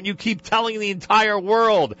accurate when you keep telling the entire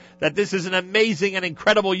world that this is an amazing and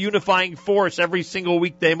incredible unifying force every single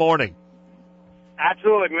weekday morning.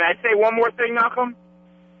 Absolutely. May I say one more thing, Malcolm?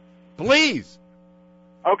 Please.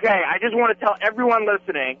 Okay, I just want to tell everyone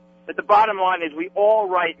listening that the bottom line is we all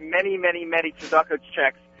write many, many, many tzedakah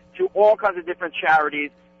checks to all kinds of different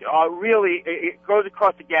charities. Really, it goes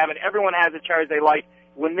across the gamut. Everyone has a charity they like.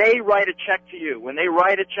 When they write a check to you, when they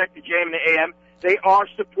write a check to JM and the AM, they are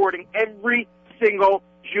supporting every single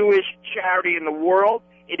Jewish charity in the world.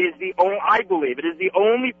 It is I believe, it is the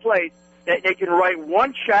only place that they can write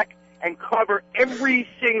one check and cover every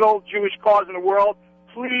single Jewish cause in the world.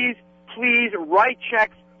 Please, please write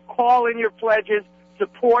checks, call in your pledges,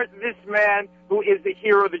 support this man who is the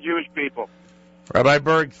hero of the Jewish people. Rabbi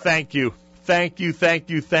Berg, thank you. Thank you, thank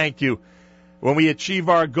you, thank you. When we achieve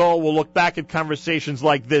our goal, we'll look back at conversations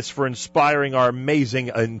like this for inspiring our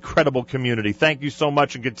amazing, incredible community. Thank you so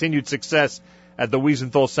much and continued success at the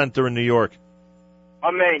Wiesenthal Center in New York.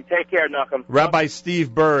 Amen. Take care, Nachum. Rabbi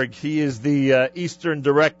Steve Berg, he is the Eastern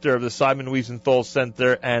Director of the Simon Wiesenthal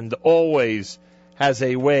Center and always has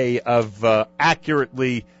a way of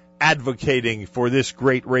accurately advocating for this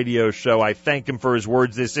great radio show. I thank him for his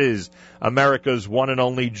words. This is America's one and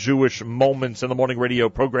only Jewish Moments in the Morning radio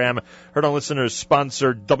program. Heard on listeners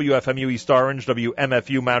sponsored WFMU East Orange,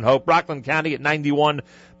 WMFU Mount Hope, Rockland County at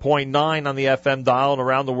 91.9 on the FM dial and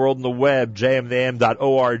around the world on the web,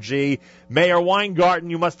 jmam.org. Mayor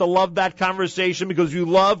Weingarten, you must have loved that conversation because you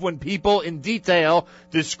love when people in detail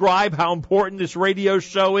describe how important this radio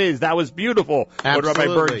show is. That was beautiful, Absolutely. What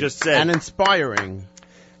Rabbi Berg just said. And inspiring.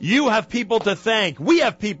 You have people to thank. We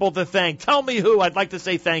have people to thank. Tell me who. I'd like to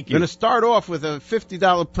say thank you. I'm going to start off with a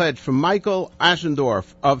 $50 pledge from Michael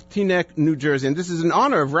Aschendorf of Teaneck, New Jersey. And this is in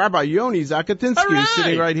honor of Rabbi Yoni Zakatinsky, who's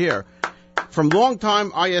sitting right here. From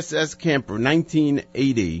longtime ISS camper,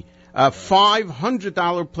 1980. A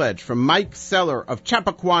 $500 pledge from Mike Seller of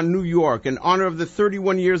Chappaqua, New York, in honor of the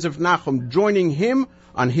 31 years of Nachum, joining him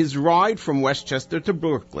on his ride from Westchester to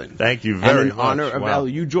Brooklyn. Thank you very much. And in honor of wow.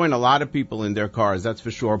 you join a lot of people in their cars, that's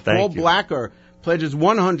for sure. Thank Paul you. Blacker pledges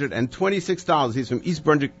 $126. He's from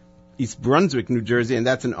East Brunswick, New Jersey, and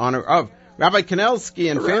that's in honor of Rabbi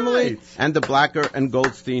Kanelsky and family and the Blacker and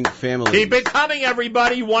Goldstein family. Keep it coming,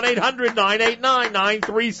 everybody.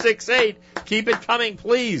 1-800-989-9368. Keep it coming,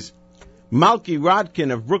 please. Malki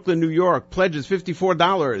Rodkin of Brooklyn, New York, pledges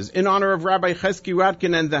 $54 in honor of Rabbi Chesky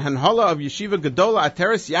Rodkin and the Hanhala of Yeshiva Gedola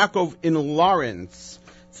Ateres Yaakov in Lawrence.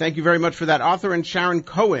 Thank you very much for that. Arthur and Sharon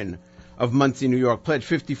Cohen of Muncie, New York, pledged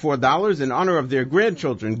 $54 in honor of their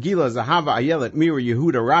grandchildren, Gila, Zahava, Ayelet, Mira,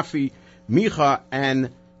 Yehuda, Rafi, Micha,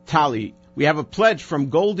 and Tali. We have a pledge from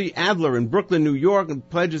Goldie Adler in Brooklyn, New York, and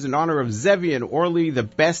pledges in honor of Zevi and Orly, the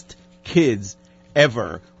best kids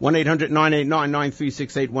ever.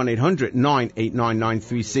 1-800-989-9368,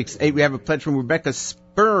 1-800-989-9368. We have a pledge from Rebecca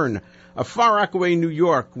Spurn of Far Rockaway, New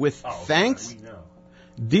York, with thanks.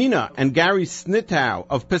 Dina and Gary Snitow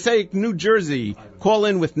of Passaic, New Jersey, call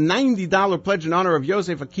in with $90 pledge in honor of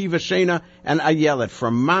Yosef, Akiva, Shana, and Ayelet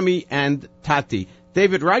from Mami and Tati.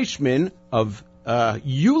 David Reichman of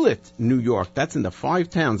Hewlett, New York, that's in the 5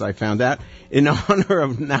 towns I found out, in honor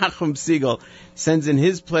of Nachum Siegel, sends in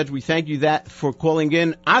his pledge. We thank you that for calling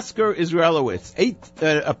in. Oscar Israelowitz,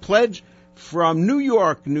 a pledge from New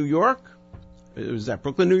York. Was that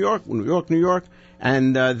Brooklyn, New York? New York.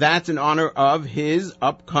 And that's in honor of his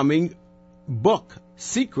upcoming book,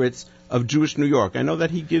 Secrets of Jewish New York. I know that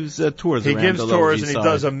he gives tours around the Lower East Side. He gives tours and he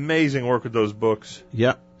does amazing work with those books.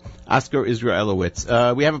 Yep. Oscar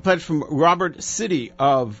Israelowitz. We have a pledge from Robert City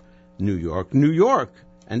of New York,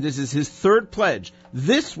 and this is his 3rd pledge.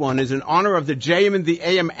 This one is in honor of the JM and the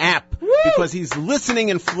AM app. Woo! because he's listening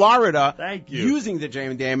in Florida. Thank you. Using the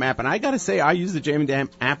JM and the AM app. And I got to say, I use the JM and the AM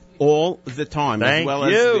app all the time. Thank as well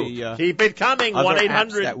you. As the, keep it coming. other 1-800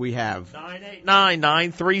 apps that we have.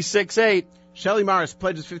 989-9368. Shelley Morris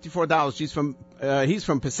pledges $54. He's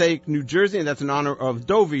from Passaic, New Jersey, and that's in honor of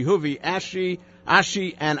Dovi, Huvi, Ashi,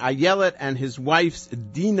 and Ayelet, and his wife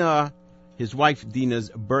Dina's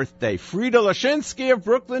birthday. Frida Lashinsky of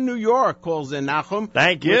Brooklyn, New York calls in Nachum.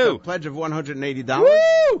 Thank you. With a pledge of $180.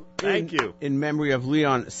 Woo! Thank you. In memory of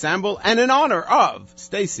Leon Samble and in honor of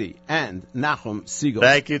Stacy and Nachum Siegel.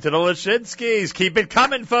 Thank you to the Lashinskys. Keep it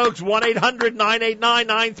coming, folks.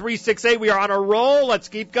 1-800-989-9368. We are on a roll. Let's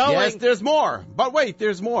keep going. Yes, there's more. But wait,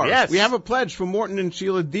 there's more. Yes. We have a pledge from Morton and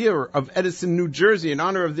Sheila Deere of Edison, New Jersey, in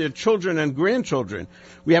honor of their children and grandchildren.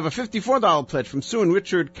 We have a $54 pledge from Sue and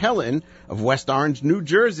Richard Kellen of West Orange, New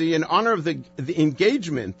Jersey, in honor of the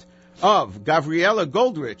engagement of Gabriella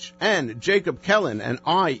Goldrich and Jacob Kellen. And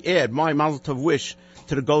I add my Mazel Tov wish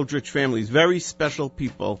to the Goldrich families. Very special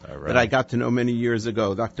people that I got to know many years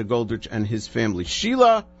ago, Dr. Goldrich and his family.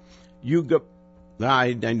 Sheila Yugub,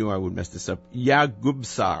 I knew I would mess this up.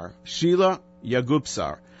 Yagubsar. Sheila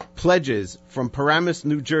Yagubsar pledges from Paramus,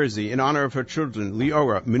 New Jersey, in honor of her children,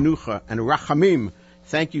 Leora, Menucha, and Rachamim.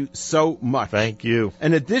 Thank you so much. Thank you.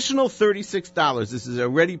 An additional $36. This is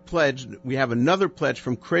already pledged. We have another pledge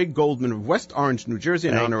from Craig Goldman of West Orange, New Jersey,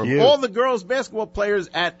 in honor of all the girls basketball players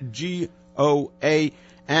at GOA,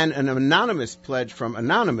 and an anonymous pledge from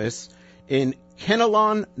Anonymous in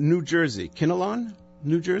Kinnelon, New Jersey. Kinnelon,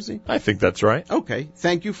 New Jersey? I think that's right. Okay.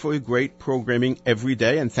 Thank you for your great programming every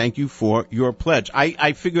day, and thank you for your pledge.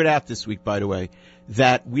 I figured out this week, by the way,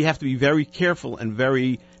 that we have to be very careful and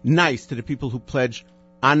very nice to the people who pledge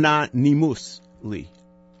anonymously.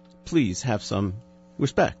 Please have some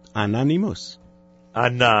respect. Anonymous.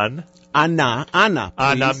 Anan. Anna. Please.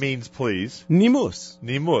 Anna means please. Nimus.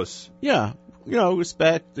 Nimus. Yeah.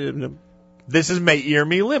 Respect. This is Me'ir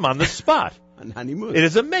Milim on the spot. Anonymous. It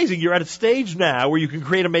is amazing. You're at a stage now where you can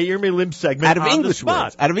create a Me'ir Milim segment out of on English the spot.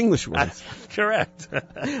 words. Out of English words. Correct.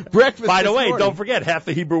 Breakfast. By the way, morning. don't forget, half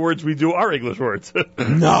the Hebrew words we do are English words.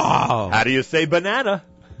 No. How do you say banana?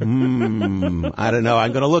 I don't know.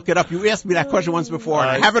 I'm going to look it up. You asked me that question once before, and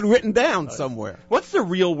I have it written down somewhere. What's the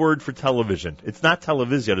real word for television? It's not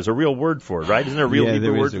television. There's a real word for it, right? Isn't there a real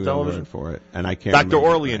Hebrew word for television? Word for it, and I can't. Dr. remember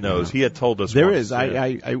Orlean it right knows. now. He had told us. There once. is.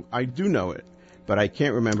 I do know it, but I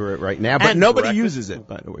can't remember it right now. But nobody uses it,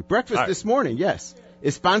 by the way. Breakfast this morning, yes,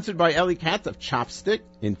 is sponsored by Ellie Katz of Chopstick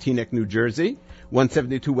in Teaneck, New Jersey,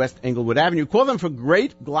 172 West Englewood Avenue. Call them for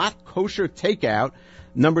great glatt kosher takeout.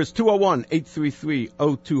 Numbers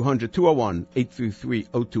 201-833-0200,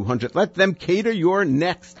 201-833-0200. Let them cater your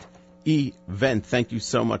next event. Thank you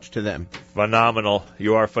so much to them. Phenomenal.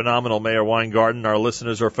 You are phenomenal, Mayor Weingarten. Our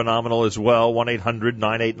listeners are phenomenal as well.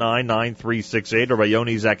 1-800-989-9368. Rabbi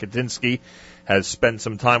Yoni Zakatinsky has spent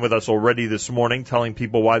some time with us already this morning telling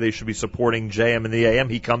people why they should be supporting JM and the AM.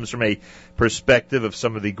 He comes from a perspective of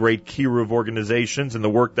some of the great Kiruv organizations and the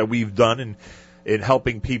work that we've done in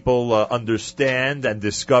helping people understand and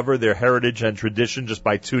discover their heritage and tradition just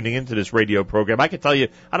by tuning into this radio program. I could tell you,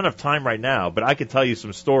 I don't have time right now, but I could tell you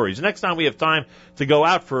some stories. Next time we have time to go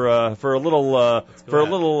out for a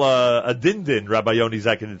din-din, Rabbi Yoni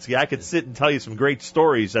Zakanitzky, I could sit and tell you some great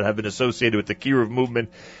stories that have been associated with the Kiruv movement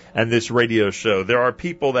and this radio show. There are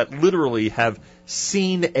people that literally have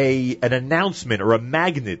seen an announcement or a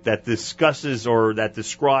magnet that discusses or that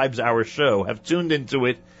describes our show, have tuned into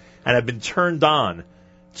it, and have been turned on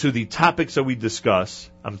to the topics that we discuss.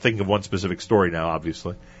 I'm thinking of one specific story now,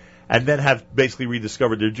 obviously, and then have basically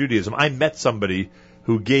rediscovered their Judaism. I met somebody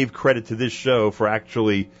who gave credit to this show for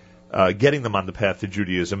actually getting them on the path to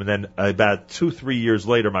Judaism, and then about 2-3 years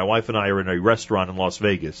later, my wife and I are in a restaurant in Las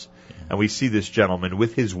Vegas, and we see this gentleman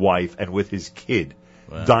with his wife and with his kid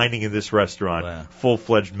dining in this restaurant,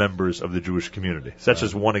 full-fledged members of the Jewish community. So that's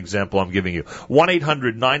just one example I'm giving you.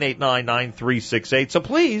 1-800-989-9368. So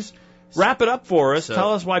please, wrap it up for us.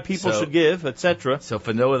 Tell us why people should give, etc. So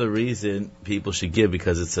for no other reason, people should give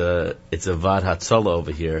because it's a Vad Hatzalah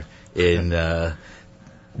over here in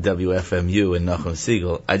WFMU and Nachum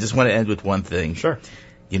Siegel. I just want to end with one thing. Sure.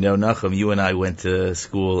 You know, Nachum, you and I went to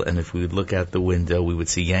school, and if we would look out the window, we would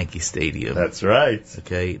see Yankee Stadium. That's right.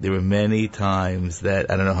 Okay? There were many times that,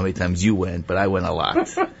 I don't know how many times you went, but I went a lot.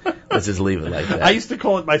 Let's just leave it like that. I used to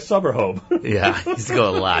call it my summer home. Yeah, I used to go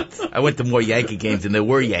a lot. I went to more Yankee games than there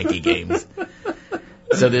were Yankee games.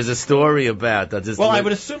 So there's a story about that. Well, I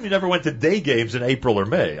would assume you never went to day games in April or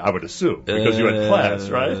May. I would assume because you had class,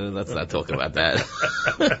 right? Let's not talk about that.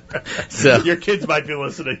 So your kids might be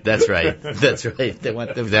listening. That's right. That's right. They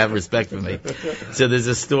want them to have respect for me. So there's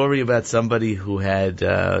a story about somebody who had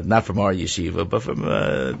not from our yeshiva, but from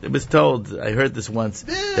it was told. I heard this once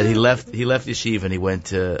that he left yeshiva and he went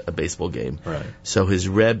to a baseball game. Right. So his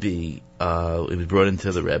Rebbe, he was brought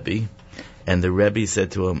into the Rebbe. And the Rebbe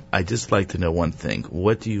said to him, "I just like to know one thing.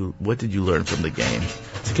 What did you learn from the game?"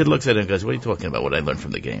 So the kid looks at him and goes, "What are you talking about? What I learned from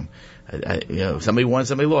the game? Somebody won,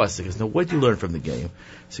 somebody lost." He goes, "No, what did you learn from the game?"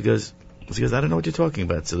 So he goes, "I don't know what you're talking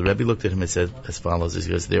about." So the Rebbe looked at him and said as follows: He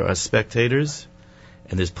goes, "There are spectators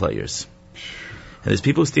and there's players. And there's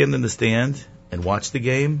people who stand in the stand and watch the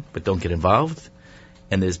game but don't get involved.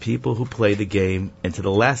 And there's people who play the game, and to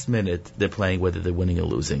the last minute, they're playing whether they're winning or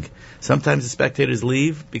losing. Sometimes the spectators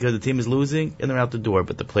leave because the team is losing, and they're out the door,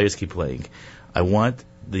 but the players keep playing. I want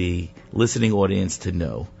the listening audience to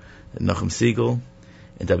know that Nachum Siegel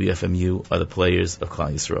and WFMU are the players of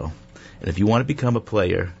Klal Yisrael. And if you want to become a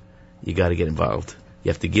player, you got to get involved. You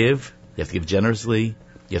have to give generously,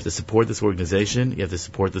 you have to support this organization, you have to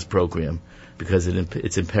support this program, because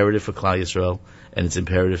it's imperative for Klal Yisrael, and it's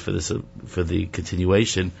imperative for the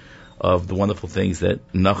continuation of the wonderful things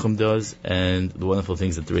that Nachum does and the wonderful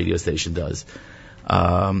things that the radio station does.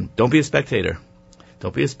 Don't be a spectator.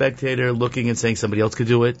 Don't be a spectator looking and saying somebody else could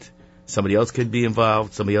do it, somebody else could be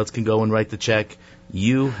involved, somebody else can go and write the check.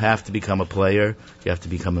 You have to become a player. You have to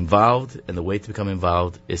become involved, and the way to become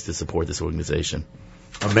involved is to support this organization.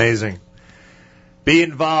 Amazing. Be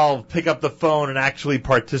involved, pick up the phone, and actually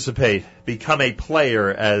participate. Become a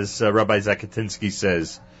player, as Rabbi Zakatinsky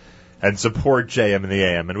says, and support JM and the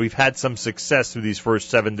AM. And we've had some success through these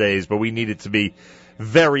first 7 days, but we needed to be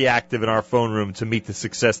very active in our phone room to meet the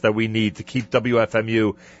success that we need to keep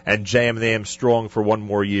WFMU and JM and the AM strong for one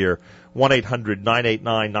more year.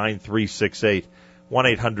 1-800-989-9368.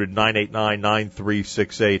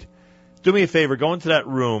 1-800-989-9368. Do me a favor, go into that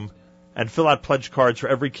room and fill out pledge cards for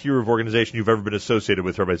every Kiruv organization you've ever been associated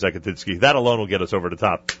with, Rabbi Zakatinsky. That alone will get us over the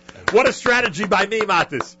top. What a strategy by me,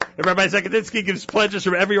 Matis. If Rabbi Zakatinsky gives pledges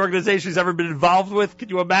from every organization he's ever been involved with, can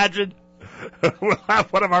you imagine? We'll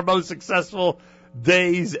have one of our most successful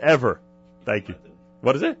days ever. Thank you.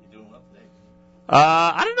 What is it?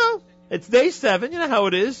 I don't know. It's day 7. You know how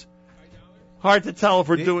it is. Hard to tell if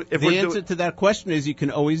we're doing. The answer to that question is you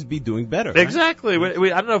can always be doing better. Right? Exactly.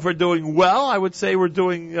 I don't know if we're doing well. I would say we're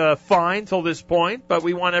doing fine till this point, but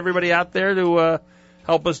we want everybody out there to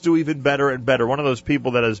help us do even better and better. One of those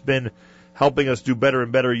people that has been helping us do better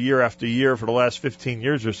and better year after year for the last 15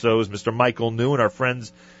 years or so is Mr. Michael New and our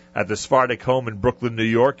friends at the Sephardic Home in Brooklyn, New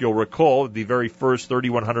York. You'll recall the very first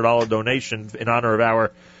 $3,100 donation in honor of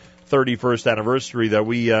our 31st anniversary that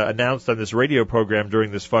we announced on this radio program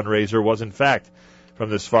during this fundraiser was, in fact, from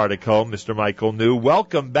the Sephardic Home, Mr. Michael New.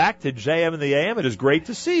 Welcome back to JM and the AM. It is great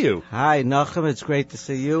to see you. Hi, Nachum. It's great to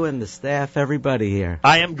see you and the staff, everybody here.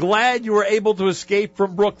 I am glad you were able to escape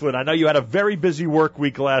from Brooklyn. I know you had a very busy work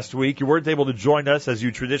week last week. You weren't able to join us as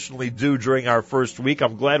you traditionally do during our first week.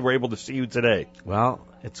 I'm glad we're able to see you today. Well,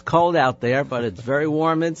 it's cold out there, but it's very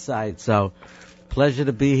warm inside, so pleasure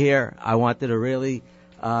to be here. I wanted to really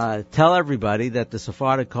tell everybody that the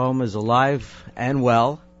Sephardic Home is alive and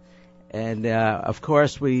well. And, of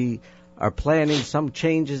course, we are planning some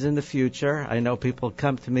changes in the future. I know people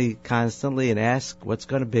come to me constantly and ask what's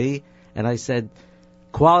going to be. And I said,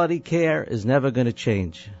 quality care is never going to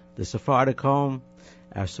change. The Sephardic Home,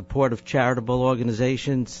 our support of charitable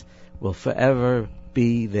organizations will forever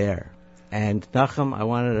be there. And, Nachum, I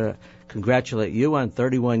wanted to congratulate you on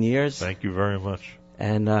 31 years. Thank you very much.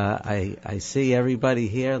 And I see everybody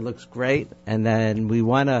here. It looks great. And then we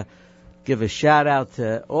want to give a shout-out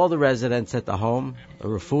to all the residents at the home. A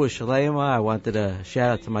refuah shalema. I wanted to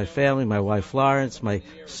shout-out to my family, my wife Florence. My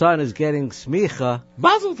son is getting smicha.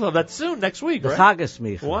 Mazel tov. That's soon, next week, the right? Chag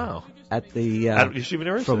smicha. Wow. At the at Yeshiva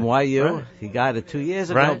University. From YU. Right. He got it 2 years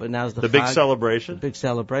ago, right. but now's the big Chag, celebration. The big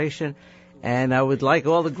celebration. And I would like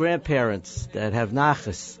all the grandparents that have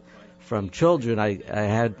nachas from children. I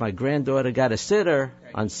had my granddaughter got a sitter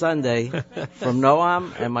on Sunday from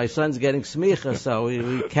Noam, and my son's getting smicha, so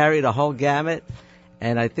we carried a whole gamut,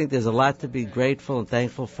 and I think there's a lot to be grateful and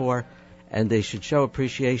thankful for, and they should show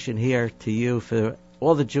appreciation here to you for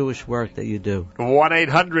all the Jewish work that you do.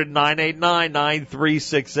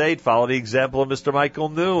 1-800-989-9368. Follow the example of Mr. Michael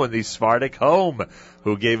New and the Sephardic Home,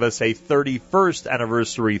 who gave us a 31st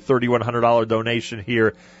anniversary $3,100 donation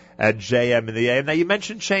here at JM and the AM. Now, you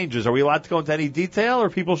mentioned changes. Are we allowed to go into any detail,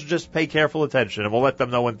 or people should just pay careful attention, and we'll let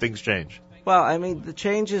them know when things change? Well, I mean, the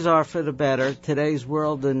changes are for the better. Today's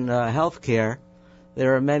world in healthcare,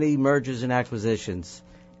 there are many mergers and acquisitions.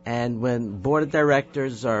 And when board of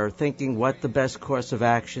directors are thinking what the best course of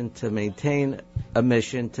action to maintain a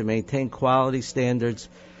mission, to maintain quality standards,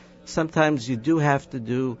 sometimes you do have to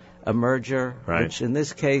do a merger, which in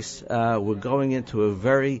this case we're going into a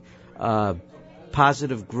very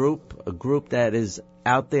positive group, a group that is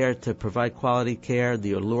out there to provide quality care,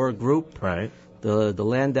 the Allure Group. The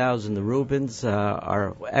Landows and the Rubens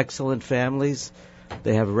are excellent families.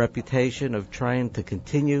 They have a reputation of trying to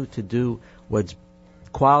continue to do what's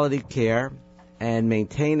quality care and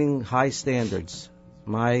maintaining high standards.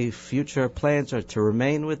 My future plans are to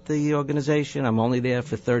remain with the organization. I'm only there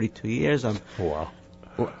for 32 years. I'm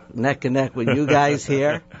neck and neck with you guys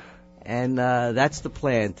here. And that's the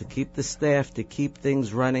plan, to keep the staff, to keep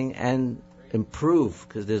things running and improve,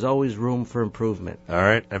 because there's always room for improvement. All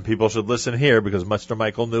right, and people should listen here, because Mr.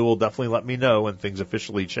 Michael New will definitely let me know when things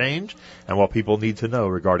officially change and what people need to know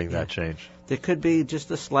regarding that change. There could be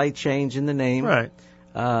just a slight change in the name. Right.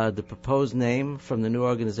 The proposed name from the new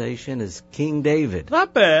organization is King David.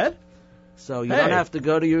 Not bad. So you don't have to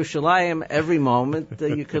go to Yerushalayim every moment.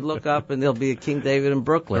 You could look up and there'll be a King David in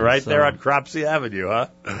Brooklyn. Right there on Cropsey Avenue, huh?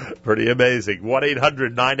 Pretty amazing.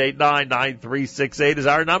 1-800-989-9368 is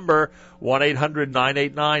our number.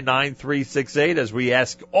 1-800-989-9368 as we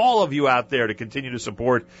ask all of you out there to continue to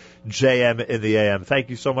support JM in the AM. Thank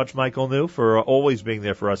you so much, Michael New, for always being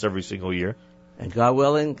there for us every single year. And God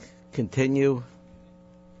willing, continue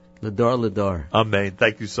L'dor. Amen.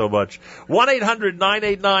 Thank you so much.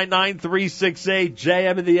 1-800-989-9368,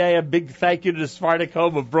 JM in the AM. Big thank you to the Sephardic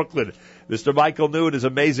Home of Brooklyn, Mr. Michael New and his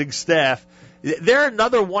amazing staff. They're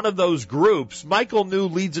another one of those groups. Michael New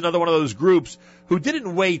leads another one of those groups who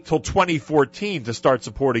didn't wait till 2014 to start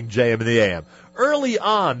supporting JM in the AM. Early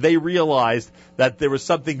on, they realized that there was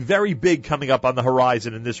something very big coming up on the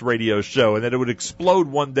horizon in this radio show, and that it would explode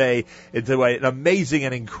one day into an amazing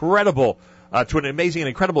and incredible to an amazing and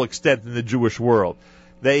incredible extent in the Jewish world.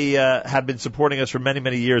 They have been supporting us for many,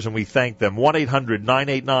 many years, and we thank them.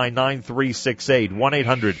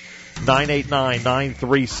 1-800-989-9368.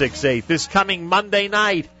 1-800-989-9368. This coming Monday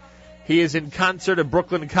night, he is in concert at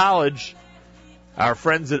Brooklyn College. Our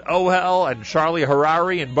friends at Ohel and Charlie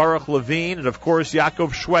Harari and Baruch Levine and, of course,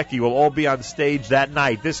 Yaakov Shweki will all be on stage that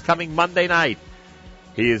night. This coming Monday night,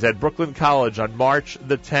 he is at Brooklyn College on March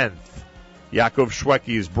the 10th. Yaakov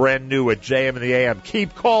Shweki is brand new at JM in the AM.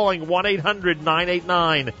 Keep calling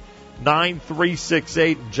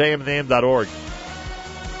 1-800-989-9368 and jmintheam.org.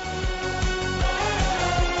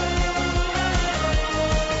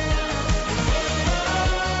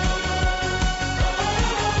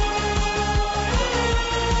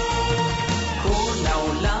 כל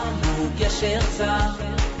העולם הוא גשר צר,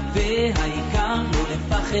 והעיקר לא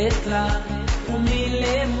לפחד כלל,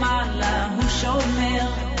 ומלמעלה הוא שומר,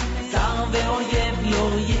 צר ואויב לא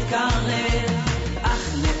יתקרב,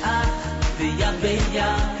 אך לאט ויד ביד,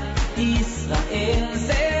 ישראל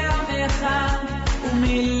זה עמך,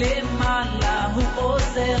 ומלמעלה הוא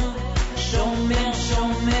עוזר, שומר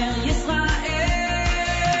שומר ישראל.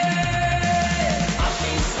 עם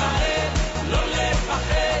ישראל לא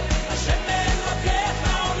לפחד, השם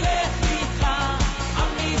אלוקיך הולך איתך,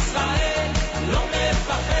 עם ישראל לא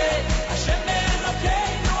מפחד, השם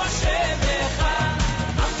אלוקינו השם אחד,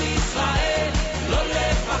 עם ישראל לא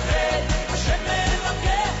לפחד, השם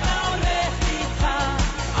אלוקיך הולך איתך,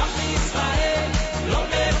 עם ישראל לא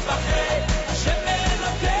מפחד, השם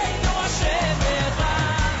אלוקינו השם אחד.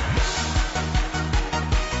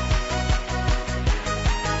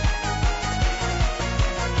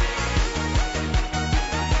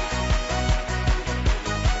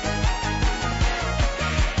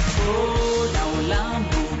 כל העולם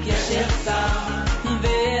הוא גשר צר,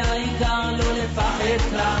 והעיקר לא לפחד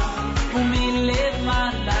כלל,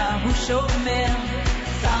 ומלמעלה הוא שומר,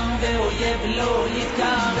 צר ואויב לא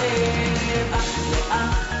יתקרב, אך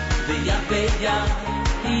לאח ויד ביד,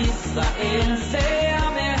 ישראל זה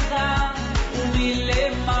עמך,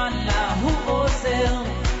 ומלמעלה הוא עוזר,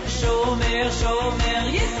 שומר שומר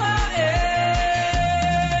ישראל.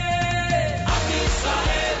 עם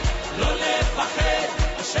ישראל לא לפחד,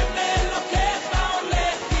 השם אלוקיך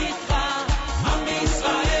הולך איתך, עם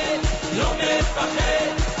ישראל לא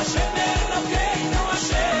מפחד, השם אלוקינו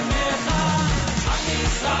השם אחד, עם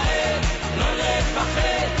ישראל לא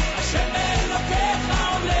לפחד, השם אלוקיך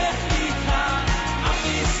הולך איתך, עם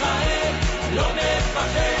ישראל לא מפחד,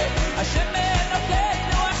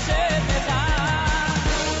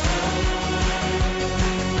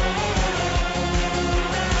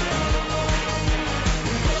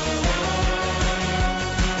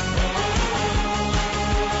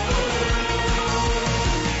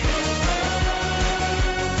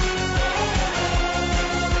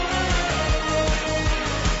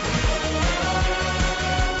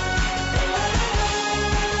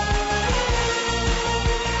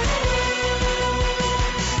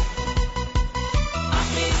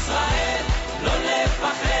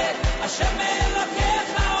 השם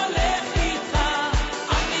אלוקיך הולך איתך,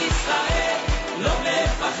 עם ישראל לא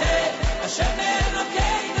מפחד, השם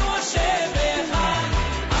אלוקינו השם אחד,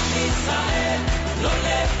 עם ישראל לא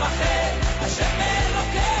לפחד, השם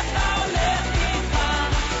אלוקיך הולך איתך,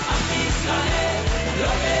 עם ישראל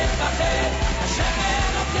לא מפחד, השם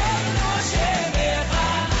אלוקינו השם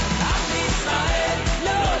אחד, עם ישראל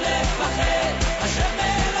לא לפחד, השם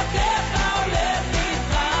אלוקיך הולך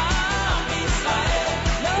איתך, עם ישראל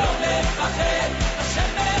לא לפחד,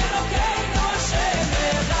 השם אלוקינו השם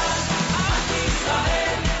אחד, עם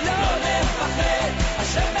ישראל לא לפחד,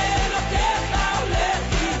 השם אלוקיך הולך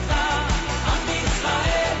איתך, עם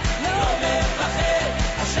ישראל לא לפחד,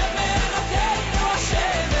 השם אלוקינו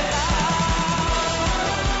השם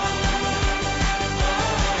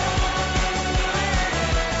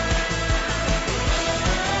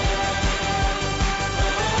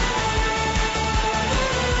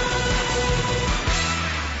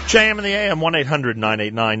JM in the AM,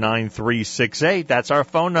 1-800-989-9368. That's our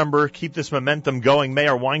phone number. Keep this momentum going.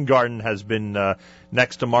 Mayor Weingarten has been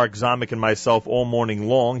next to Mark Zamek and myself all morning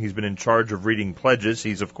long. He's been in charge of reading pledges.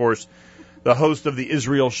 He's, of course, the host of the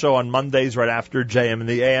Israel show on Mondays right after JM in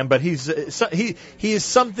the AM. But he is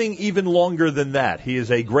something even longer than that. He is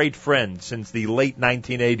a great friend since the late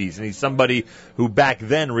 1980s, and he's somebody who back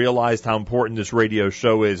then realized how important this radio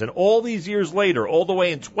show is. And all these years later, all the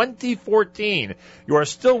way in 2014, you are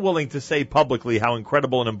still willing to say publicly how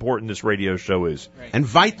incredible and important this radio show is. And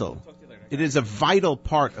vital. It is a vital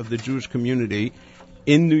part of the Jewish community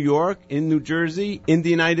in New York, in New Jersey, in the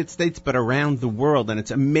United States, but around the world. And it's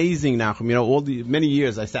amazing, Nachum. You know, many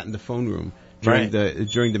years I sat in the phone room during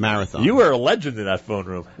the marathon. You were a legend in that phone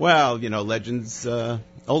room. Well, you know, legends,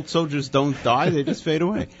 old soldiers don't die, they just fade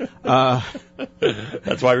away.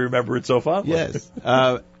 That's why we remember it so fondly. Yes.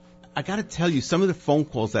 I got to tell you, some of the phone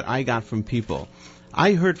calls that I got from people,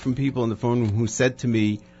 I heard from people in the phone room who said to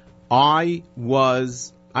me, I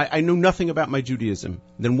knew nothing about my Judaism.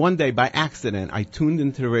 Then one day, by accident, I tuned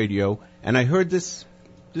into the radio and I heard this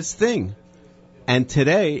thing. And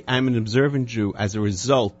today, I'm an observant Jew as a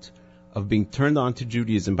result of being turned on to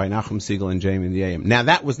Judaism by Nachum Siegel and JM in the AM. Now,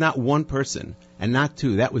 that was not one person and not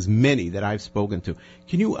two. That was many that I've spoken to.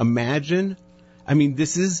 Can you imagine? I mean,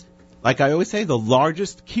 this is, like I always say, the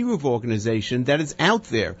largest kiruv organization that is out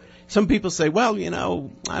there. Some people say, well, you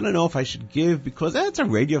know, I don't know if I should give because it's a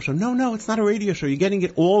radio show. No, it's not a radio show. You're getting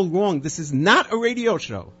it all wrong. This is not a radio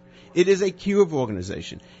show. It is a kiruv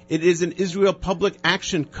organization. It is an Israel Public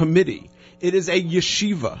Action Committee. It is a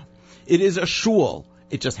yeshiva. It is a shul.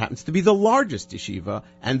 It just happens to be the largest yeshiva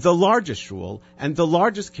and the largest shul and the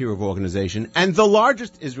largest kiruv organization and the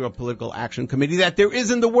largest Israel Political Action Committee that there is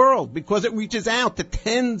in the world because it reaches out to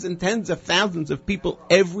tens and tens of thousands of people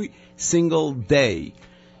every single day.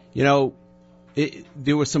 You know,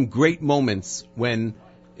 there were some great moments when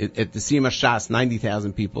at the Sima Shas,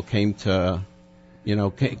 90,000 people came to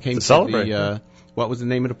celebrate. What was the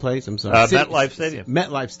name of the place? I'm sorry. MetLife Stadium.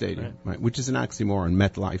 MetLife Stadium, right, which is an oxymoron,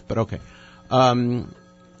 MetLife, but okay.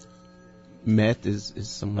 Met is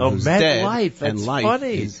someone who's dead. MetLife, that's and life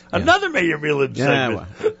funny. Is, Another Mayor Milim segment.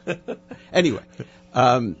 Well. Anyway,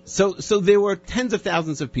 so there were tens of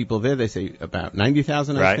thousands of people there. They say about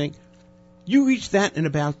 90,000, I think. You reached that in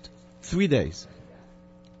about 3 days.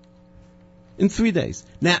 In 3 days.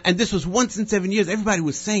 Now, and this was once in 7 years. Everybody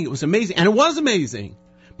was saying it was amazing, and it was amazing.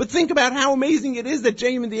 But think about how amazing it is that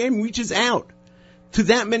JM in the AM reaches out to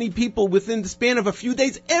that many people within the span of a few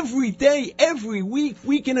days, every day, every week,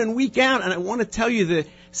 week in and week out. And I want to tell you the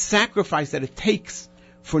sacrifice that it takes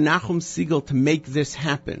for Nachum Siegel to make this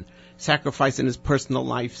happen. Sacrifice in his personal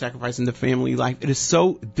life, sacrifice in the family life. It is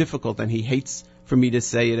so difficult, and he hates for me to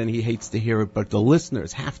say it, and he hates to hear it, but the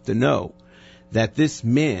listeners have to know that this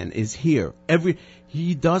man is here.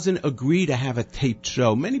 He doesn't agree to have a taped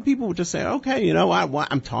show. Many people would just say, okay, you know,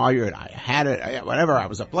 I'm tired, I had it, whatever, I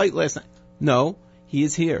was up late last night. No, he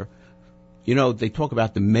is here. You know, they talk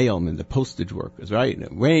about the mailmen, the postage workers, right?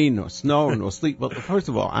 Rain, or snow, or sleet. Well, first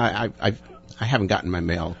of all, I haven't gotten my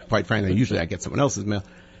mail, quite frankly. Usually I get someone else's mail.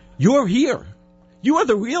 You're here. You are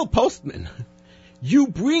the real postman. You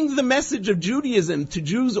bring the message of Judaism to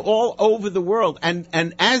Jews all over the world.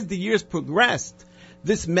 And as the years progressed,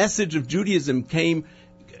 this message of Judaism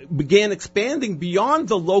began expanding beyond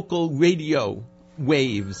the local radio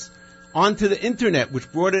waves onto the internet,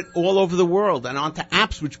 which brought it all over the world, and onto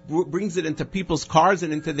apps, which brings it into people's cars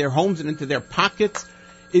and into their homes and into their pockets.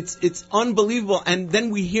 It's unbelievable. And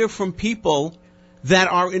then we hear from people that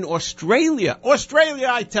are in Australia,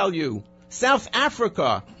 I tell you, South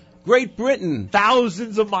Africa, Great Britain,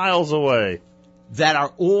 thousands of miles away, that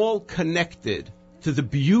are all connected to the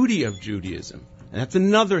beauty of Judaism, And that's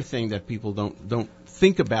another thing that people don't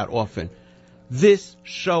think about often. This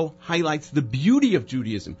show highlights the beauty of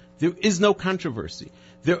Judaism. There is no controversy.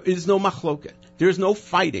 There is no machloket. There's no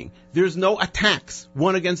fighting. There's no attacks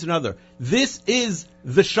one against another. This is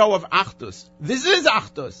the show of Achdus. This is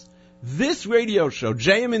Achdus. This radio show,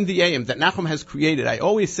 JM in the AM, that Nachum has created, I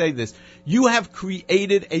always say this, you have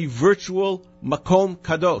created a virtual Makom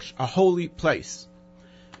Kadosh, a holy place,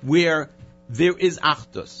 where there is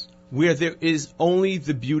Achdus, where there is only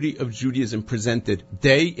the beauty of Judaism presented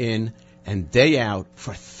day in and day out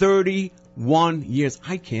for 31 years.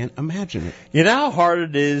 I can't imagine it. You know how hard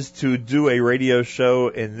it is to do a radio show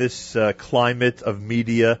in this climate of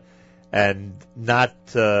media and not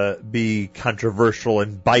be controversial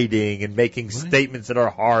and biting and making statements that are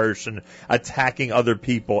harsh and attacking other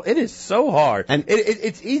people. It is so hard. And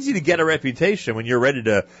it's easy to get a reputation when you're ready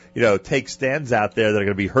to, take stands out there that are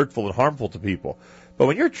going to be hurtful and harmful to people. But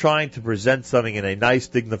when you're trying to present something in a nice,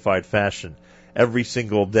 dignified fashion every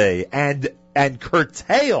single day and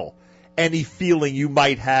curtail any feeling you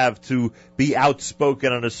might have to be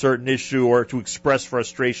outspoken on a certain issue or to express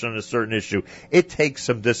frustration on a certain issue, it takes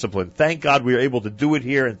some discipline. Thank God we are able to do it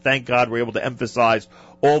here, and thank God we're able to emphasize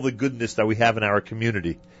all the goodness that we have in our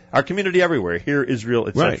community everywhere, here, Israel,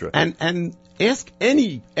 etc. Right. And ask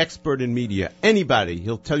any expert in media, anybody,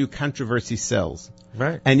 he'll tell you controversy sells.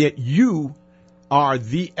 Right. And yet you are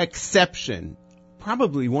the exception,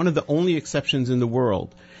 probably one of the only exceptions in the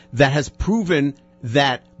world, that has proven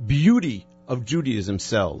that beauty of Judaism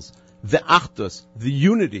sells. The Achdus, the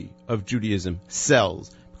unity of Judaism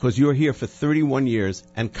sells. Because you're here for 31 years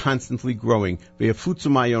and constantly growing.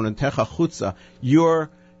 Your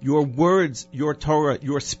words, your Torah,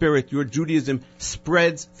 your spirit, your Judaism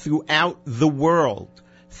spreads throughout the world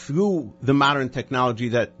through the modern technology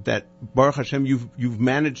that Baruch Hashem you've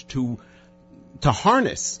managed to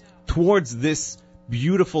harness towards this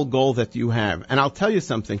beautiful goal that you have. And I'll tell you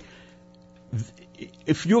something.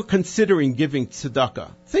 If you're considering giving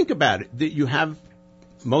tzedakah, think about it. That you have,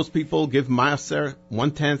 most people give maaser,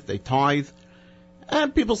 1/10, they tithe.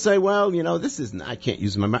 And people say, well, I can't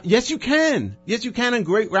use my mouth. Yes, you can. Yes, you can, and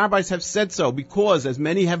great rabbis have said so, because, as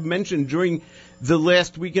many have mentioned during the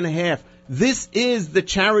last week and a half, this is the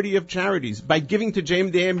charity of charities. By giving to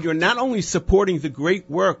JM Dam, you're not only supporting the great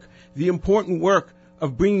work, the important work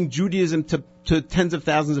of bringing Judaism to tens of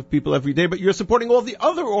thousands of people every day, but you're supporting all the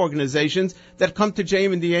other organizations that come to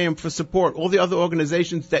JM and the AM for support, all the other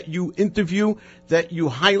organizations that you interview, that you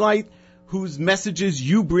highlight, whose messages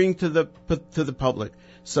you bring to the public.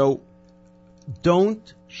 So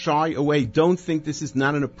don't shy away. Don't think this is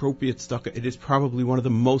not an appropriate tzedakah. It is probably one of the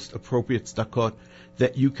most appropriate tzedakot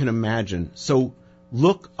that you can imagine. So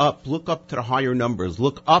look up to the higher numbers.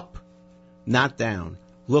 Look up, not down.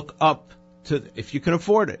 Look up to, if you can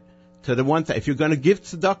afford it, to the one thing. If you're going to give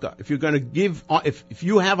tzedakah, if you're going to give, if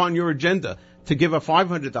you have on your agenda to give a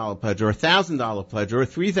 $500 pledge or a $1,000 pledge or a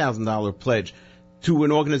 $3,000 pledge to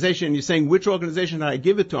an organization, and you're saying, which organization did I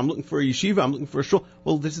give it to? I'm looking for a yeshiva, I'm looking for a shul.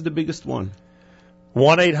 Well, this is the biggest one.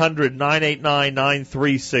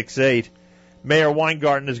 1-800-989-9368. Mayor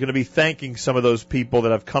Weingarten is going to be thanking some of those people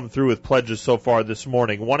that have come through with pledges so far this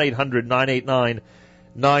morning.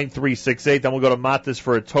 1-800-989-9368. Then we'll go to Matis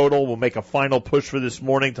for a total. We'll make a final push for this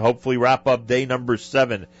morning to hopefully wrap up day number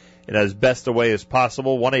 7 in as best a way as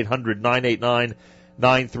possible. 1-800-989-9368.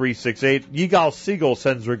 Yigal Siegel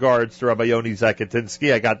sends regards to Rabbi Yoni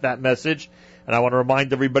Zakatinsky. I got that message. And I want to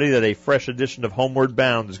remind everybody that a fresh edition of Homeward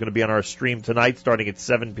Bound is going to be on our stream tonight, starting at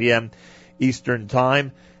 7 p.m. Eastern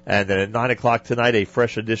Time. And then at 9 o'clock tonight, a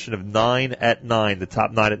fresh edition of 9 at 9, the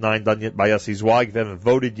top 9 at 9 done yet by Yossi Zweig. If you haven't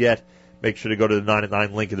voted yet, make sure to go to the 9 at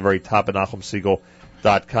 9 link at the very top at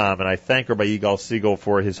NachumSiegel.com. And I thank Rabbi Yigal Siegel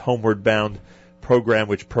for his Homeward Bound program,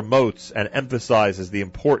 which promotes and emphasizes the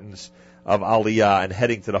importance of Aliyah and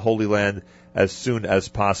heading to the Holy Land as soon as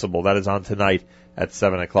possible. That is on tonight at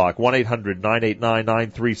 7 o'clock.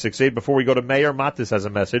 1-800-989-9368. Before we go to Mayor, Matis has a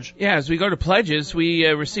message. Yeah, as we go to pledges, we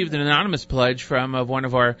received an anonymous pledge from one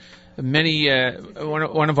of our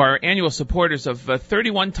one of our annual supporters of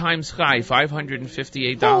 31 times high,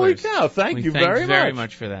 $558. Holy cow, thank you very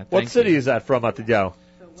much for that. What city is that from, Atidjao?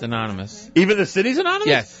 It's anonymous. Even the city's anonymous?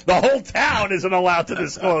 Yes. The whole town isn't allowed to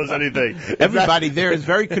disclose anything. Everybody there is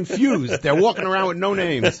very confused. They're walking around with no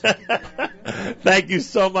names. Thank you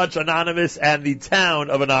so much, Anonymous, and the town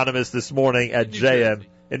of Anonymous this morning at JM.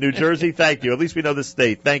 In New Jersey, thank you. At least we know the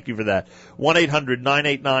state. Thank you for that.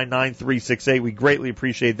 1-800-989-9368. We greatly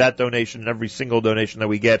appreciate that donation and every single donation that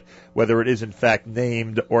we get, whether it is in fact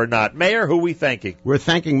named or not. Mayor, who are we thanking? We're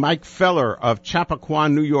thanking Mike Feller of Chappaqua,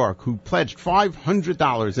 New York, who pledged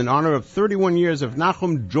 $500 in honor of 31 years of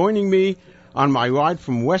Nachum joining me on my ride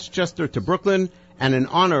from Westchester to Brooklyn, and in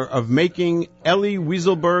honor of making Elie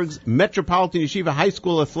Wieselberg's Metropolitan Yeshiva High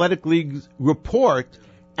School Athletic League's report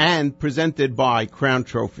and presented by Crown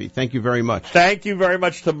Trophy. Thank you very much. Thank you very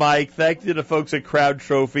much to Mike. Thank you to the folks at Crown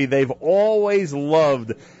Trophy. They've always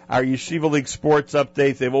loved our Yeshiva League sports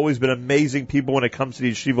updates. They've always been amazing people when it comes to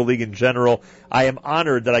the Yeshiva League in general. I am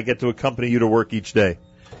honored that I get to accompany you to work each day.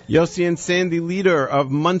 Yossi and Sandy, leader of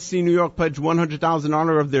Muncie, New York, pledged $100,000 in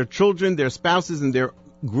honor of their children, their spouses, and their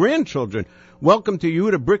grandchildren. Welcome to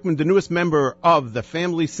Yehuda Brickman, the newest member of the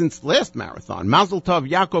family since last marathon. Mazel Tov,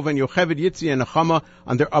 Yaakov, and Yocheved, Yitzi, and Nechama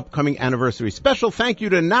on their upcoming anniversary. Special thank you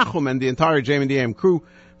to Nachum and the entire JM and the AM crew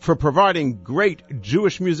for providing great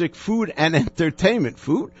Jewish music, food, and entertainment.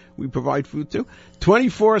 Food? We provide food too.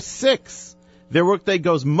 24/6. Their workday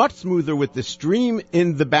goes much smoother with the stream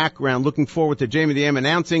in the background. Looking forward to JM and the AM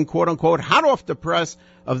announcing, quote-unquote, hot off the press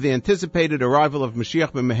of the anticipated arrival of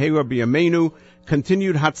Mashiach b'Meheira b'Yameinu,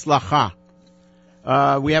 continued Hatzlacha.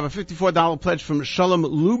 We have a $54 pledge from Shalom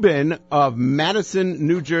Lubin of Madison,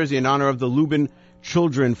 New Jersey, in honor of the Lubin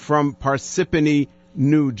children from Parsippany,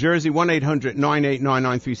 New Jersey.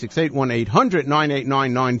 1-800-989-9368,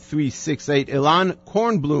 1-800-989-9368. Ilan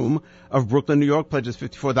Kornblum of Brooklyn, New York, pledges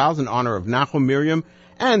 $54 in honor of Nachum, Miriam,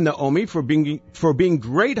 and Naomi for being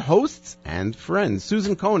great hosts and friends.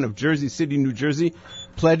 Susan Cohen of Jersey City, New Jersey,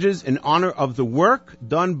 pledges in honor of the work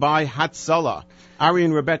done by Hatzalah. Ari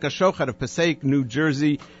and Rebecca Shochet of Passaic, New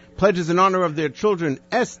Jersey, pledges in honor of their children,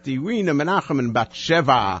 Esti, Rina, Menachem, and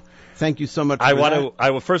Batsheva. Thank you so much for that.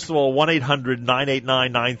 I will, first of all,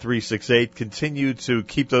 1-800-989-9368. Continue to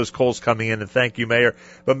keep those calls coming in, and thank you, Mayor.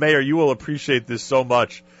 But, Mayor, you will appreciate this so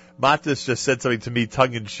much. Matis just said something to me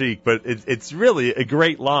tongue-in-cheek, but it's really a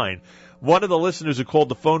great line. One of the listeners who called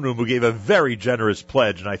the phone room, who gave a very generous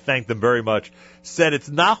pledge, and I thank them very much, said it's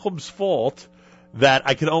Nachum's fault that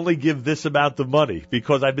I can only give this amount of money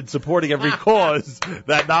because I've been supporting every cause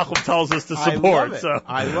that Nachum tells us to support.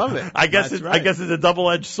 I love it. I guess it's a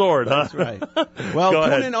double-edged sword, That's huh? right. Well,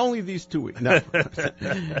 tune in only these 2 weeks. No.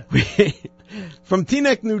 From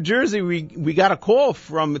Teaneck, New Jersey, we got a call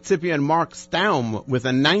from Tzipi and Mark Staum with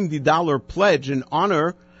a $90 pledge in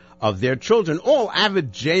honor of their children, all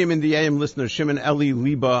avid JM in the AM listeners, Shimon, Eli,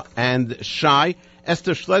 Liba, and Shai.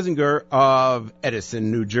 Esther Schlesinger of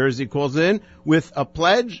Edison, New Jersey, calls in with a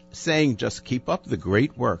pledge saying, just keep up the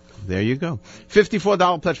great work. There you go.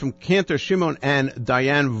 $54 pledge from Cantor Shimon and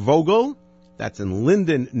Diane Vogel. That's in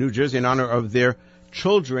Linden, New Jersey, in honor of their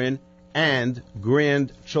children and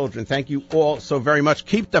grandchildren. Thank you all so very much.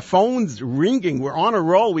 Keep the phones ringing. We're on a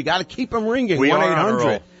roll. We got to keep them ringing. We are on a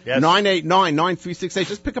roll. Yes. 989-9368.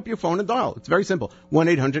 Just pick up your phone and dial. It's very simple.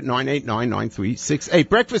 1-800-989-9368.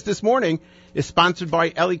 Breakfast this morning is sponsored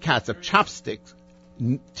by Ellie Katz of Chopsticks,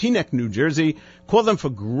 Teaneck, New Jersey. Call them for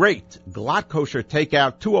great glatt kosher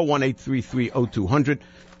takeout. 201-833-0200.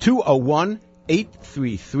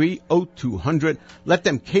 201-833-0200. Let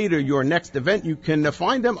them cater your next event. You can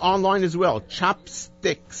find them online as well.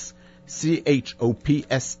 Chopsticks,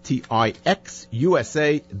 CHOPSTIX,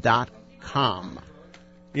 USA.com.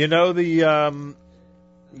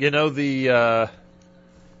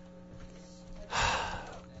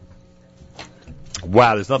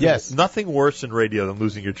 Wow, there's nothing worse in radio than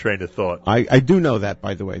losing your train of thought. I do know that,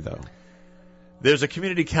 by the way, though. There's a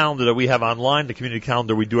community calendar that we have online, the community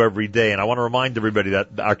calendar we do every day, and I want to remind everybody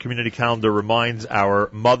that our community calendar reminds our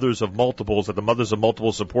Mothers of Multiples that the Mothers of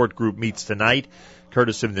Multiple support group meets tonight,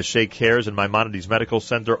 courtesy of the Sheikh Cares and Maimonides Medical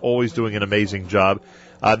Center, always doing an amazing job.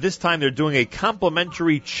 This time they're doing a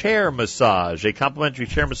complimentary chair massage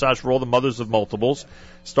for all the Mothers of Multiples,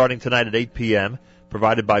 starting tonight at 8 p.m.,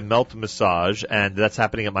 provided by Melt Massage, and that's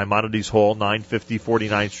happening at Maimonides Hall, 950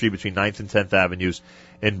 49th Street, between 9th and 10th Avenues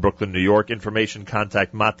in Brooklyn, New York. Information,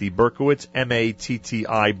 contact Matti Berkowitz,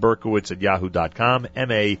 M-A-T-T-I Berkowitz at yahoo.com,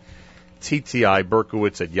 M-A-T-T-I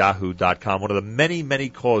Berkowitz at yahoo.com. One of the many, many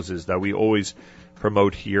causes that we always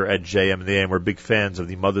promote here at JM and the AM. We're big fans of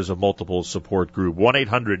the Mothers of Multiple support group.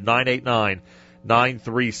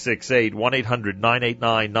 1-800-989-9368,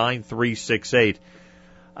 1-800-989-9368.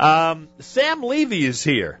 Sam Levy is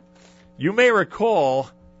here. You may recall,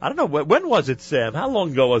 I don't know, when was it, Sam? How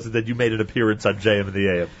long ago was it that you made an appearance on JM and the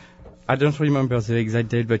AM? I don't remember the exact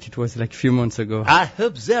date, but it was like a few months ago. I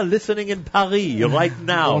hope they're listening in Paris right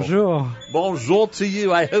now. Bonjour. Bonjour to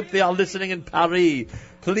you. I hope they are listening in Paris.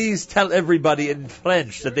 Please tell everybody in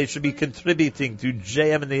French that they should be contributing to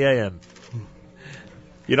JM and the AM.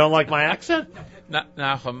 You don't like my accent?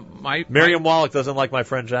 Miriam Wallach doesn't like my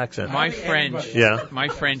French accent. My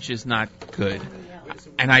French is not good,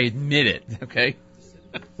 and I admit it. Okay.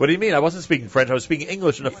 What do you mean? I wasn't speaking French. I was speaking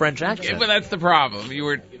English in a French Yeah, accent. but that's the problem. You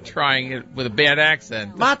were trying it with a bad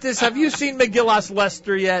accent. Matis, have you seen McGillas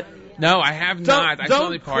Lester yet? No, I have not. I saw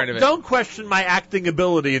only part of it. Don't question my acting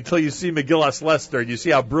ability until you see McGillas Lester and you see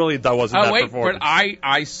how brilliant I was in that performance. But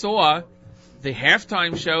I saw the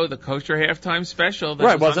halftime show, the Kosher halftime special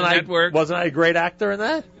that was on the network. Wasn't I a great actor in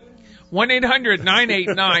that?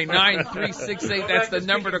 1-800-989-9368. That's the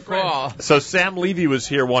number to call. So Sam Levy was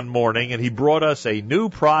here one morning, and he brought us a new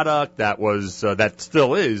product that was that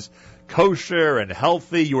still is kosher and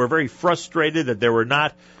healthy. You were very frustrated that there were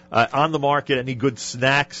not on the market any good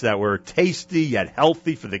snacks that were tasty yet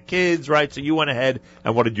healthy for the kids, right? So you went ahead,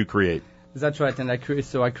 and what did you create? That's right, and I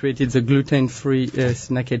created the gluten-free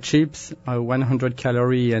snacked chips, 100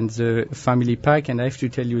 calorie and the family pack. And I have to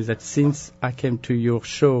tell you that since I came to your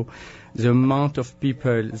show, the amount of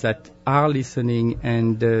people that are listening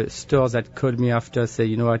and stores that called me after say,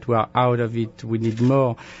 you know what, we are out of it, we need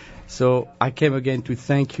more. So I came again to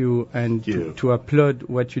thank you and to applaud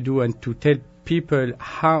what you do and to tell people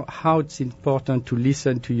how it's important to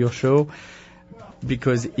listen to your show,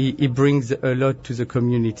 because it brings a lot to the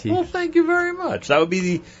community. Well, thank you very much. That would be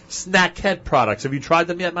the Snackette products. Have you tried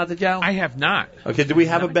them yet, Matadjau? I have not. Okay, do we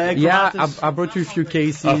have a bag for Yeah, Matis? I brought you a few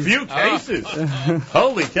cases. A few cases?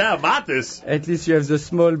 Holy cow, Matis. At least you have the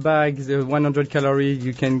small bag, the 100 calorie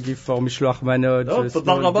you can give for Mishloach Manot. Oh, the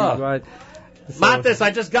small Tadallah. big one. Matis,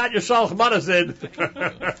 I just got your Shalch Manas in.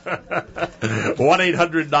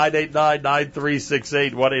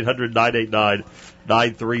 1-800-989-9368.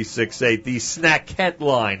 1-800-989-9368. The Snackette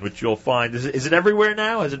line, which you'll find. Is it everywhere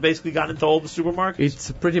now? Has it basically gotten into all the supermarkets? It's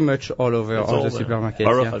pretty much all over all the supermarkets.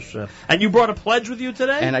 Baruch Yeah. Hashem. And you brought a pledge with you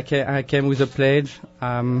today? And I came with a pledge.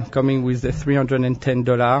 I'm coming with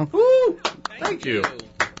 $310. Woo! Thank you.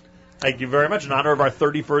 Thank you very much in honor of our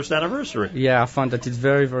 31st anniversary. Yeah, I found that it's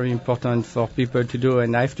very, very important for people to do.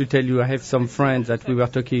 And I have to tell you, I have some friends that we were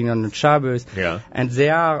talking on Shabbos, and they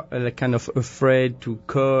are kind of afraid to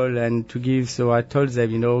call and to give. So I told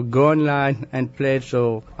them, go online and pledge.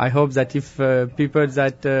 So I hope that if people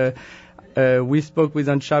that we spoke with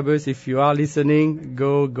on Shabbos, if you are listening,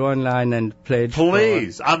 go online and pledge.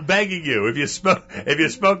 Please, I'm begging you. If you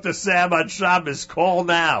spoke to Sam on Shabbos, call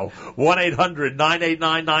now.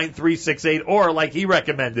 1-800-989-9368. Or, like he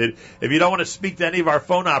recommended, if you don't want to speak to any of our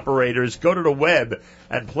phone operators, go to the web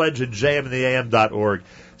and pledge at jmandtheam.org.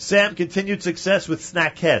 Sam, continued success with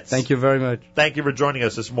Snackettes. Thank you very much. Thank you for joining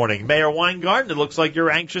us this morning. Mayor Weingarten, it looks like you're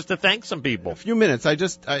anxious to thank some people. A few minutes.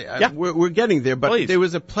 We're getting there, but Please. There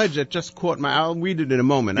was a pledge that just caught my eye. I'll read it in a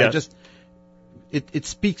moment. Yes. It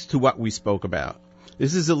speaks to what we spoke about.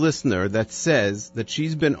 This is a listener that says that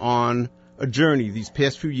she's been on a journey these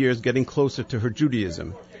past few years getting closer to her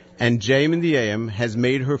Judaism. And JM in the AM has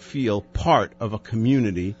made her feel part of a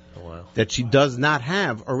community that she does not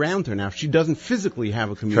have around her now. She doesn't physically have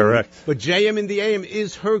a community. Correct. But JM in the AM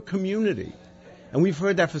is her community. And we've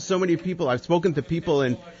heard that for so many people. I've spoken to people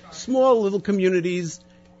in small little communities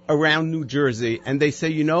around New Jersey, and they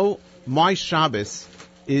say, my Shabbos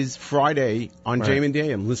is Friday on JM in the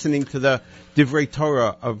AM, listening to the Divrei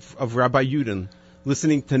Torah of Rabbi Yudin,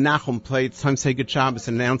 listening to Nachum play It's Time to Say Good Shabbos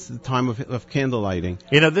and announce the time of candle lighting.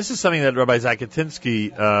 This is something that Rabbi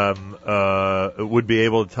Zakatinsky would be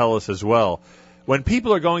able to tell us as well. When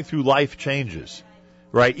people are going through life changes,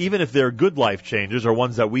 right, even if they're good life changes or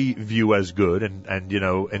ones that we view as good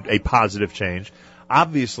and a positive change,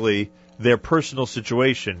 obviously their personal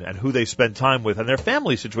situation and who they spend time with and their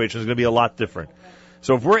family situation is going to be a lot different.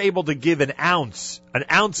 So if we're able to give an ounce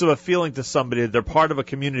of a feeling to somebody that they're part of a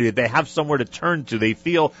community, that they have somewhere to turn to, they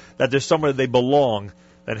feel that there's somewhere that they belong,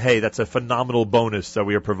 then hey, that's a phenomenal bonus that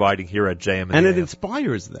we are providing here at JM. And it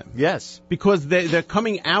inspires them. Yes. Because they're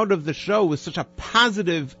coming out of the show with such a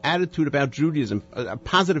positive attitude about Judaism, a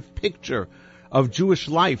positive picture of Jewish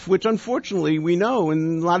life, which unfortunately we know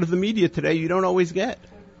in a lot of the media today you don't always get.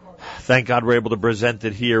 Thank God we're able to present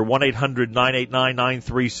it here.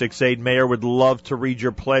 1-800-989-9368. Mayor would love to read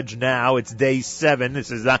your pledge now. It's day 7.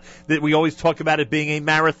 This is not, we always talk about it being a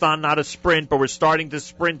marathon, not a sprint, but we're starting to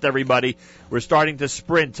sprint, everybody. We're starting to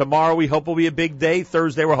sprint. Tomorrow we hope will be a big day.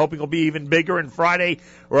 Thursday we're hoping will be even bigger. And Friday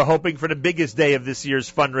we're hoping for the biggest day of this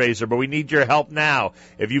year's fundraiser. But we need your help now.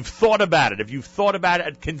 If you've thought about it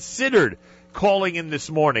and considered calling in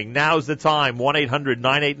this morning, now's the time.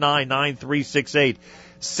 1-800-989-9368.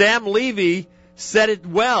 Sam Levy said it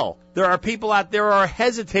well. There are people out there who are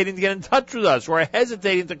hesitating to get in touch with us, who are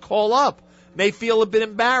hesitating to call up, may feel a bit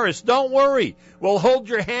embarrassed. Don't worry. We'll hold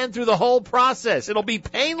your hand through the whole process. It'll be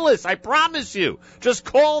painless, I promise you. Just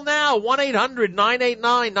call now,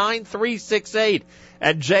 1-800-989-9368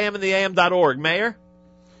 at jmandtheam.org. Mayor?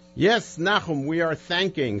 Yes, Nachum, we are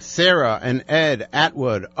thanking Sarah and Ed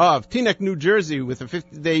Atwood of Teaneck, New Jersey.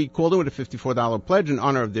 They called in with a $54 pledge in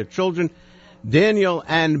honor of their children, Daniel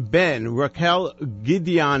and Ben. Raquel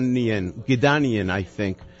Gidanian, I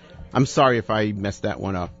think. I'm sorry if I messed that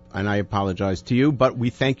one up, and I apologize to you, but we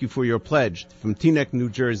thank you for your pledge from Teaneck, New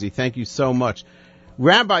Jersey. Thank you so much.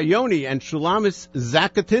 Rabbi Yoni and Shulamis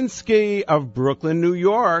Zakatinsky of Brooklyn, New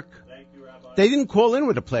York. They didn't call in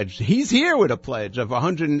with a pledge. He's here with a pledge of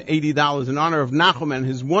 $180 in honor of Nachum and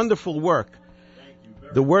his wonderful work.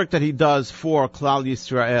 The work that he does for Klal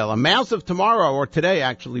Yisrael. A Mouse of Tomorrow, or today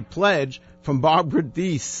actually, pledge from Barbara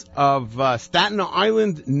Deese of Staten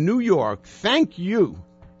Island, New York. Thank you.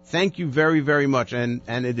 Thank you very, very much. And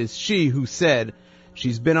it is she who said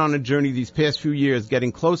she's been on a journey these past few years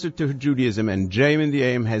getting closer to her Judaism, and JM in the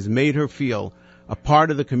AM has made her feel a part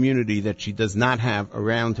of the community that she does not have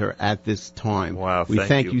around her at this time. Wow, we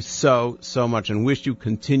thank you so, so much and wish you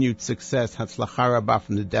continued success. Hatzlacha Rabbah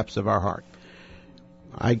from the depths of our heart.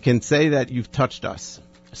 I can say that you've touched us.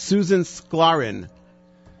 Susan Sklarin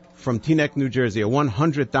from Teaneck, New Jersey, a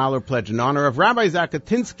 $100 pledge in honor of Rabbi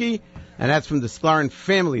Zakatinsky, and that's from the Sklarin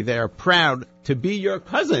family. They are proud to be your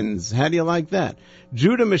cousins. How do you like that?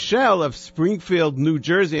 Judah Michelle of Springfield, New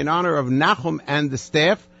Jersey, in honor of Nachum and the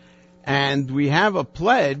staff. And we have a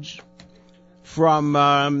pledge from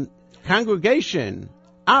congregation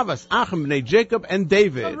Avas, Achim, Bnei Jacob, and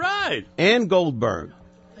David. All right. Ann Goldberg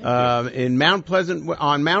in Mount Pleasant,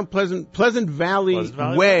 on Pleasant Valley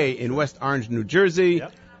Way in West Orange, New Jersey.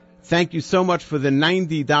 Yep. Thank you so much for the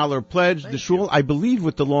 $90 pledge. The shul, I believe,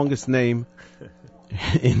 with the longest name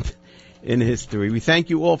in history. We thank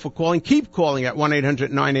you all for calling. Keep calling at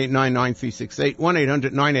 1-800-989-9368,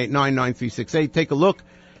 1-800-989-9368. Take a look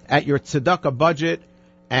at your tzedakah budget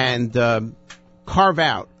and carve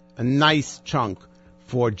out a nice chunk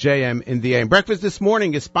for JM in the AM. Breakfast this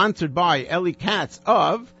morning is sponsored by Ellie Katz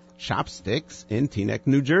of Chopsticks in Teaneck,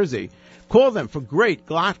 New Jersey. Call them for great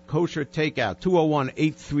glatt kosher takeout,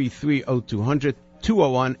 201-833-0200,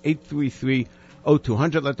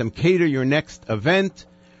 201-833-0200. Let them cater your next event,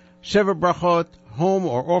 Sheva Brachot, home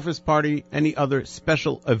or office party, any other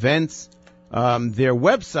special events. Their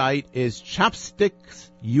website is Chopsticks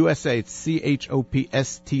USA. It's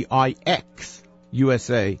CHOPSTIX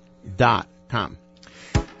USA.com.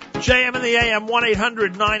 JM in the AM,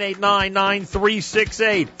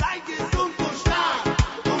 1-800-989-9368.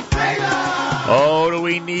 Oh, do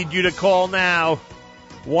we need you to call now?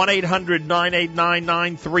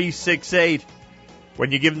 1-800-989-9368.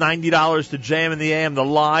 When you give $90 to JM in the AM, the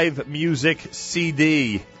live music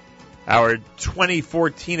CD. Our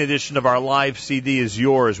 2014 edition of our live CD is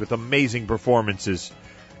yours with amazing performances.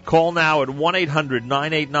 Call now at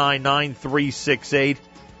 1-800-989-9368.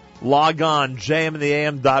 Log on,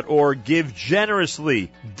 jmintheam.org. Give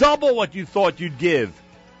generously. Double what you thought you'd give.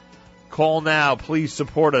 Call now. Please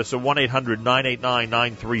support us at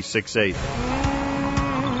 1-800-989-9368.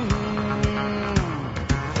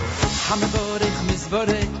 המבורך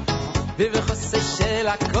מזבורך בבחוסי של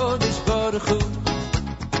הקודש ברוך הוא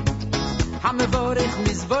המבורך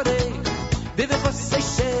מזבורך בבחוסי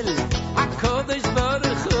של הקודש ברוך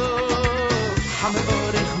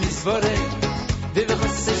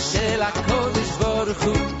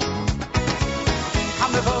הוא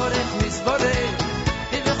המבורך מזבורך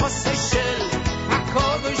בבחוסי של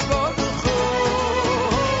הקודש ברוך הוא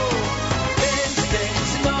בן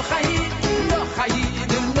לא חיים לא חיים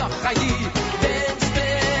לא חיים בן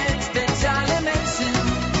שעלה mensen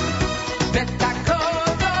בית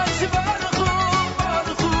הקודש ברוך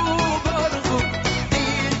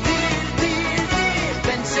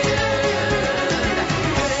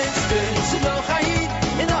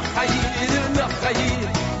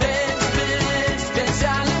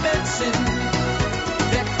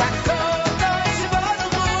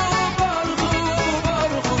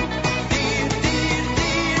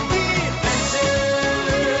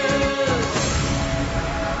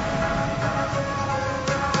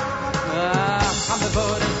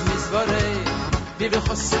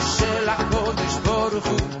בחוסר של הקודש ברוך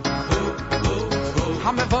הוא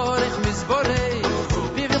המבורך מזבורך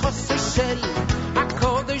בחוסר של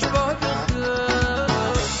הקודש ברוך הוא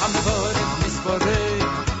המבורך מזבורך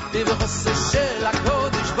בחוסר של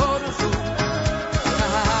הקודש ברוך הוא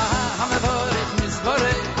המבורך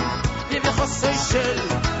מזבורך בחוסר של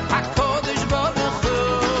הקודש ברוך הוא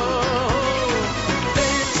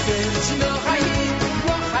לא חיים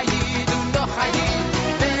לא חיים לא חיים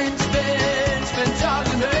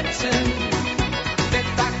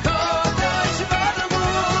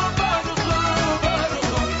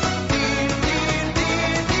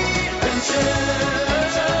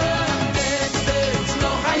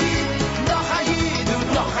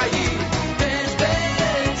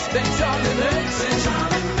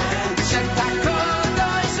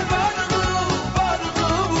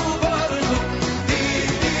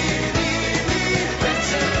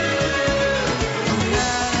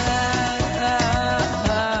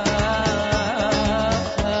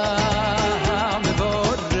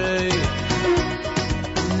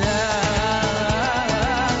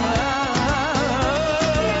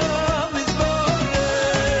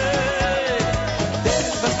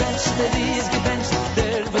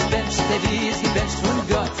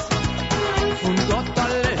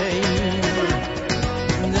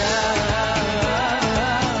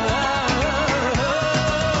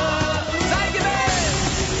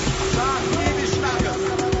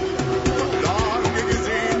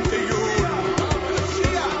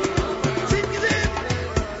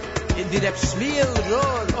Wir hab Schmiel,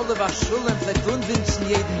 Rohr, Oliver Schulem, vielleicht unwünschen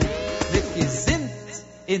jeden mit gesinnt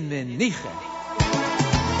in Meniche.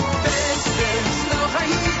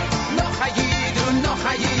 Noch ein Jid und noch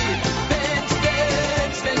ein Jid.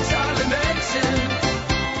 Wenn alle Menschen,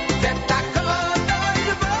 der Tag kommt,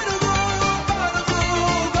 heute Baruch, dir,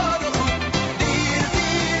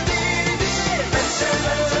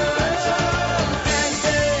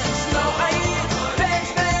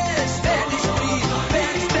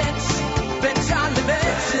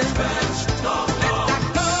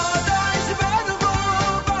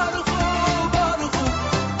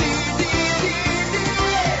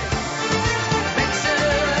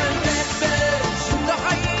 Menschen, noch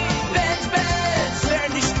ein Jid,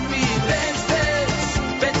 wenn ich blieb,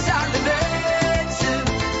 wenn alle Menschen,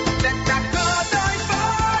 der Tag kommt, heute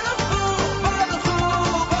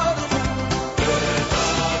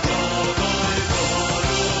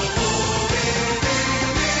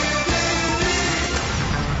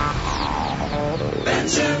Baruch,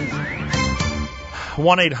 Benson.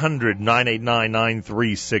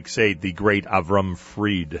 1-800-989-9368, the great Avram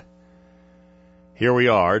Fried. Here we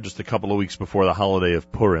are, just a couple of weeks before the holiday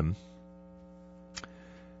of Purim.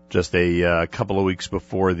 Just a couple of weeks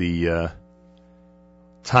before the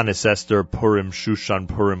Tanis Esther Purim Shushan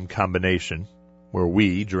Purim combination, where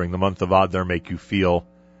we, during the month of Adar, make you feel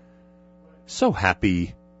so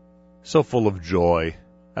happy, so full of joy.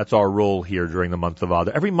 That's our role here during the month of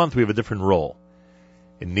Adar. Every month we have a different role.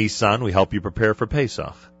 In Nisan, we help you prepare for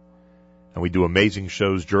Pesach. And we do amazing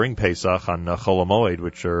shows during Pesach on Chol HaMoed,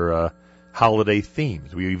 which are holiday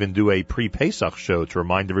themed. We even do a pre-Pesach show to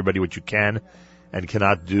remind everybody what you can and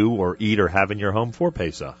cannot do or eat or have in your home for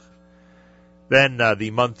Pesach. Then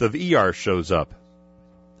the month of Iyar shows up,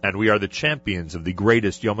 and we are the champions of the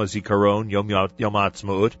greatest Yom HaZikaron, Yom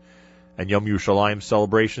HaAtzmaut, and Yom Yerushalayim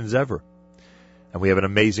celebrations ever. And we have an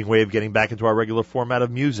amazing way of getting back into our regular format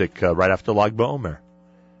of music right after Lag BaOmer,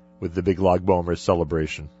 with the big Lag BaOmer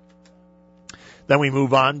celebration. Then we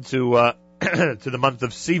move on to to the month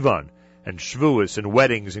of Sivan, and Shavuos, and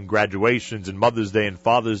weddings, and graduations, and Mother's Day, and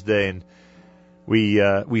Father's Day, and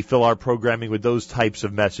we fill our programming with those types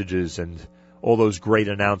of messages and all those great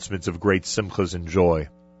announcements of great simchas and joy.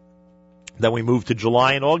 Then we move to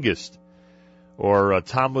July and August, or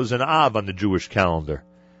Tammuz and Av on the Jewish calendar,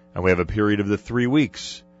 and we have a period of the 3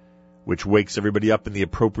 weeks, which wakes everybody up in the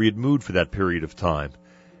appropriate mood for that period of time.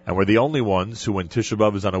 And we're the only ones who, when Tisha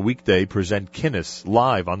B'Av is on a weekday, present Kinnis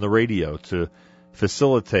live on the radio to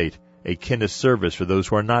facilitate a Kinnis service for those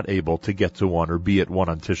who are not able to get to one or be at one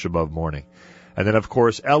on Tisha B'Av morning. And then, of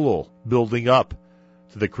course, Elul, building up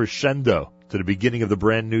to the crescendo, to the beginning of the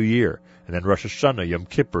brand new year. And then Rosh Hashanah, Yom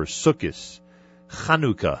Kippur, Sukkot,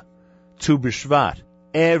 Chanukah, Tu B'Shvat,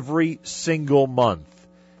 every single month,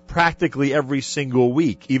 practically every single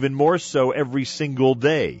week, even more so every single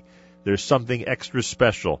day. There's something extra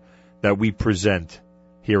special that we present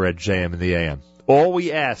here at JM in the AM. All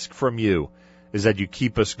we ask from you is that you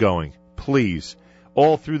keep us going. Please.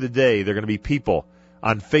 All through the day, there are going to be people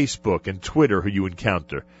on Facebook and Twitter who you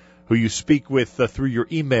encounter, who you speak with through your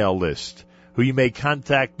email list, who you may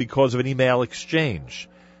contact because of an email exchange.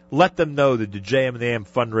 Let them know that the JM in the AM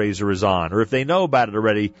fundraiser is on. Or if they know about it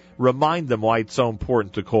already, remind them why it's so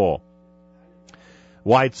important to call,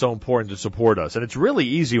 why it's so important to support us. And it's really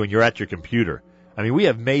easy when you're at your computer. I mean, we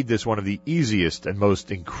have made this one of the easiest and most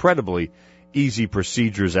incredibly easy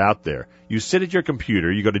procedures out there. You sit at your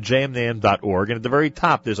computer, you go to jmnam.org, and at the very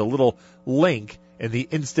top there's a little link in the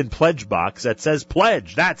instant pledge box that says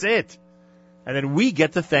pledge. That's it. And then we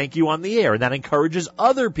get to thank you on the air, and that encourages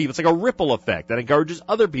other people. It's like a ripple effect that encourages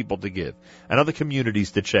other people to give and other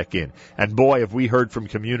communities to check in. And boy, have we heard from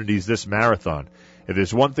communities this marathon. If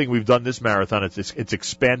there's one thing we've done this marathon, it's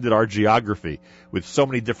expanded our geography with so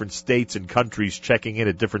many different states and countries checking in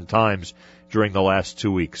at different times during the last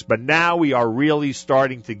 2 weeks. But now we are really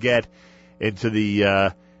starting to get into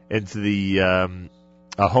the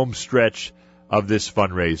home stretch of this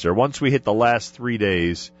fundraiser. Once we hit the last 3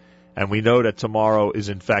 days, and we know that tomorrow is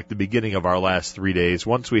in fact the beginning of our last 3 days,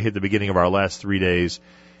 once we hit the beginning of our last 3 days,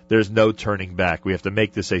 there's no turning back. We have to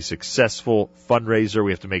make this a successful fundraiser.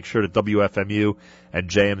 We have to make sure that WFMU and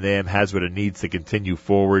JMNAM has what it needs to continue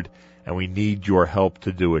forward, and we need your help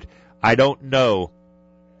to do it. I don't know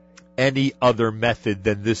any other method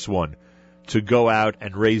than this one to go out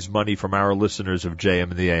and raise money from our listeners of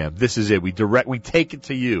JM and the AM. This is it. We take it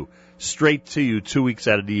to you, straight to you 2 weeks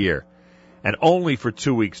out of the year. And only for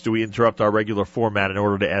 2 weeks do we interrupt our regular format in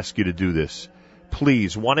order to ask you to do this.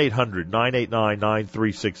 Please,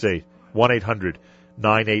 1-800-989-9368.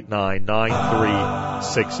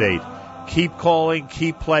 1-800-989-9368. Keep calling,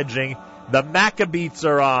 keep pledging. The Maccabees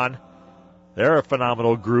are on. They're a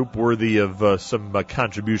phenomenal group worthy of some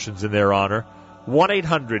contributions in their honor.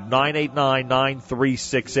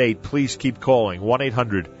 1-800-989-9368. Please keep calling.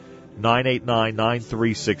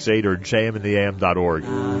 1-800-989-9368 or jmintheam.org.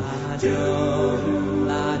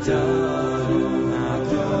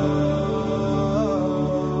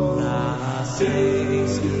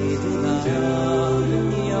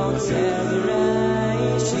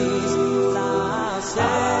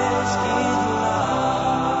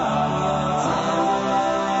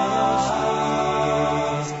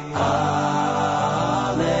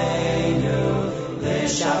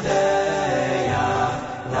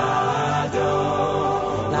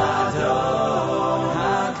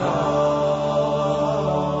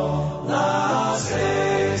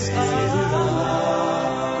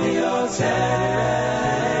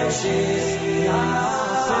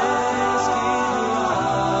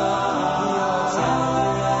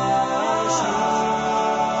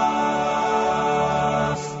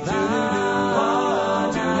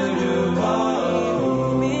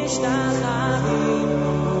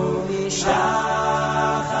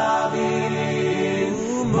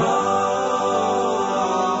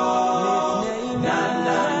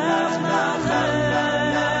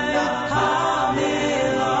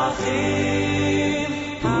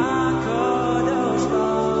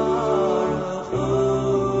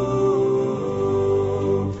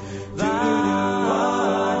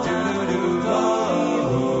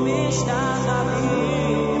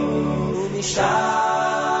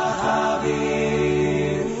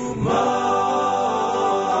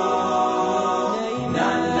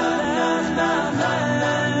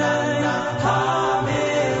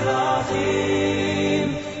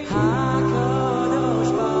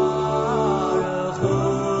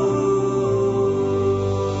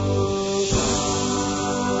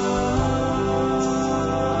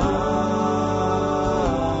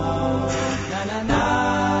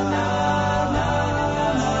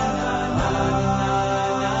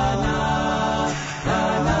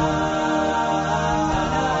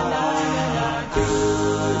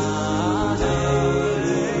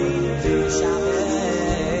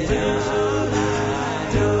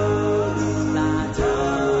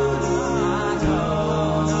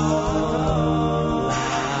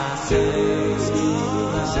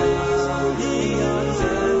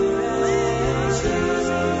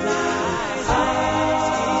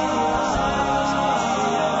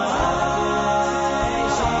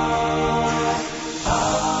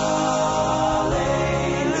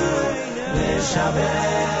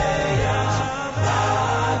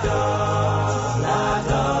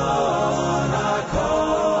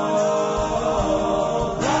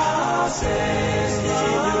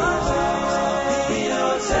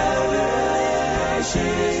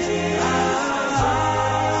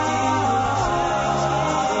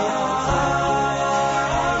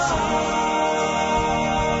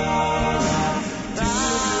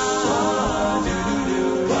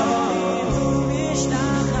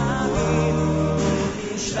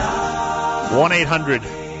 One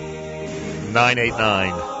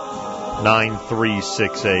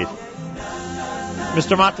 800-989-9368.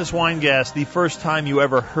 Mr. Matis Weingas, the first time you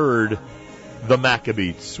ever heard the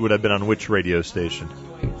Maccabeats would have been on which radio station?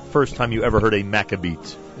 First time you ever heard a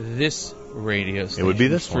Maccabeat? This radio station. It would be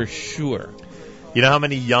this for one. sure. You know how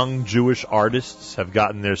many young Jewish artists have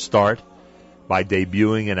gotten their start by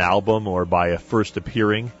debuting an album or by first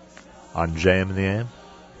appearing on JM in the AM?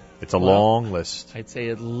 It's a long list. I'd say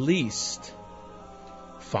at least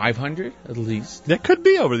 500, at least. That could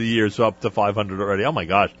be over the years up to 500 already. Oh, my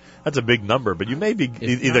gosh. That's a big number. But you may be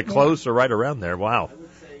either close or right around there. Wow.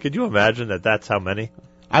 Could you imagine that that's how many?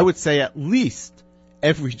 I would say at least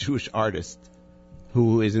every Jewish artist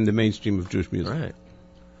who is in the mainstream of Jewish music. Right.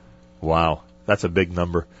 Wow. That's a big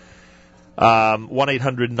number.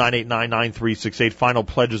 1-800-989-9368. Final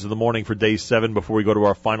pledges of the morning for day 7 before we go to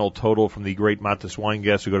our final total from the great Matis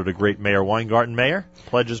Weingas. We go to the great Mayor Weingarten. Mayor,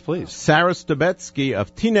 pledges, please. Sarah Stobetsky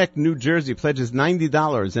of Teaneck, New Jersey, pledges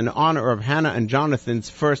 $90 in honor of Hannah and Jonathan's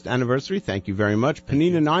first anniversary. Thank you very much.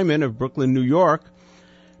 Penina Nyman of Brooklyn, New York,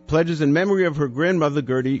 pledges in memory of her grandmother,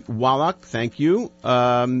 Gertie Wallach. Thank you.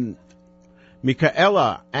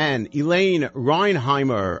 Michaela and Elaine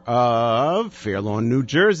Reinheimer of Fairlawn, New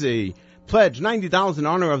Jersey, pledge $90 in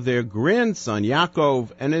honor of their grandson,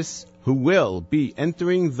 Yaakov Ennis, who will be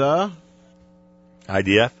entering the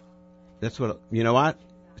IDF. That's what, you know what?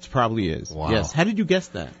 It probably is. Wow. Yes. How did you guess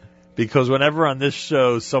that? Because whenever on this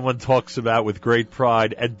show someone talks about with great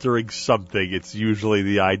pride entering something, it's usually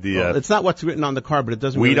the idea. Well, it's not what's written on the card, but it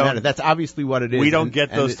doesn't really matter. That's obviously what it is. We don't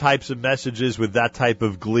get those types of messages with that type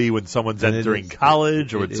of glee when someone's entering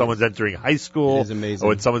college or when someone's entering high school It is amazing. or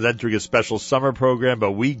when someone's entering a special summer program,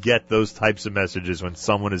 but we get those types of messages when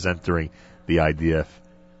someone is entering the IDF.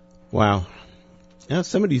 Wow. Yeah,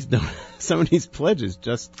 some of these pledges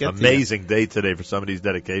just get amazing day today for some of these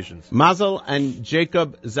dedications. Mazel and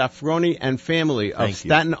Jacob Zafroni and family of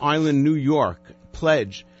Staten Island, New York,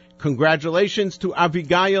 pledge. Congratulations to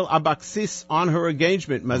Abigail Abaxis on her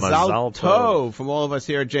engagement. Mazal Tov from all of us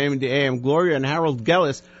here at JM and the AM. Gloria and Harold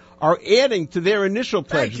Gellis are adding to their initial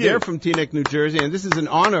pledge. They're from Teaneck, New Jersey, and this is in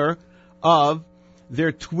honor of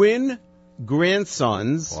their twin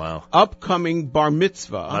grandsons, upcoming bar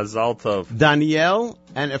mitzvah, Mazal Tov, Danielle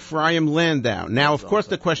and Ephraim Landau. Now, of course,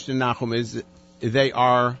 the question, Nachum, is they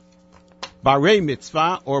are barei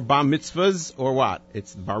mitzvah or bar mitzvahs or what?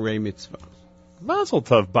 It's barei mitzvah. Mazel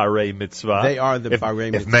Tov, barei mitzvah. They are the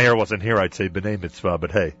barei mitzvah. If Mayor wasn't here, I'd say b'nai mitzvah,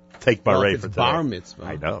 but hey, take barei for today. Bar mitzvah.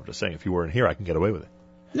 I know, I'm just saying, if you weren't here, I can get away with it.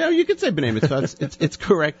 No, you could say b'nai mitzvah. It's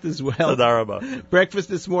correct as well. Breakfast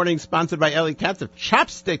this morning sponsored by Eli Katz of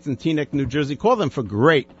Chopsticks in Teaneck, New Jersey. Call them for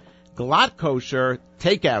great glatt kosher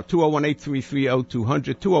takeout.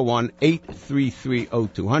 201-833-0200,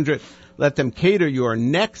 201-833-0200. Let them cater your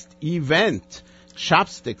next event.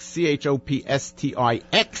 Chopsticks,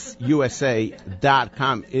 CHOPSTIX,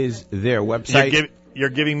 USA.com is their website. You're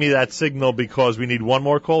giving me that signal because we need one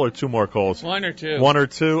more call or two more calls? One or two. One or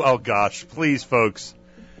two? Oh, gosh. Please, folks.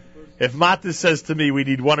 If Matis says to me we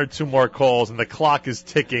need one or two more calls and the clock is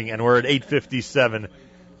ticking and we're at 8:57,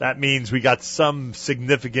 that means we got some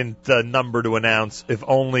significant number to announce if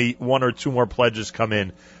only one or two more pledges come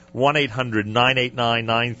in.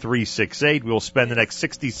 1-800-989-9368. We'll spend the next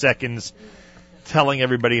 60 seconds telling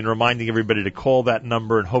everybody and reminding everybody to call that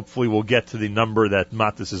number, and hopefully we'll get to the number that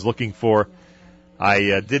Matis is looking for.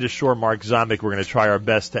 I did assure Mark Zamek we're going to try our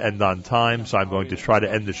best to end on time, so I'm going to try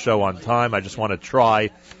to end the show on time. I just want to try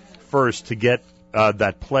first to get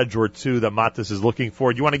that pledge or two that Matis is looking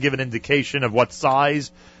for. Do you want to give an indication of what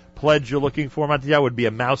size pledge you're looking for, Matia? Would it be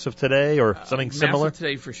a mouse of today or something similar? Mouse of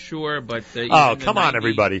today for sure, but come on,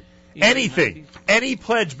 everybody. Anything. Any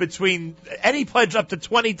pledge up to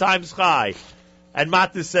 20 times high. And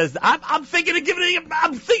Matis says, I'm thinking of doing it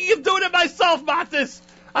myself, Matis.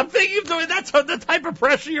 I'm thinking of doing that's the type of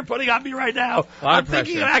pressure you're putting on me right now. I'm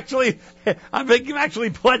thinking of actually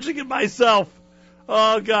pledging it myself.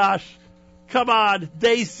 Oh gosh. Come on.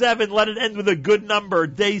 Day 7, let it end with a good number.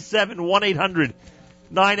 Day 7,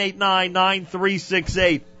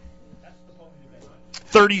 1-800-989-9368.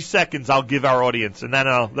 30 seconds I'll give our audience, and then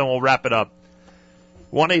we'll wrap it up.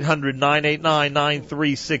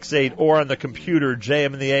 1-800-989-9368 or on the computer,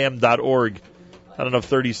 jmandtheam.org. I don't know if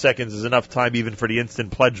 30 seconds is enough time even for the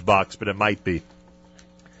instant pledge box, but it might be.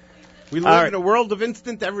 We live in a world of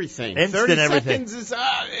instant everything. 30 everything. seconds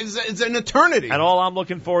is an eternity. And all I'm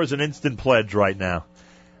looking for is an instant pledge right now.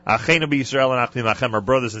 Achenu b'Yisrael and Achim Achem, our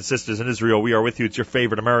brothers and sisters in Israel, we are with you. It's your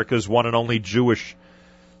favorite America's one and only Jewish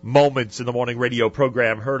Moments in the Morning radio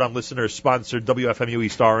program, heard on listeners-sponsored WFMU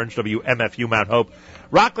East Orange, WMFU Mount Hope,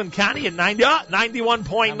 Rockland County at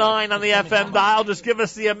 91.9 on the FM dial. Just give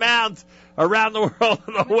us the amount around the world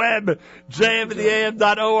on the web,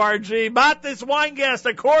 jmandtheam.org. Matis Weingast,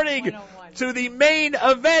 according to the main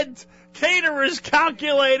event caterer's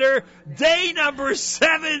calculator, day number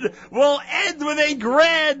 7 will end with a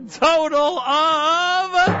grand total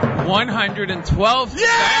of $112,000.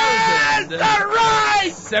 Yes! All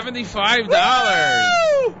right!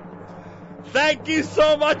 $75. Woo! Thank you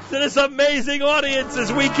so much to this amazing audience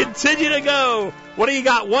as we continue to go. What do you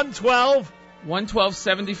got? 112?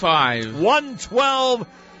 112.75.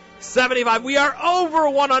 112.75. We are over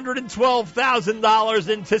 $112,000,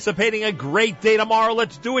 anticipating a great day tomorrow.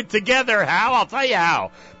 Let's do it together. How? I'll tell you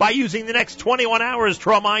how. By using the next 21 hours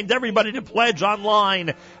to remind everybody to pledge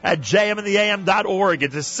online at jmandtheam.org.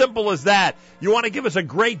 It's as simple as that. You want to give us a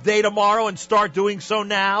great day tomorrow and start doing so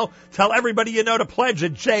now? Tell everybody you know to pledge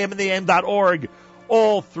at jmandtheam.org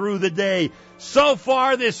all through the day. So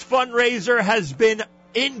far, this fundraiser has been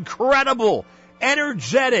incredible,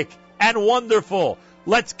 energetic, and wonderful.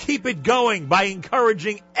 Let's keep it going by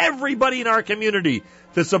encouraging everybody in our community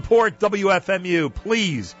to support WFMU.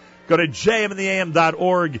 Please go to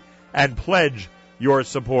jmandtheam.org and pledge your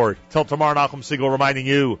support. Till tomorrow, Nachum Siegel reminding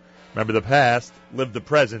you, remember the past, live the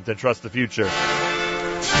present, and trust the future.